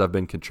because I've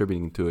been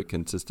contributing to it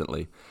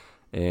consistently.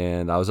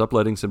 And I was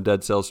uploading some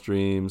Dead Cell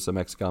streams, some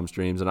XCOM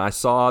streams, and I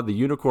saw the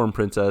Unicorn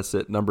Princess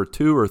at number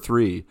 2 or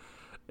 3.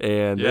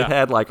 And it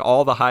had like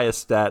all the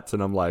highest stats,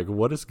 and I'm like,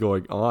 what is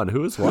going on?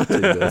 Who is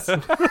watching this? I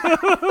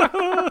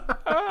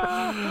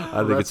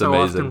think it's amazing. That's how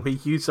often we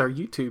use our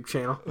YouTube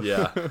channel.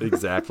 Yeah,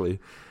 exactly.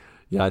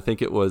 Yeah, I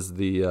think it was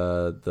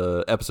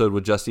the episode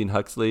with Justine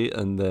Huxley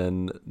and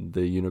then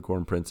the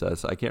Unicorn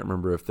Princess. I can't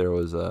remember if there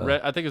was a...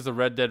 I think it was the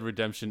Red Dead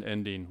Redemption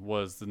ending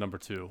was the number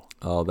 2.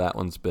 Oh,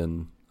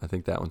 I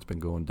think that one's been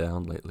going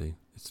down lately.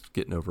 It's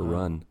getting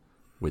overrun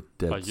with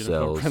Dead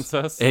Cells.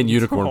 Princess? And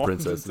Unicorn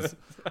Princesses.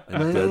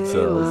 And Dead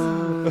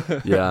Cells.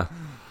 Yeah.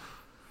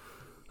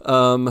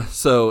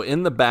 So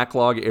in the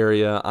backlog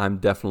area, I'm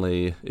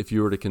definitely, if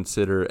you were to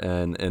consider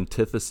an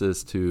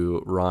antithesis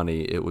to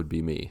Ronnie, it would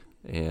be me.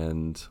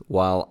 And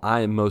while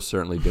I most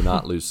certainly do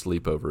not lose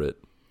sleep over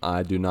it,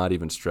 I do not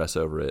even stress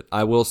over it.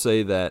 I will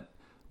say that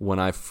when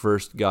I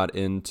first got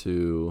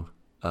into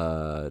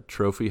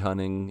trophy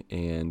hunting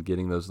and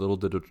getting those little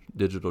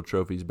digital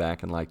trophies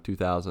back in like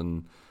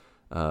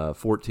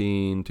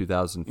 2014,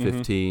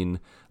 2015,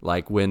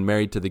 like when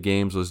Married to the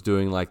Games was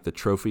doing like the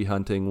trophy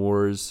hunting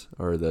wars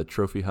or the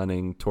trophy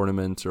hunting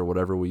tournaments or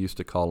whatever we used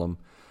to call them.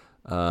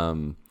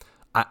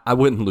 I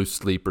wouldn't lose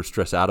sleep or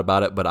stress out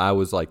about it, but I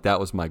was like, that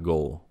was my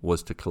goal,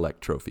 was to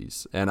collect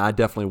trophies. And I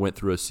definitely went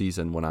through a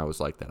season when I was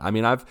like that. I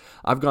mean, I've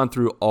gone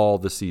through all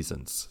the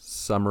seasons,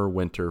 summer,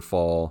 winter,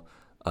 fall,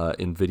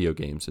 in video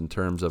games in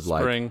terms of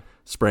like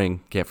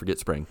spring. Can't forget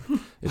spring.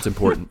 It's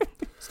important.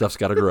 Stuff's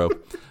got to grow.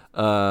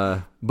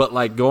 But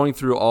like going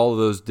through all of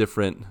those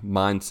different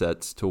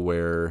mindsets to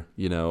where,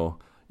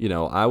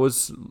 I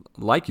was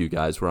like you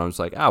guys where I was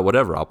like,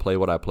 whatever, I'll play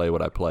what I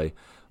play.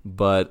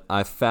 But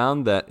I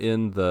found that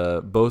in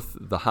both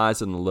the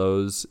highs and the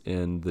lows,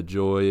 in the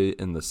joy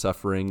and the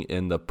suffering,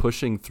 in the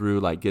pushing through,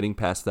 like getting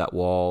past that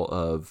wall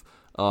of,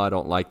 I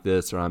don't like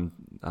this, or I'm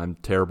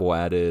terrible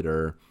at it,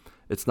 or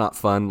it's not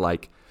fun,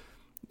 like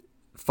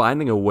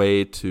finding a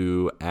way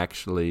to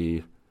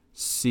actually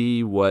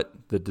see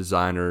what the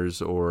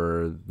designers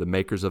or the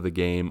makers of the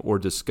game, or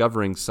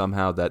discovering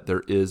somehow that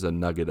there is a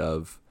nugget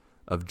of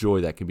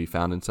joy that can be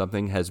found in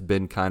something, has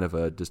been kind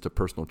of just a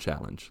personal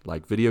challenge.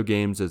 Like video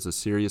games is a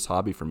serious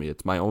hobby for me.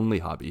 It's my only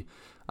hobby.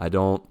 I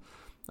don't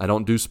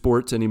do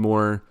sports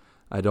anymore.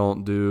 I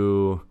don't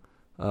do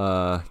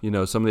some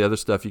of the other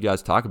stuff you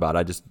guys talk about.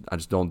 I just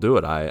don't do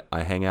it.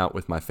 I hang out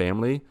with my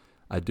family.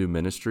 I do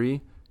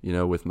ministry,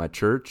 with my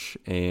church,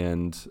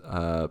 and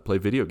play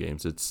video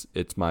games.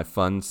 It's my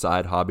fun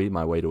side hobby,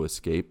 my way to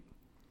escape.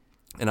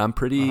 And I'm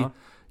pretty,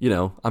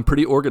 I'm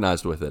pretty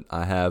organized with it.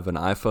 I have an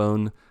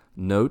iPhone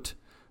Note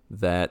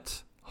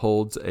that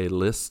holds a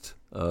list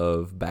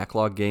of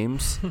backlog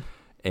games.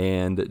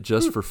 And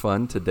just for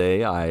fun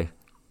today, I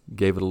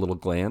gave it a little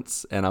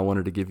glance, and I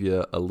wanted to give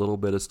you a little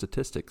bit of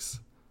statistics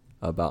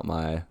about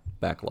my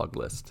backlog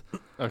list.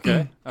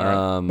 Okay.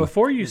 All right.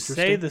 Before you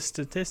say the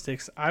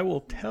statistics, I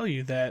will tell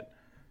you that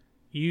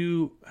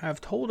you have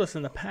told us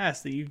in the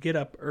past that you get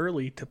up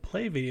early to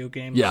play video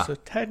games. Yeah. So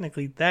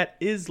technically, that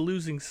is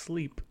losing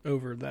sleep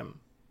over them.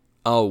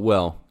 Oh,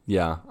 well,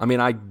 yeah. I mean,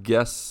 I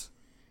guess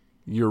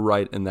you're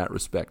right in that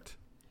respect,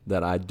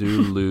 that I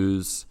do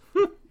lose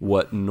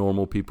what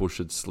normal people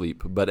should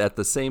sleep. But at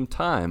the same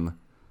time,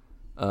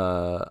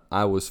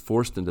 I was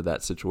forced into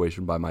that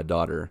situation by my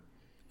daughter,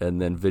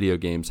 and then video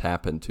games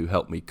happened to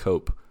help me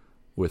cope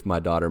with my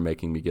daughter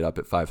making me get up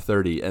at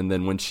 5:30. And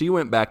then when she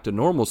went back to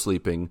normal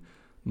sleeping,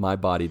 my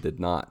body did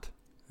not.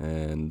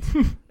 And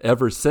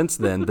ever since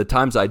then, the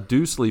times I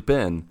do sleep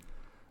in,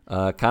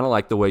 kind of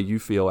like the way you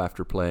feel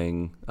after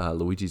playing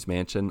Luigi's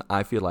Mansion,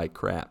 I feel like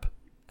crap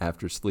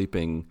after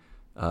sleeping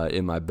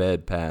in my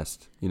bed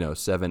past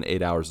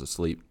 7-8 hours of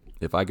sleep.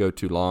 If I go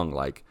too long,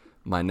 like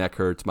my neck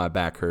hurts, my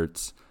back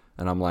hurts,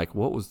 and I'm like,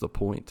 what was the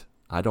point?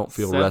 I don't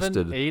feel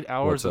rested. 7-8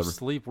 hours whatsoever. of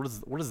sleep.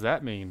 What does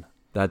that mean?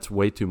 That's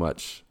way too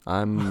much.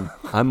 I'm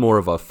more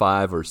of a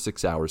 5 or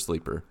 6 hour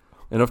sleeper.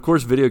 And of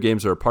course, video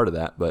games are a part of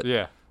that, but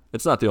Yeah.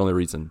 it's not the only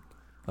reason.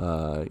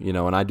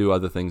 And I do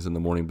other things in the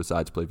morning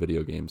besides play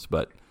video games,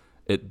 but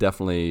it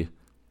definitely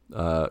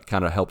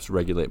kind of helps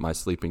regulate my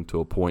sleeping to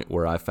a point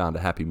where I found a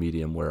happy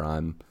medium where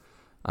I'm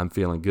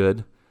feeling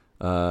good.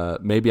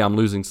 Maybe I'm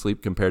losing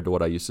sleep compared to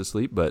what I used to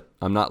sleep, but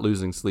I'm not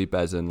losing sleep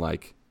as in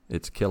like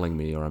it's killing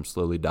me or I'm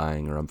slowly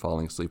dying or I'm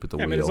falling asleep at the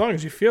Yeah, I wheel. mean, as long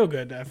as you feel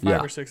good, that 5 Yeah.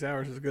 or 6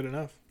 hours is good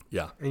enough.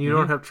 Yeah. And you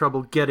don't have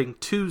trouble getting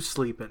to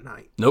sleep at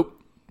night.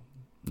 Nope.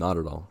 Not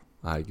at all.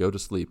 I go to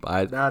sleep.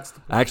 That's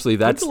the Actually, When's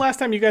that's the last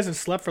time you guys have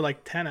slept for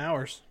like 10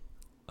 hours?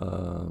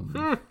 Oh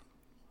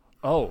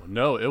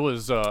no, it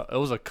was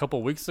a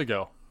couple weeks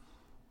ago.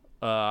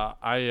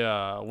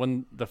 I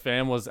when the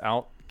fam was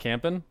out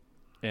camping,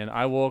 and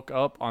I woke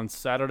up on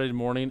Saturday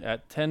morning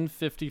at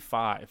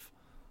 10:55.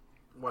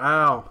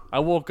 Wow. I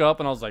woke up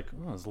and I was like,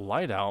 oh, it's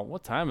light out.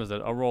 What time is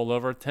it? I roll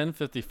over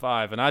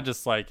 10:55, and I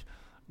just like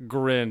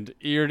grinned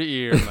ear to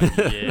ear. I'm like,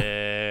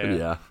 yeah,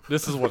 yeah.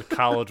 this is what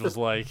college was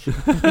like.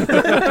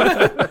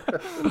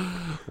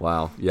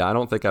 Wow. Yeah, I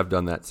don't think I've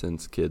done that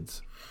since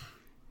kids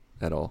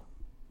at all.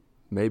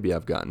 Maybe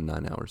I've gotten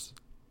 9 hours,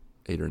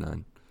 8 or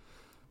 9.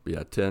 But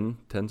yeah,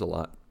 10's a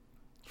lot.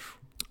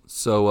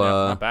 So,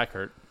 Yeah, my back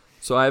hurt.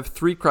 So I have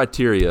 3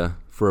 criteria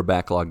for a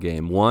backlog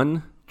game.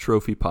 1,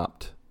 trophy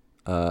popped.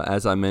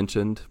 As I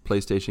mentioned,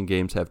 PlayStation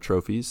games have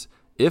trophies.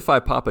 If I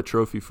pop a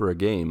trophy for a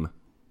game,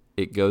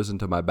 it goes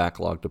into my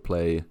backlog to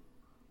play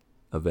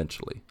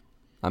eventually.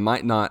 I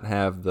might not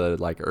have the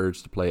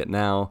urge to play it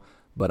now,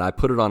 but I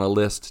put it on a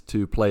list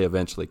to play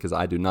eventually because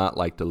I do not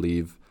like to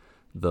leave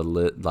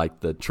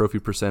the trophy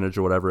percentage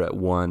or whatever at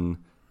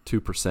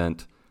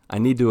 1-2%. I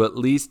need to at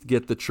least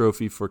get the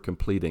trophy for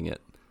completing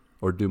it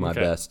or do my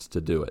best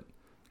to do it.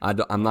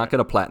 I'm not going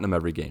to platinum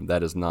every game.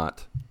 That is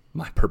not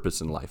my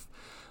purpose in life.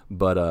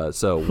 But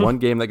so one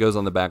game that goes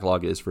on the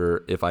backlog is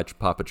for if I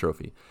pop a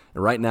trophy.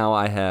 And right now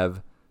I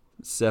have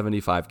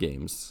 75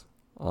 games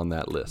on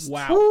that list.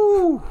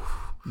 Wow.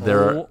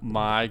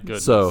 My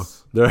goodness. So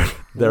there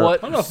What?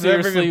 I don't know if I've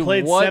ever Seriously, even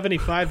played what?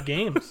 75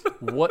 games.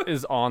 What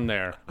is on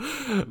there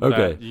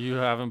Okay. that you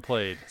haven't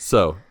played?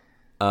 So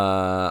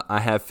I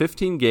have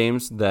 15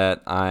 games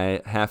that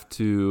I've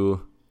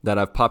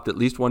popped at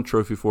least one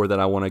trophy for that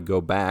I want to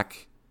go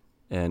back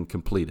and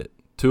complete it.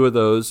 2 of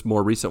those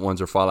more recent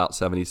ones are Fallout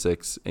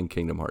 76 and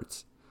Kingdom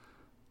Hearts.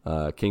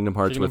 Kingdom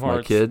Hearts with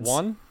my kids.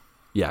 1?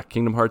 Yeah,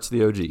 Kingdom Hearts,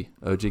 the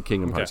OG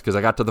Kingdom Hearts, because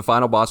I got to the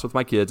final boss with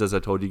my kids, as I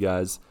told you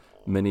guys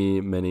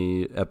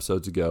many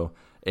episodes ago,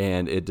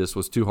 and it just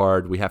was too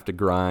hard. We have to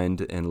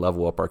grind and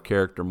level up our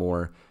character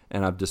more,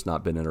 and I've just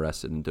not been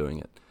interested in doing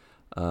it.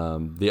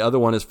 The other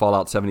one is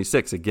Fallout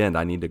 76. Again,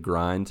 I need to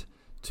grind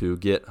to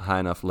get high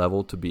enough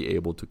level to be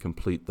able to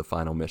complete the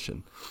final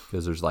mission,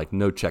 because there's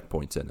no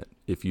checkpoints in it.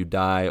 If you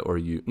die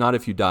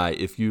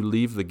if you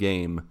leave the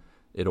game,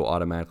 it'll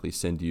automatically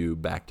send you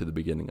back to the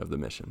beginning of the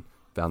mission.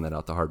 Found that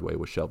out the hard way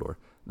with Sheldor.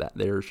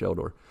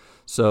 Sheldor.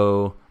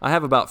 So I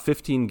have about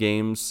 15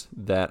 games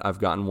that I've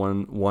gotten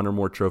one or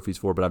more trophies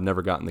for, but I've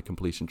never gotten the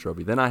completion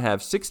trophy. Then I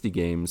have 60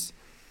 games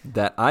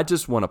that I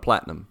just want to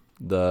platinum.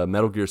 The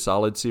Metal Gear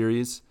Solid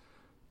series,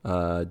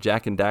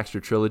 Jack and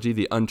Daxter trilogy,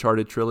 the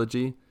Uncharted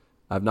trilogy.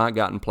 I've not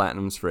gotten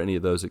platinums for any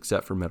of those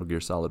except for Metal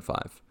Gear Solid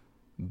 5.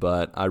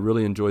 But I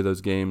really enjoy those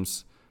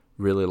games,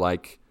 really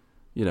like,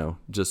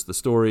 just the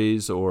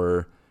stories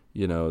or,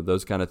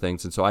 those kind of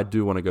things. And so I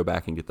do want to go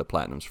back and get the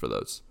platinums for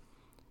those.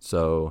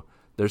 So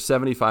there's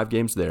 75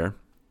 games there.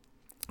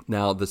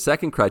 Now, the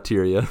second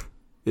criteria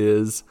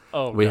is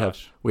we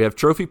have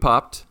trophy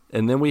popped,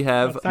 and then we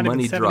have It's not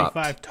money even dropped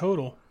 75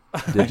 total.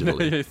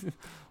 digitally.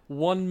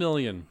 1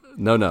 million.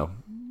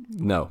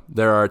 No.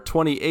 There are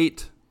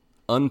 28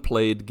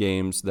 unplayed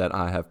games that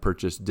I have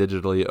purchased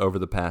digitally over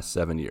the past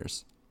 7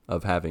 years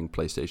of having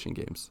PlayStation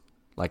games,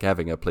 like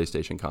having a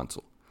PlayStation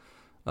console.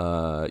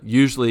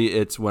 Usually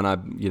it's when I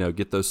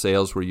get those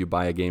sales where you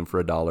buy a game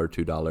for $1,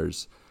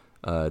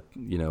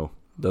 $2,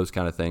 those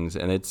kind of things,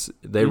 and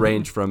they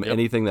range from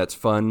anything that's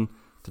fun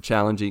to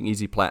challenging,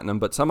 easy, platinum.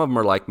 But some of them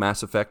are like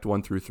Mass Effect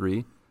 1 through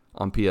 3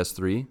 on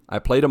PS3. I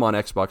played them on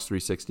Xbox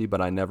 360,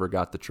 but I never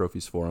got the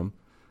trophies for them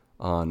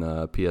on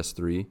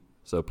PS3,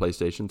 so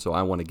PlayStation. So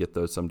I want to get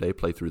those someday,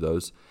 play through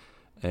those.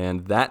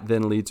 And that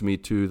then leads me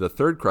to the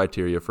third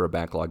criteria for a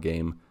backlog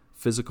game,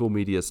 physical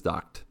media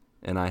stocked.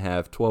 And I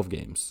have 12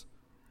 games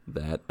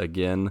that,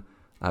 again,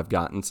 I've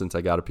gotten since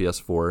I got a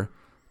PS4,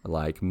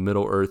 like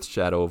Middle-earth: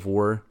 Shadow of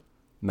War,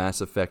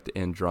 Mass Effect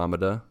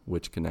Andromeda,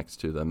 which connects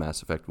to the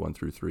Mass Effect 1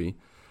 through 3.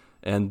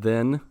 And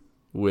then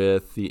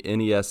with the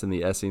NES and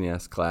the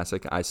SNES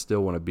Classic, I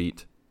still want to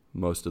beat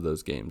most of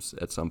those games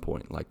at some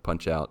point, like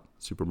Punch-Out!,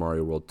 Super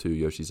Mario World 2,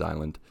 Yoshi's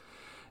Island.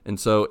 And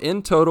so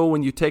in total,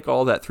 when you take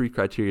all that three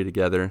criteria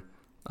together,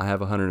 I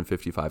have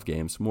 155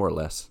 games, more or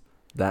less,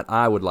 that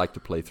I would like to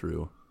play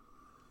through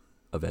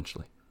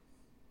eventually.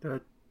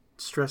 That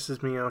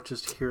stresses me out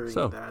just hearing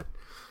that.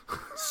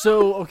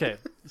 So, okay.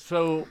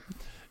 So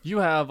you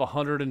have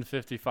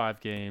 155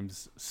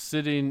 games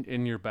sitting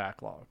in your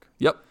backlog.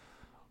 Yep.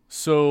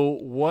 So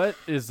what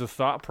is the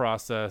thought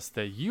process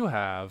that you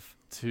have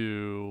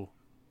to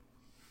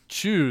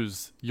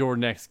choose your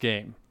next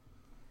game?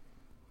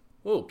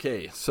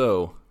 Okay,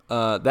 so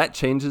that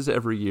changes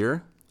every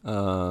year.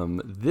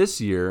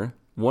 This year,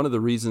 one of the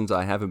reasons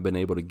I haven't been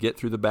able to get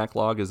through the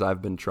backlog is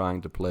I've been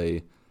trying to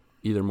play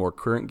either more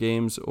current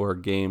games or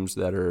games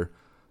that are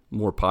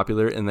more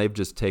popular, and they've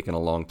just taken a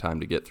long time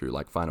to get through,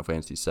 like Final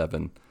Fantasy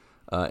VII.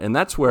 And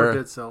that's where...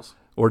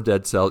 Or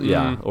Dead Cells.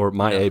 Yeah, or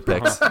my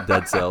Apex,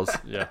 Dead Cells.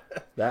 Yeah.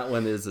 That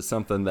one is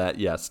something that,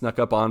 snuck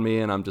up on me,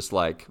 and I'm just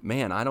like,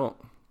 man, I don't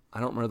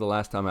remember the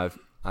last time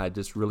I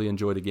just really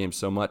enjoyed a game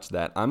so much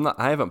that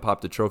I haven't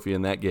popped a trophy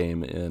in that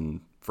game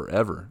in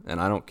forever, and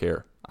I don't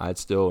care. I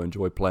still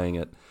enjoy playing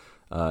it.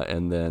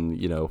 And then,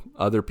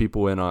 other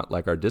people in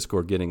like our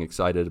Discord getting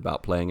excited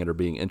about playing it or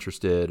being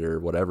interested or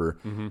whatever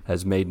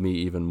has made me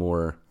even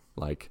more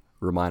like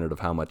reminded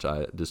of how much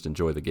I just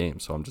enjoy the game.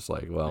 So I'm just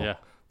like, well,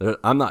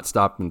 I'm not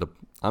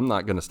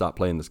going to stop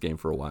playing this game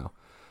for a while.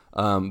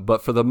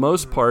 But for the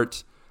most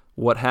part,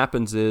 what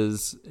happens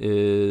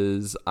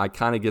is I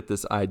kind of get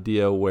this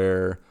idea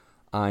where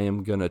I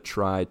am going to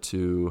try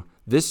to,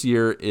 this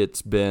year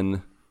it's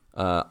been,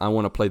 I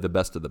want to play the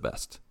best of the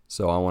best.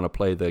 So I want to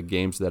play the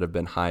games that have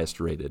been highest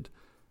rated,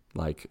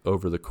 like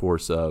over the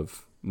course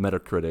of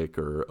Metacritic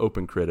or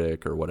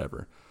OpenCritic or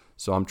whatever.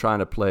 So I'm trying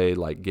to play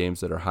like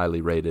games that are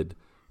highly rated,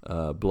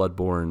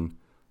 Bloodborne,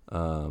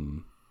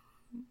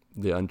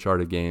 the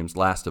Uncharted games,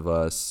 Last of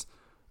Us,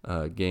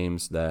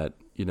 games that,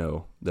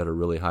 that are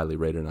really highly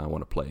rated and I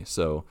want to play.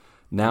 So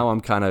now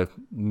I'm kind of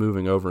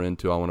moving over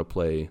into I want to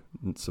play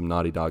some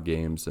Naughty Dog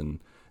games and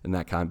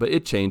that kind. But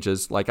it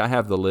changes. Like I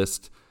have the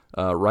list.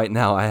 Right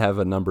now I have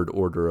a numbered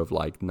order of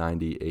like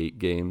 98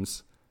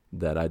 games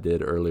that I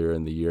did earlier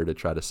in the year to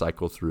try to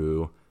cycle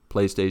through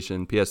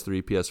PlayStation,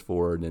 PS3,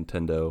 PS4,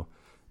 Nintendo,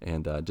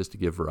 and just to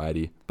give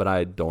variety. But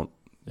I don't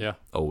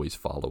always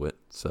follow it.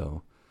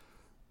 So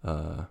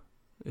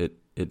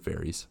it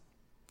varies.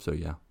 So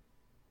yeah,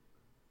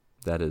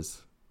 that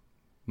is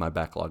my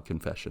backlog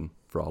confession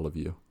for all of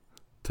you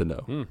to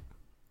know.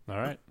 All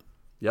right.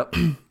 Yep.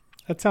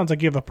 That sounds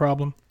like you have a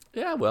problem.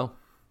 Yeah, well.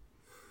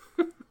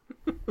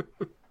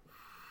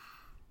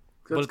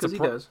 That's because he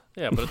does.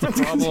 Yeah, but it's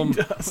a problem.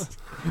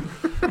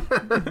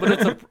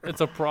 But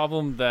it's a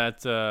problem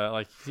that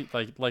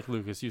like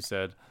Lucas, you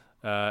said,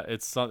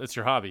 it's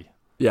your hobby.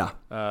 Yeah.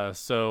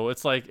 So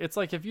it's like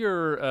if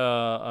you're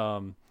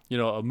a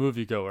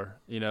moviegoer,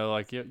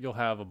 like you'll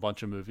have a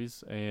bunch of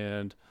movies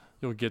and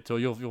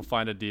you'll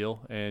find a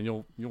deal and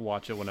you'll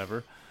watch it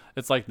whenever.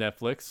 It's like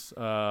Netflix.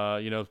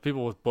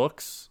 People with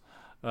books.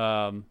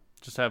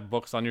 Just have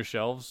books on your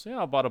shelves.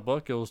 I bought a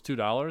book. It was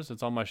 $2.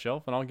 It's on my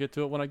shelf, and I'll get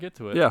to it when I get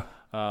to it. Yeah.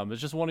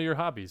 It's just one of your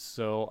hobbies,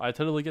 so I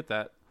totally get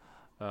that.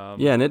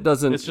 And it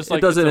doesn't. It's just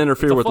it doesn't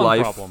interfere with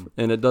life, problem.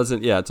 And it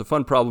doesn't. Yeah, it's a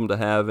fun problem to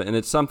have, and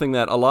it's something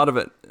that a lot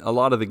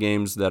of the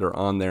games that are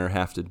on there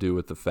have to do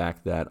with the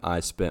fact that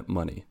I spent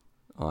money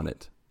on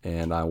it,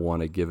 and I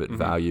want to give it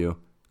value.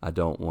 I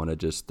don't want to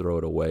just throw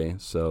it away.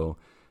 So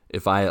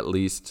if I at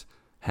least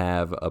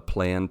have a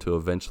plan to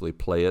eventually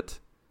play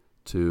it,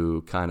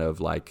 to kind of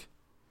like.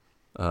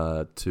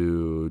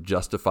 To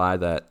justify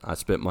that I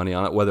spent money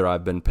on it, whether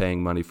I've been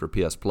paying money for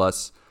PS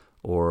Plus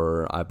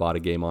or I bought a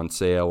game on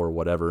sale or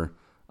whatever,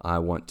 I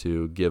want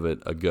to give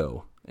it a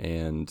go.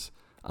 And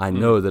I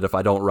know that if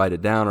I don't write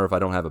it down or if I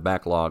don't have a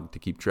backlog to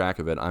keep track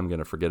of it, I'm going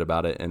to forget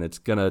about it. And it's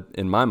going to,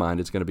 in my mind,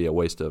 it's going to be a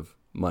waste of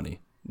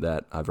money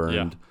that I've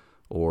earned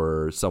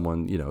or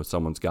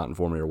someone's gotten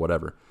for me or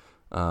whatever.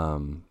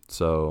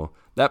 So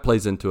that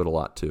plays into it a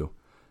lot too.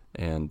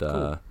 And,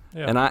 cool.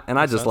 Yeah, and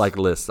I just sense. like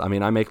lists. I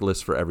mean, I make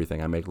lists for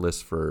everything. I make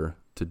lists for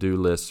to-do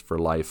lists for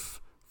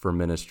life, for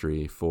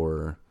ministry,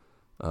 for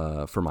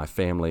my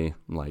family.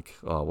 I'm like,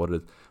 what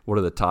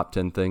are the top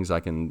 10 things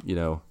I can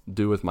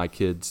do with my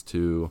kids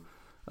to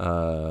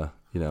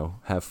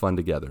have fun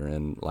together?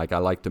 And like I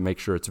like to make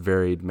sure it's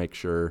varied, make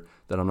sure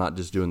that I'm not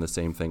just doing the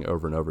same thing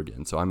over and over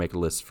again. So I make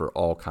lists for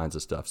all kinds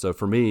of stuff. So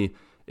for me,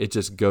 it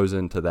just goes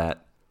into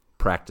that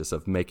practice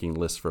of making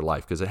lists for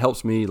life, because it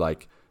helps me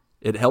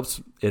it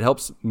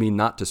helps me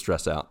not to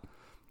stress out.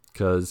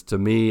 Because to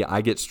me,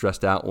 I get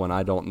stressed out when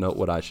I don't know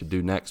what I should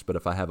do next. But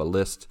if I have a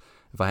list,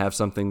 if I have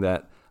something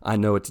that I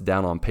know it's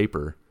down on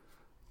paper,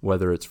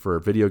 whether it's for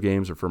video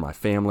games or for my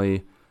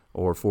family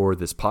or for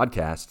this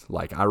podcast,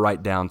 like I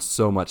write down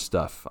so much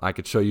stuff. I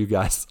could show you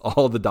guys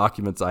all the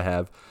documents I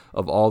have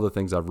of all the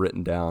things I've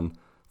written down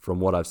from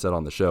what I've said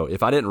on the show.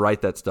 If I didn't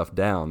write that stuff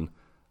down,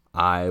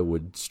 I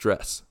would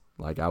stress.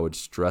 Like I would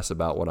stress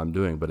about what I'm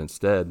doing. But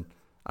instead,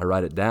 I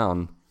write it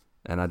down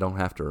and I don't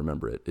have to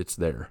remember it. It's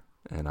there.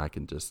 And I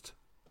can just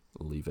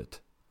leave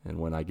it. And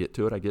when I get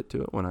to it, I get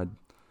to it. When I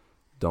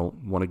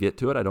don't want to get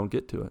to it, I don't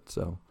get to it.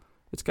 So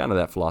it's kind of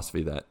that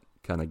philosophy that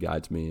kind of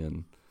guides me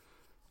and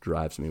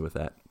drives me with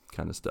that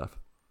kind of stuff.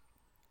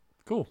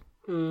 Cool.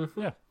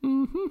 Yeah.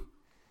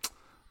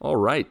 All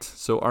right.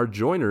 So our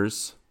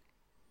joiners,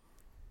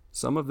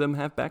 some of them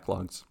have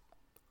backlogs,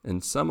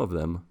 and some of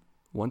them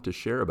want to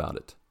share about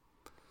it.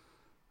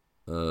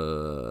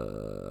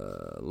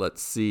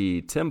 Let's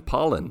see. Tim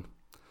Pollen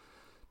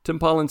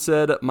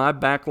said, my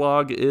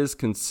backlog is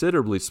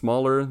considerably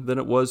smaller than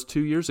it was 2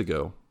 years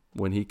ago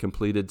when he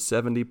completed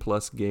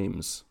 70-plus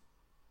games.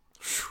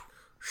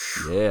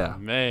 Yeah,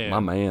 Man. my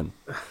man.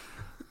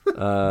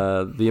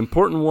 The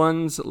important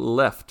ones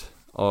left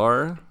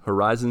are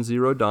Horizon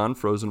Zero Dawn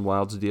Frozen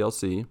Wilds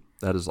DLC.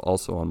 That is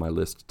also on my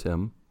list,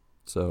 Tim.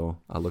 So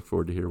I look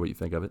forward to hear what you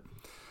think of it.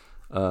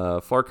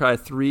 Far Cry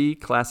 3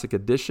 Classic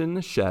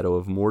Edition, Shadow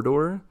of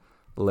Mordor,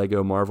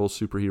 Lego Marvel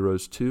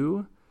Superheroes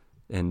 2,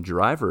 and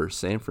Driver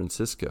San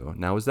Francisco.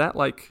 Now, is that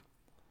like...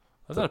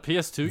 Was that a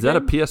PS2 game? Is that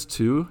a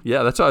PS2?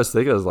 Yeah, that's what I was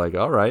thinking. I was like,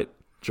 all right,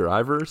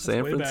 Driver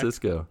San way back.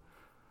 Francisco.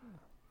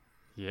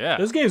 Yeah.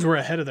 Those games were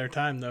ahead of their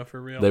time, though,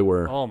 for real. They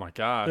were. Oh, my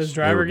gosh. Those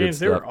driver good games,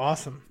 they stuff. were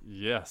awesome.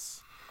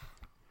 Yes.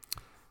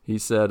 He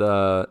said,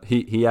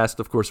 he asked,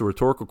 of course, a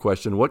rhetorical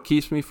question. What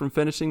keeps me from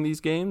finishing these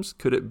games?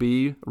 Could it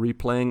be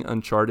replaying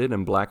Uncharted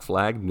and Black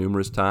Flag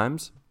numerous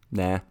times?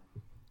 Nah.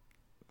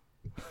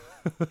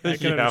 I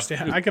can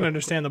understand. I can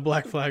understand the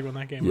Black Flag when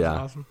that game was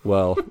awesome.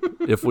 Well,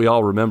 if we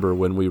all remember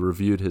when we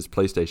reviewed his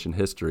PlayStation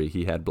history,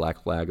 he had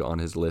Black Flag on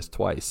his list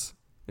twice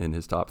in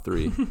his top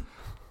 3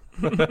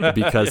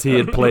 because he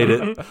had played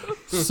it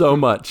so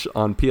much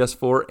on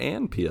PS4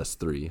 and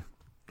PS3.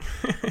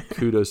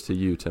 Kudos to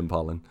you, Tim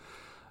Pollen.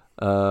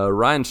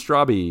 Ryan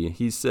Straube,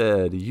 he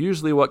said,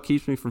 usually what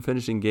keeps me from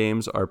finishing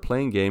games are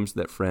playing games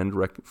that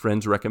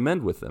friends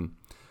recommend with them.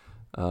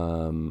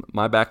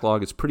 My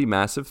backlog is pretty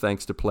massive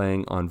thanks to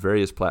playing on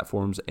various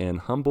platforms and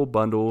humble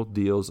bundle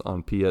deals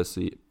on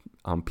PC.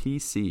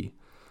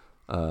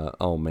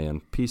 Oh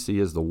man,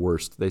 PC is the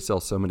worst. They sell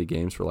so many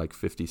games for like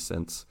 50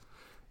 cents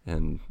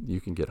and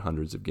you can get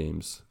hundreds of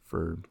games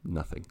for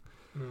nothing.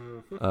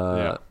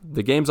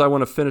 The games I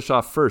want to finish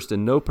off first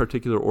in no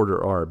particular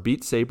order are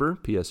Beat Saber,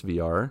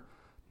 PSVR.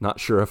 Not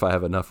sure if I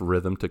have enough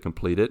rhythm to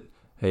complete it.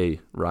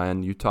 Hey,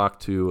 Ryan, you talk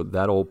to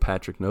that old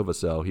Patrick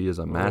Novosel. He is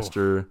a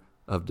master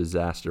of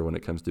disaster when it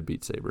comes to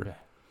Beat Saber.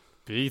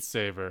 Beat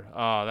Saber.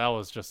 Oh, that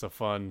was just a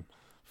fun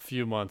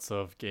few months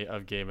of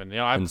gaming. You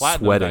know, I and platinumed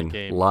sweating. that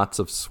game. Lots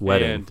of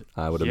sweating, And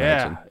I would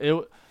imagine.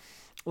 It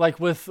like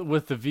with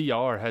the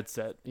VR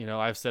headset, you know,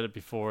 I've said it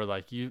before,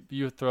 like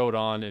you throw it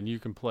on and you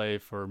can play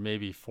for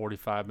maybe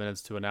 45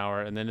 minutes to an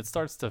hour and then it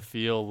starts to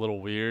feel a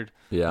little weird.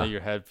 Yeah. Your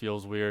head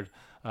feels weird.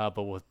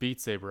 But with Beat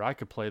Saber, I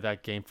could play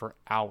that game for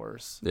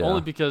hours. Yeah.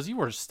 Only because you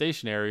were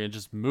stationary and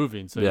just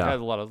moving. So you had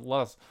a lot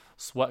of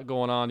sweat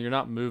going on. You're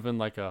not moving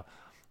like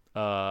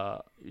around.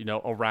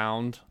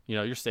 You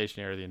know, you're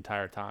stationary the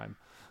entire time.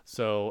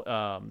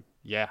 So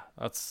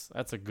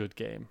that's a good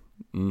game.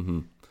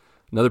 Mm-hmm.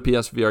 Another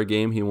PSVR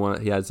game he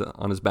has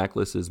on his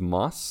backlist is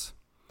Moss.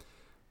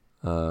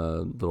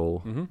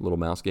 Little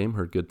mouse game.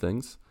 Heard good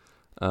things.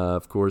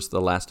 Of course,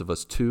 The Last of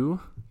Us 2,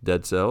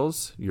 Dead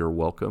Cells. You're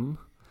welcome.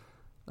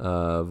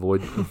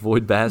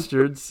 Void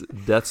Bastards,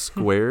 Death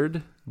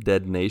Squared,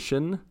 Dead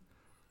Nation.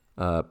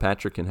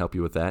 Patrick can help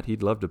you with that.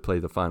 He'd love to play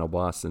the final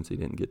boss since he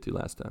didn't get to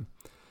last time.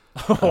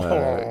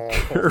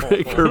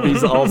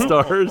 Kirby's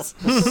All-Stars.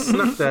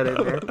 Snuck that in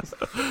there.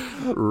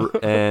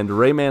 And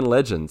Rayman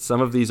Legends.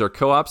 Some of these are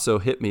co-op, so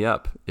hit me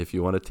up if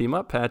you want to team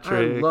up,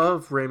 Patrick. I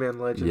love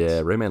Rayman Legends. Yeah,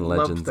 Rayman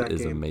Legends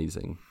is game.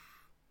 amazing.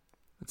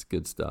 It's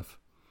good stuff.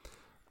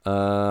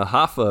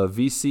 Hoffa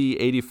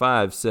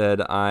VC85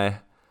 said,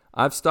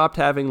 I've stopped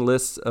having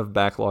lists of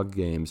backlog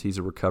games. He's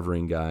a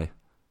recovering guy.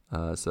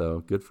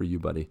 So good for you,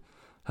 buddy.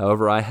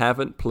 However, I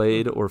haven't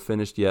played or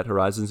finished yet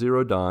Horizon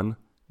Zero Dawn,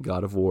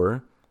 God of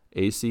War,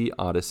 AC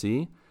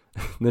Odyssey.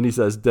 Then he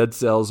says Dead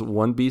Cells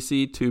 1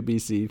 BC, 2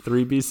 BC,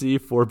 3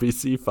 BC, 4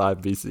 BC,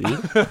 5 BC.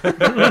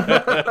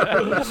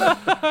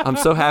 I'm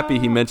so happy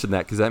he mentioned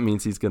that because that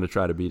means he's going to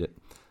try to beat it.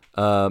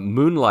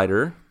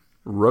 Moonlighter,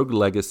 Rogue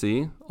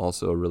Legacy,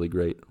 also a really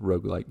great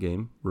roguelite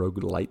game.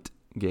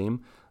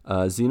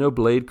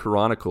 Xenoblade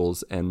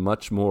Chronicles, and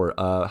much more.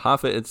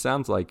 Hoffa, it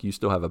sounds like you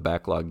still have a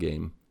backlog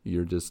game.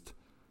 You're just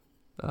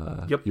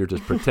Yep. You're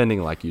just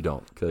pretending like you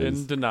don't.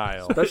 In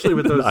denial. Especially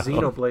with those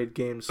Xenoblade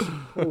games.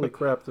 Holy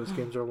crap, those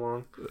games are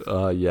long.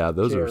 Yeah,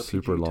 those are JRPG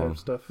super long. type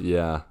stuff.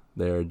 Yeah,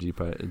 they're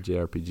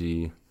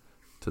JRPG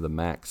to the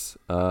max.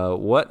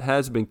 What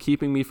has been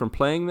keeping me from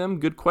playing them?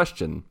 Good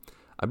question.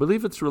 I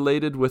believe it's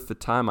related with the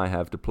time I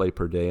have to play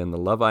per day and the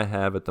love I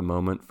have at the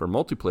moment for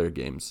multiplayer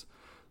games.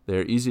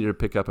 They're easy to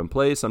pick up and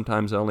play.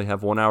 Sometimes I only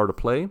have 1 hour to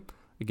play.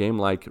 A game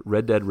like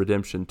Red Dead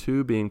Redemption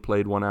 2 being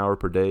played 1 hour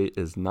per day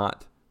is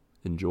not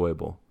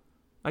enjoyable.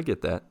 I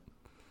get that.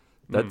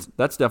 That's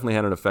definitely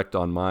had an effect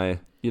on my,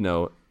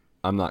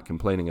 I'm not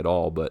complaining at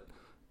all, but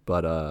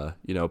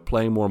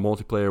playing more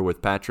multiplayer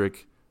with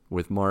Patrick,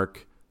 with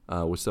Mark,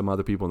 with some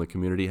other people in the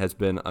community has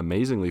been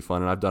amazingly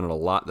fun, and I've done it a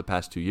lot the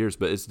past 2 years,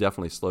 but it's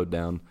definitely slowed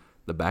down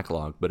the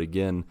backlog. But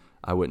again,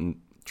 I wouldn't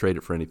trade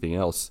it for anything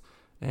else.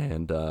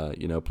 And,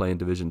 playing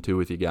Division 2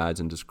 with you guys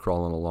and just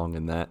crawling along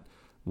in that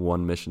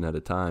one mission at a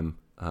time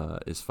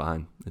is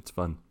fine. It's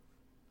fun.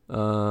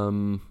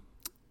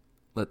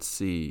 Let's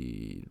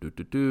see.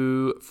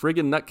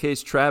 Friggin'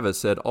 Nutcase Travis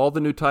said, all the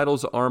new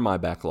titles are my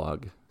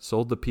backlog.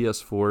 Sold the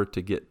PS4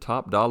 to get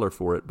top dollar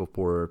for it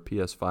before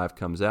PS5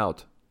 comes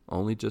out.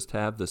 Only just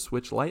have the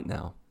Switch Lite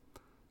now.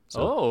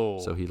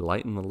 So he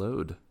lightened the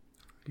load.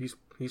 He's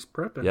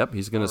prepping. Yep,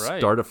 he's going to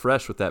start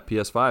afresh with that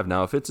PS5.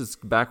 Now, if it's as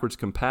backwards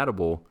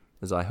compatible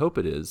as I hope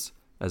it is,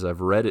 as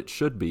I've read it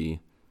should be,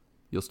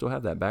 you'll still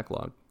have that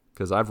backlog.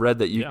 Because I've read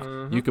that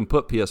you can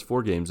put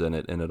PS4 games in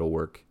it and it'll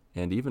work.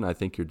 And even I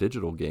think your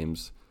digital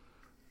games,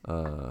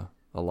 a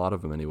lot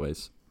of them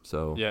anyways.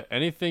 So yeah,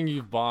 anything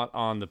you've bought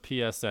on the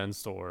PSN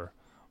store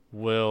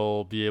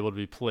will be able to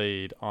be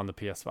played on the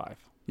PS5.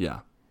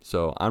 Yeah,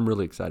 so I'm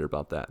really excited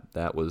about that.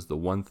 That was the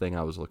one thing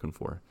I was looking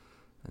for.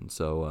 And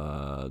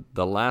so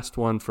the last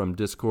one from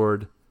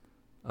Discord,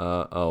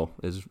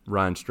 is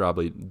Ryan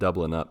Straubly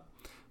doubling up.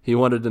 He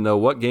wanted to know,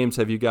 what games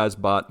have you guys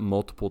bought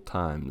multiple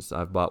times?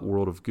 I've bought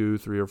World of Goo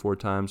 3 or 4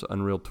 times,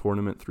 Unreal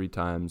Tournament 3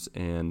 times,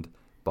 and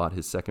bought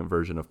his second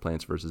version of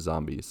Plants vs.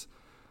 Zombies.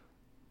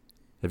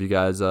 Have you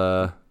guys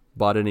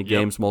bought any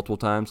games multiple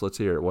times? Let's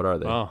hear it. What are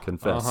they?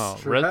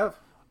 Confess. Sure have.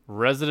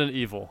 Resident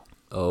Evil.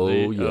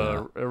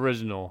 Yeah.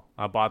 Original.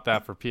 I bought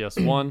that for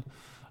PS1.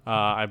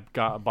 I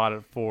bought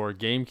it for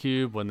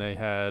GameCube when they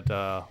had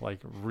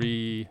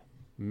remade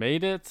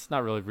it.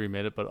 Not really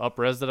remade it, but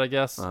up-resed it, I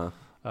guess.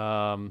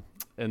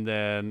 And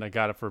then I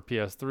got it for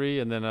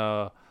PS3, and then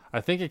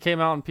I think it came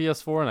out on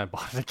PS4, and I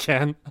bought it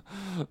again.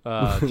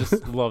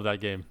 Just love that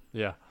game.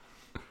 Yeah.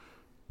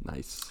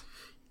 Nice.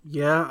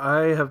 Yeah,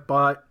 I have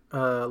bought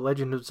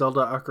Legend of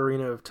Zelda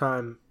Ocarina of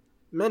Time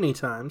many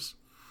times.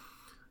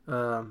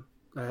 I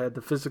had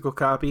the physical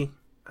copy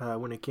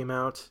when it came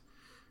out.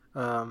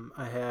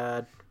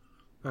 I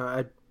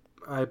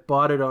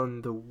bought it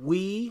on the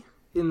Wii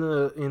in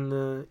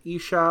the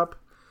eShop,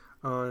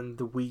 on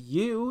the Wii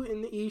U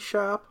in the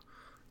eShop.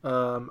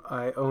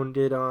 I owned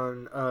it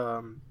on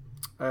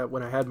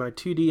when I had my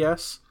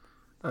 2DS.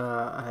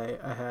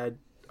 I had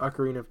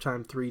Ocarina of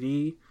Time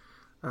 3D.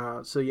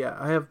 So yeah,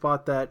 I have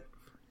bought that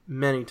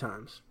many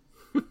times.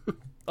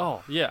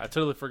 Oh yeah, I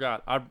totally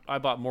forgot. I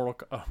bought Mortal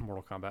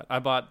Kombat. I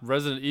bought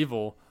Resident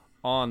Evil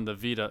on the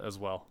Vita as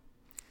well.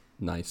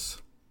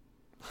 Nice.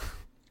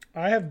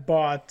 I have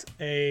bought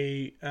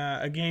a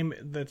game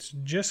that's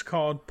just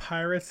called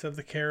Pirates of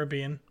the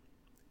Caribbean.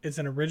 It's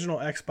an original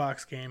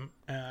Xbox game.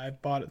 I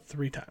bought it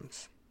 3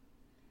 times.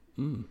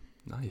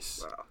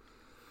 Nice. Wow.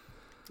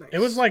 Nice. It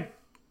was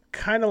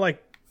kind of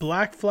like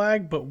Black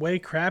Flag, but way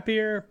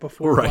crappier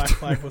before Black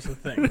Flag was a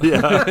thing.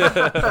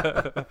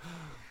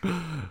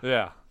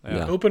 Yeah.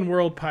 Open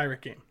world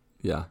pirate game.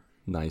 Yeah.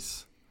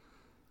 Nice.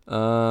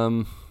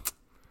 I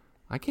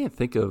can't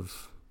think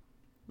of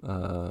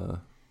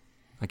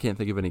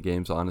any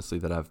games honestly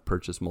that I've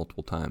purchased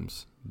multiple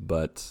times,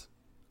 but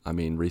I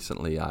mean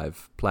recently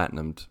I've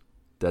platinumed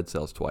Dead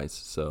Cells twice,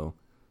 so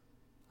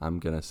I'm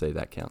gonna say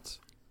that counts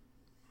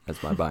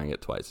as my buying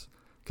it twice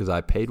because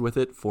I paid with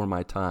it for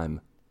my time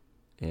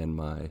and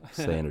my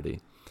sanity.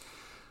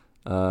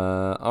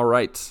 All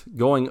right,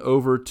 going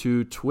over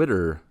to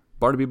Twitter,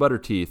 Barnaby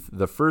Butterteeth.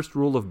 The first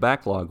rule of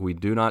backlog: we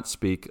do not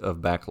speak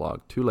of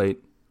backlog. Too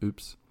late.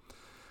 Oops.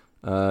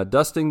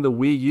 Dusting the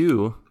Wii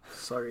U.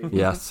 Sorry.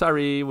 Yeah,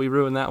 sorry, we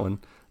ruined that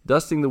one.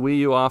 Dusting the Wii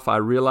U off, I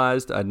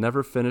realized I'd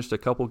never finished a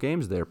couple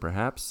games there.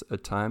 Perhaps a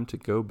time to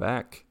go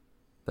back.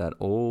 That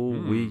old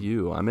Wii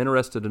U. I'm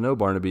interested to know,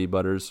 Barnaby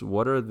Butters,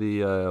 what are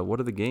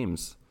the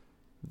games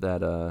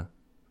that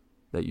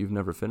you've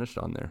never finished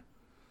on there?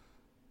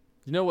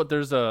 You know what?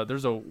 There's a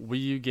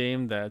Wii U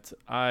game that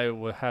I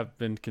would have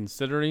been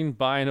considering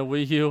buying a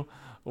Wii U.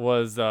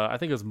 Was I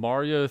think it was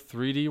Mario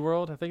 3D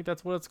World. I think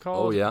that's what it's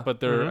called. Oh yeah.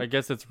 But I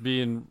guess it's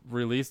being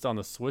released on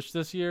the Switch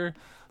this year.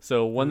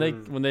 So when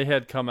they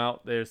had come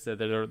out, they said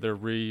that they're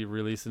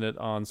re-releasing it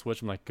on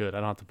Switch. I'm like, good. I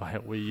don't have to buy a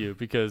Wii U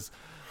because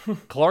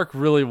Clark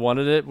really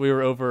wanted it. We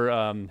were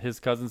over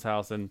his cousin's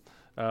house and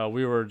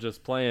we were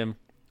just playing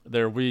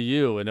their Wii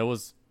U, and it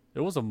was a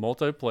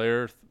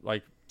multiplayer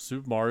like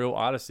Super Mario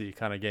Odyssey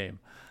kind of game.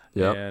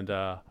 Yeah. And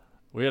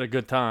we had a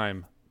good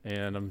time.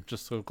 and I'm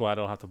just so glad I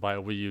don't have to buy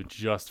a Wii U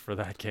just for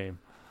that game.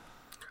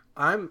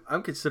 I'm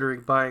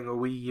considering buying a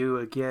Wii U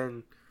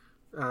again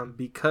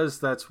because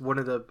that's one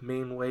of the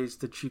main ways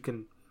that you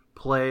can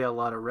play a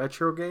lot of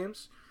retro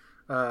games.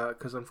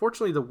 Because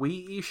unfortunately the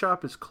Wii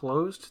eShop is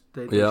closed.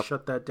 They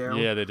shut that down.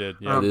 Yeah, they did.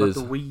 Yeah, but is.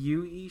 the Wii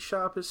U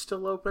eShop is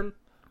still open,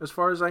 as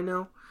far as I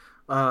know.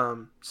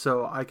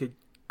 So I could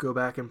go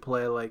back and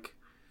play, like,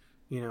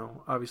 you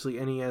know, obviously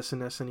NES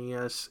and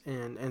SNES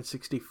and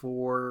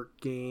N64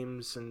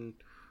 games and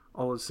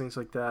all those things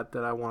like that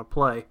I want to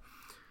play.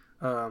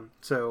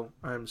 So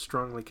I'm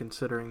strongly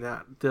considering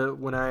that.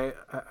 When I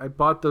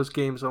bought those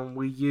games on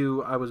Wii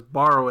U, I was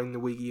borrowing the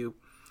Wii U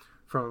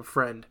from a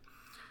friend.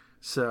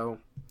 So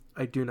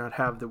I do not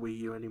have the Wii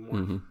U anymore.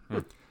 Mm-hmm.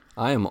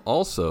 I am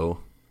also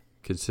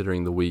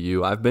considering the Wii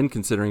U. I've been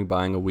considering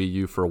buying a Wii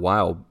U for a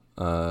while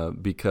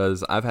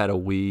because I've had a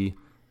Wii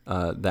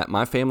that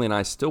my family and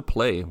I still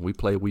play. We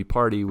play Wii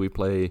Party, we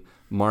play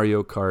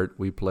Mario Kart,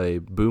 we play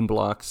Boom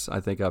Blocks, I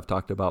think I've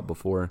talked about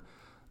before.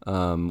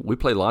 We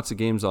play lots of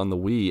games on the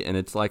Wii, and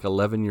it's like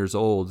 11 years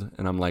old,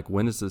 and I'm like,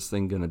 when is this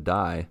thing going to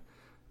die?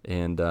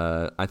 And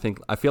I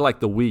feel like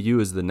the Wii U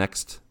is the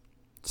next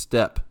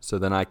step, so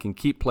then I can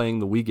keep playing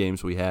the Wii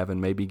games we have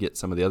and maybe get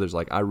some of the others.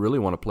 Like, I really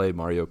want to play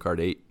Mario Kart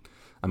 8.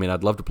 I mean,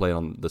 I'd love to play it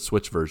on the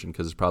Switch version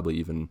because it's probably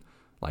even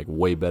like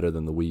way better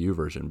than the Wii U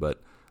version,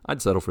 but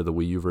I'd settle for the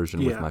Wii U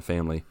version with my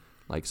family,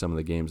 like some of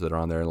the games that are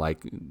on there,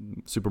 like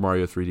Super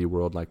Mario 3D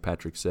World, like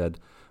Patrick said.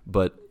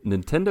 But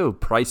Nintendo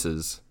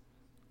prices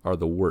are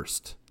the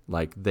worst.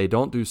 Like, they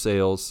don't do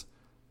sales,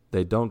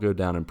 they don't go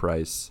down in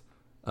price.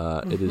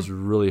 It is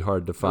really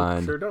hard to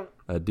find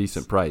a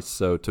decent price.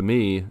 So to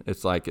me,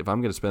 it's like, if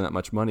I'm going to spend that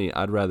much money,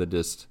 I'd rather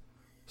just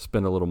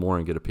spend a little more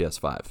and get a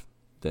PS5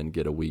 than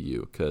get a Wii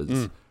U,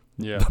 because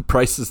the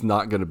price is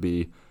not going to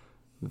be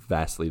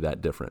vastly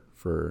that different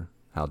for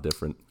how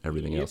different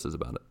everything else is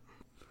about it.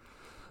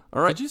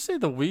 All right. Did you say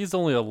the Wii's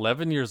only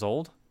 11 years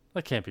old?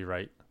 That can't be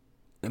right.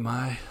 Am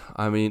I?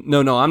 I mean,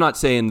 no, I'm not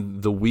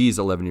saying the Wii's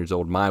 11 years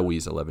old. My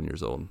Wii's 11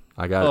 years old.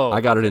 I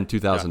got it in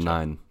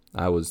 2009. Gotcha.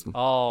 I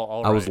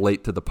was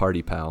late to the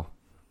party, pal.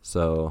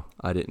 So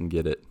I didn't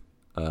get it.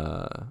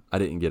 I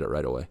didn't get it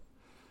right away.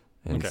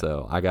 And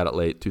so I got it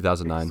late,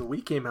 2009. The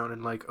Wii came out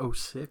in like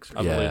 2006.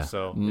 I believe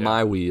so. Yeah.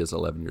 My Wii is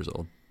 11 years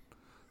old.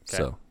 Okay.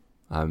 So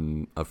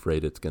I'm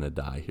afraid it's going to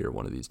die here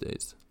one of these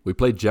days. We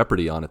played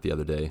Jeopardy on it the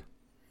other day.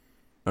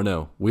 Or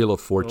no, Wheel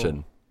of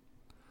Fortune.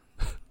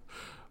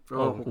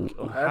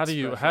 How do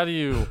you?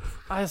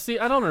 I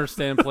don't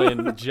understand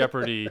playing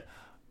Jeopardy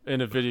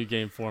in a video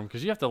game form,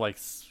 because you have to like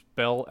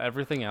spell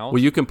everything out.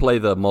 Well, you can play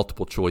the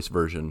multiple choice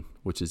version,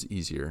 which is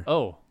easier.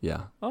 Oh.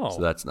 Yeah. Oh.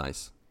 So that's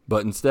nice.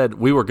 But instead,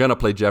 we were going to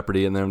play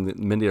Jeopardy, and then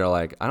Mindy are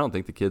like, I don't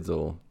think the kids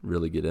will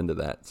really get into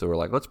that. So we're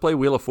like, let's play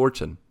Wheel of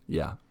Fortune.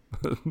 Yeah.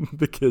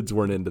 The kids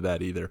weren't into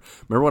that either.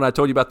 Remember when I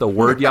told you about the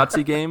word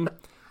Yahtzee game?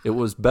 It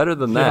was better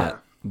than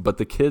that. But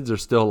the kids are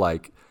still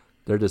like,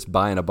 they're just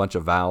buying a bunch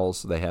of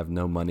vowels. They have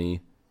no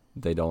money.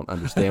 They don't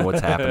understand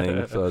what's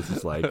happening. So it's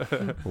just like,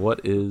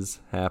 what is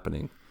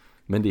happening?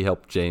 Mindy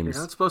helped James.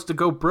 You're not supposed to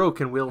go broke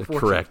in Wheel of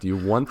Fortune. Correct. You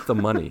want the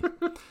money.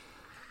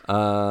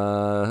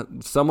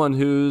 Someone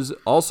who's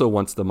also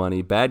wants the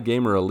money, Bad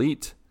Gamer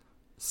Elite,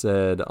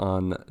 said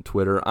on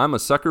Twitter, I'm a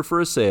sucker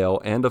for a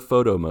sale and a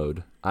photo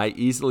mode. I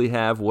easily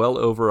have well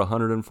over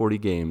 140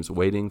 games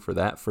waiting for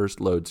that first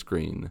load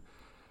screen.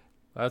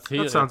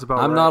 That sounds about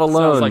right. I'm not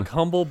alone. Sounds like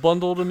Humble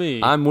Bundle to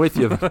me. I'm with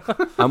you.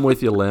 I'm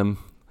with you, Lim.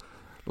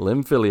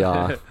 Lim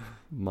Filia,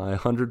 my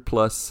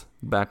 100+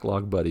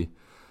 backlog buddy.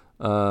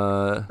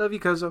 Love you,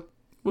 Kozo.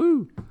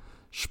 Woo.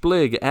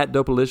 Splig at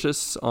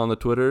Dopalicious on the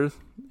Twitter.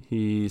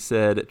 He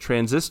said,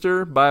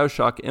 Transistor,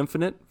 Bioshock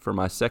Infinite for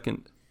my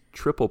second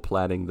triple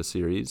platting the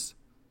series.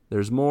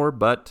 There's more,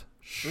 but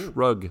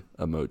shrug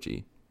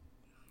emoji.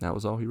 That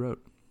was all he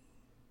wrote.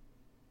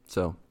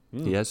 So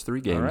he has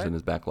 3 games in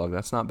his backlog.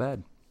 That's not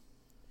bad.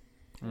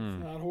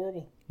 Not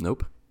horrible.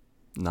 Nope.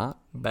 Not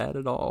bad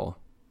at all.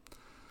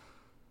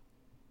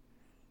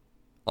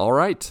 All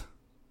right.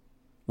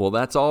 Well,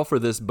 that's all for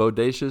this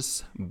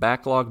bodacious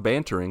backlog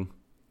bantering.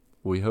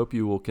 We hope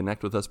you will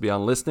connect with us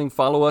beyond listening.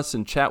 Follow us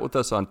and chat with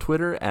us on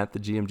Twitter at the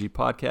GMG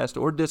Podcast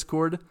or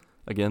Discord.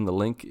 Again, the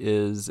link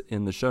is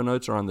in the show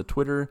notes or on the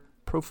Twitter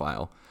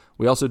profile.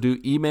 We also do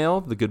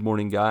email,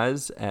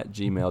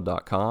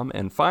 thegoodmorningguys@gmail.com.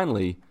 And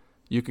finally,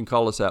 you can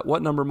call us at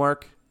what number,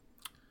 Mark?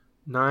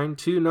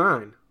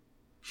 929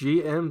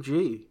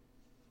 GMG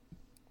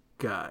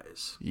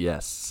guys.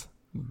 Yes.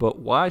 But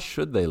why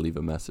should they leave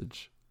a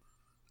message?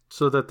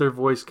 So that their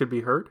voice could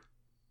be heard?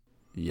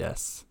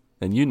 Yes.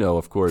 And you know,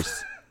 of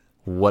course,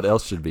 what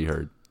else should be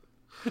heard?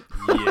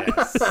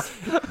 Yes.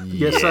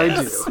 Yes,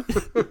 I do.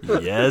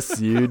 Yes,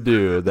 you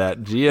do.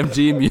 That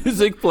GMG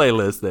music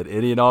playlist that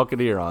any and all can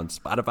hear on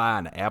Spotify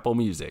and Apple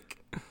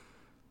Music.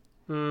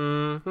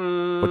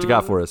 Mm-hmm. What you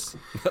got for us?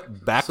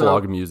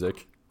 Backlog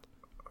music.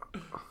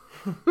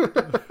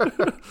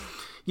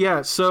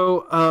 Yeah,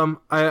 so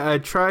I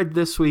tried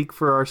this week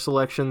for our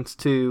selections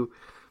to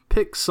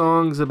pick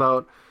songs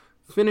about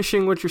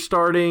finishing what you're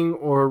starting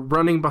or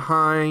running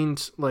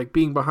behind, like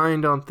being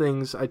behind on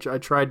things. I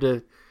tried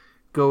to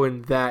go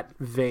in that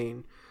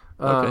vein.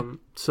 Okay.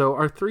 So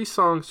our 3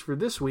 songs for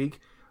this week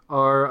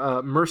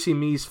are Mercy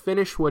Me's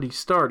Finish What He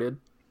Started,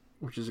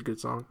 which is a good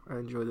song. I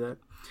enjoyed that.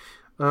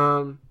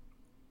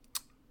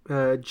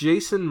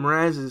 Jason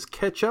Mraz's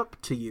Catch Up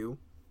to You,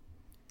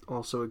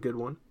 also a good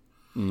one.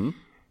 Mm-hmm.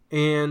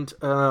 And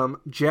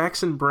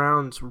Jackson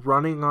Brown's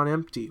Running on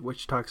Empty,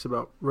 which talks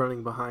about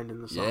running behind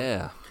in the song.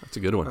 Yeah, that's a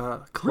good one.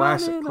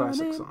 Classic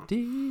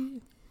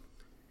song.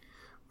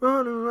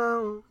 Run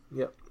around.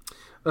 Yep.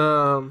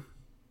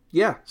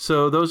 Yeah,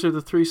 so those are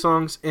the 3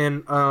 songs.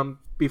 And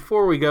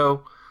before we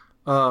go,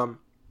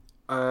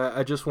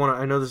 I just want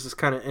to, I know this is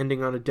kind of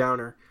ending on a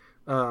downer,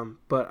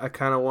 but I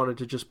kind of wanted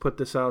to just put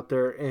this out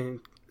there and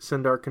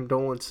send our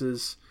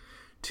condolences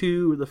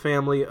to the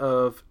family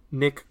of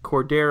Nick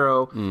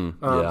Cordero.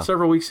 Yeah.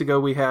 Several weeks ago,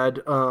 we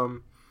had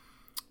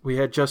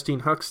Justine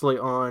Huxley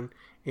on,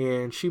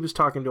 and she was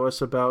talking to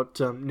us about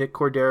Nick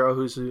Cordero,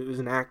 who's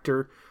an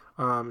actor,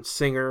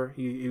 singer.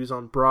 He was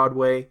on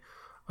Broadway,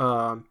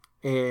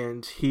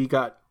 and he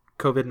got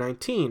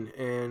COVID-19,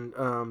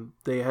 and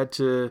they had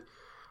to,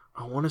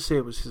 I want to say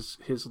it was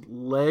his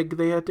leg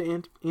they had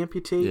to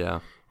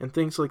amputate, and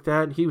things like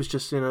that. And he was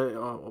just in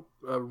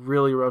a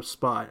really rough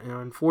spot, and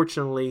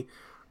unfortunately,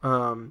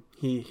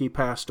 he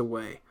passed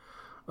away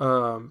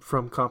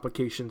from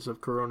complications of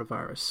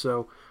coronavirus.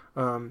 So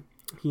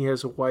he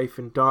has a wife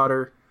and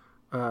daughter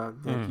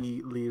that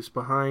he leaves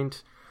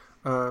behind.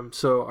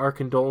 So our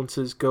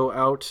condolences go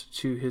out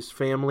to his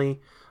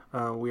family.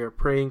 We are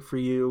praying for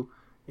you,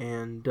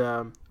 and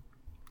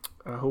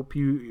I hope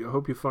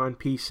you find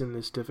peace in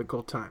this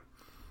difficult time.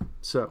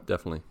 So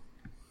Definitely.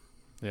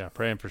 Yeah,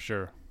 praying for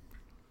sure.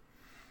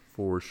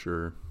 For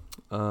sure.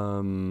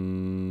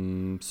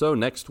 So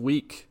next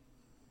week,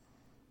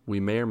 we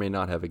may or may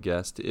not have a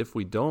guest. If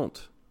we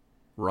don't,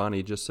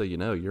 Ronnie, just so you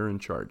know, you're in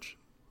charge.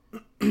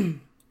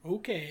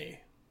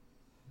 Okay.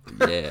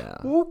 Yeah.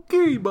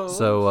 okay, boss.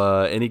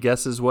 So any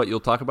guesses what you'll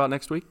talk about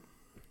next week?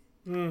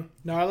 No,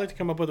 I like to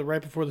come up with it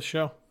right before the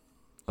show.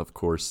 Of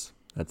course.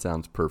 That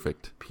sounds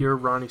perfect. Pure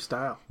Ronnie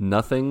style.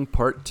 Nothing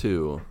Part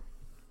 2.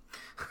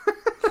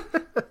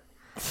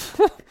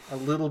 A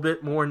little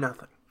bit more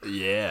nothing.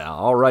 Yeah,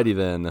 alrighty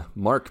then.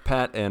 Mark,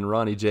 Pat, and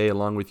Ronnie J,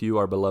 along with you,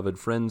 our beloved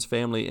friends,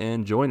 family,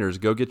 and joiners,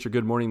 go get your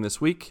good morning this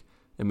week,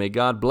 and may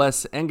God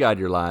bless and guide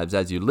your lives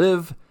as you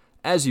live,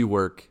 as you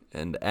work,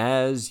 and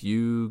as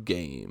you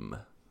game.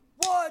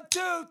 1,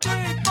 2, 3,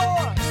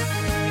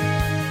 4.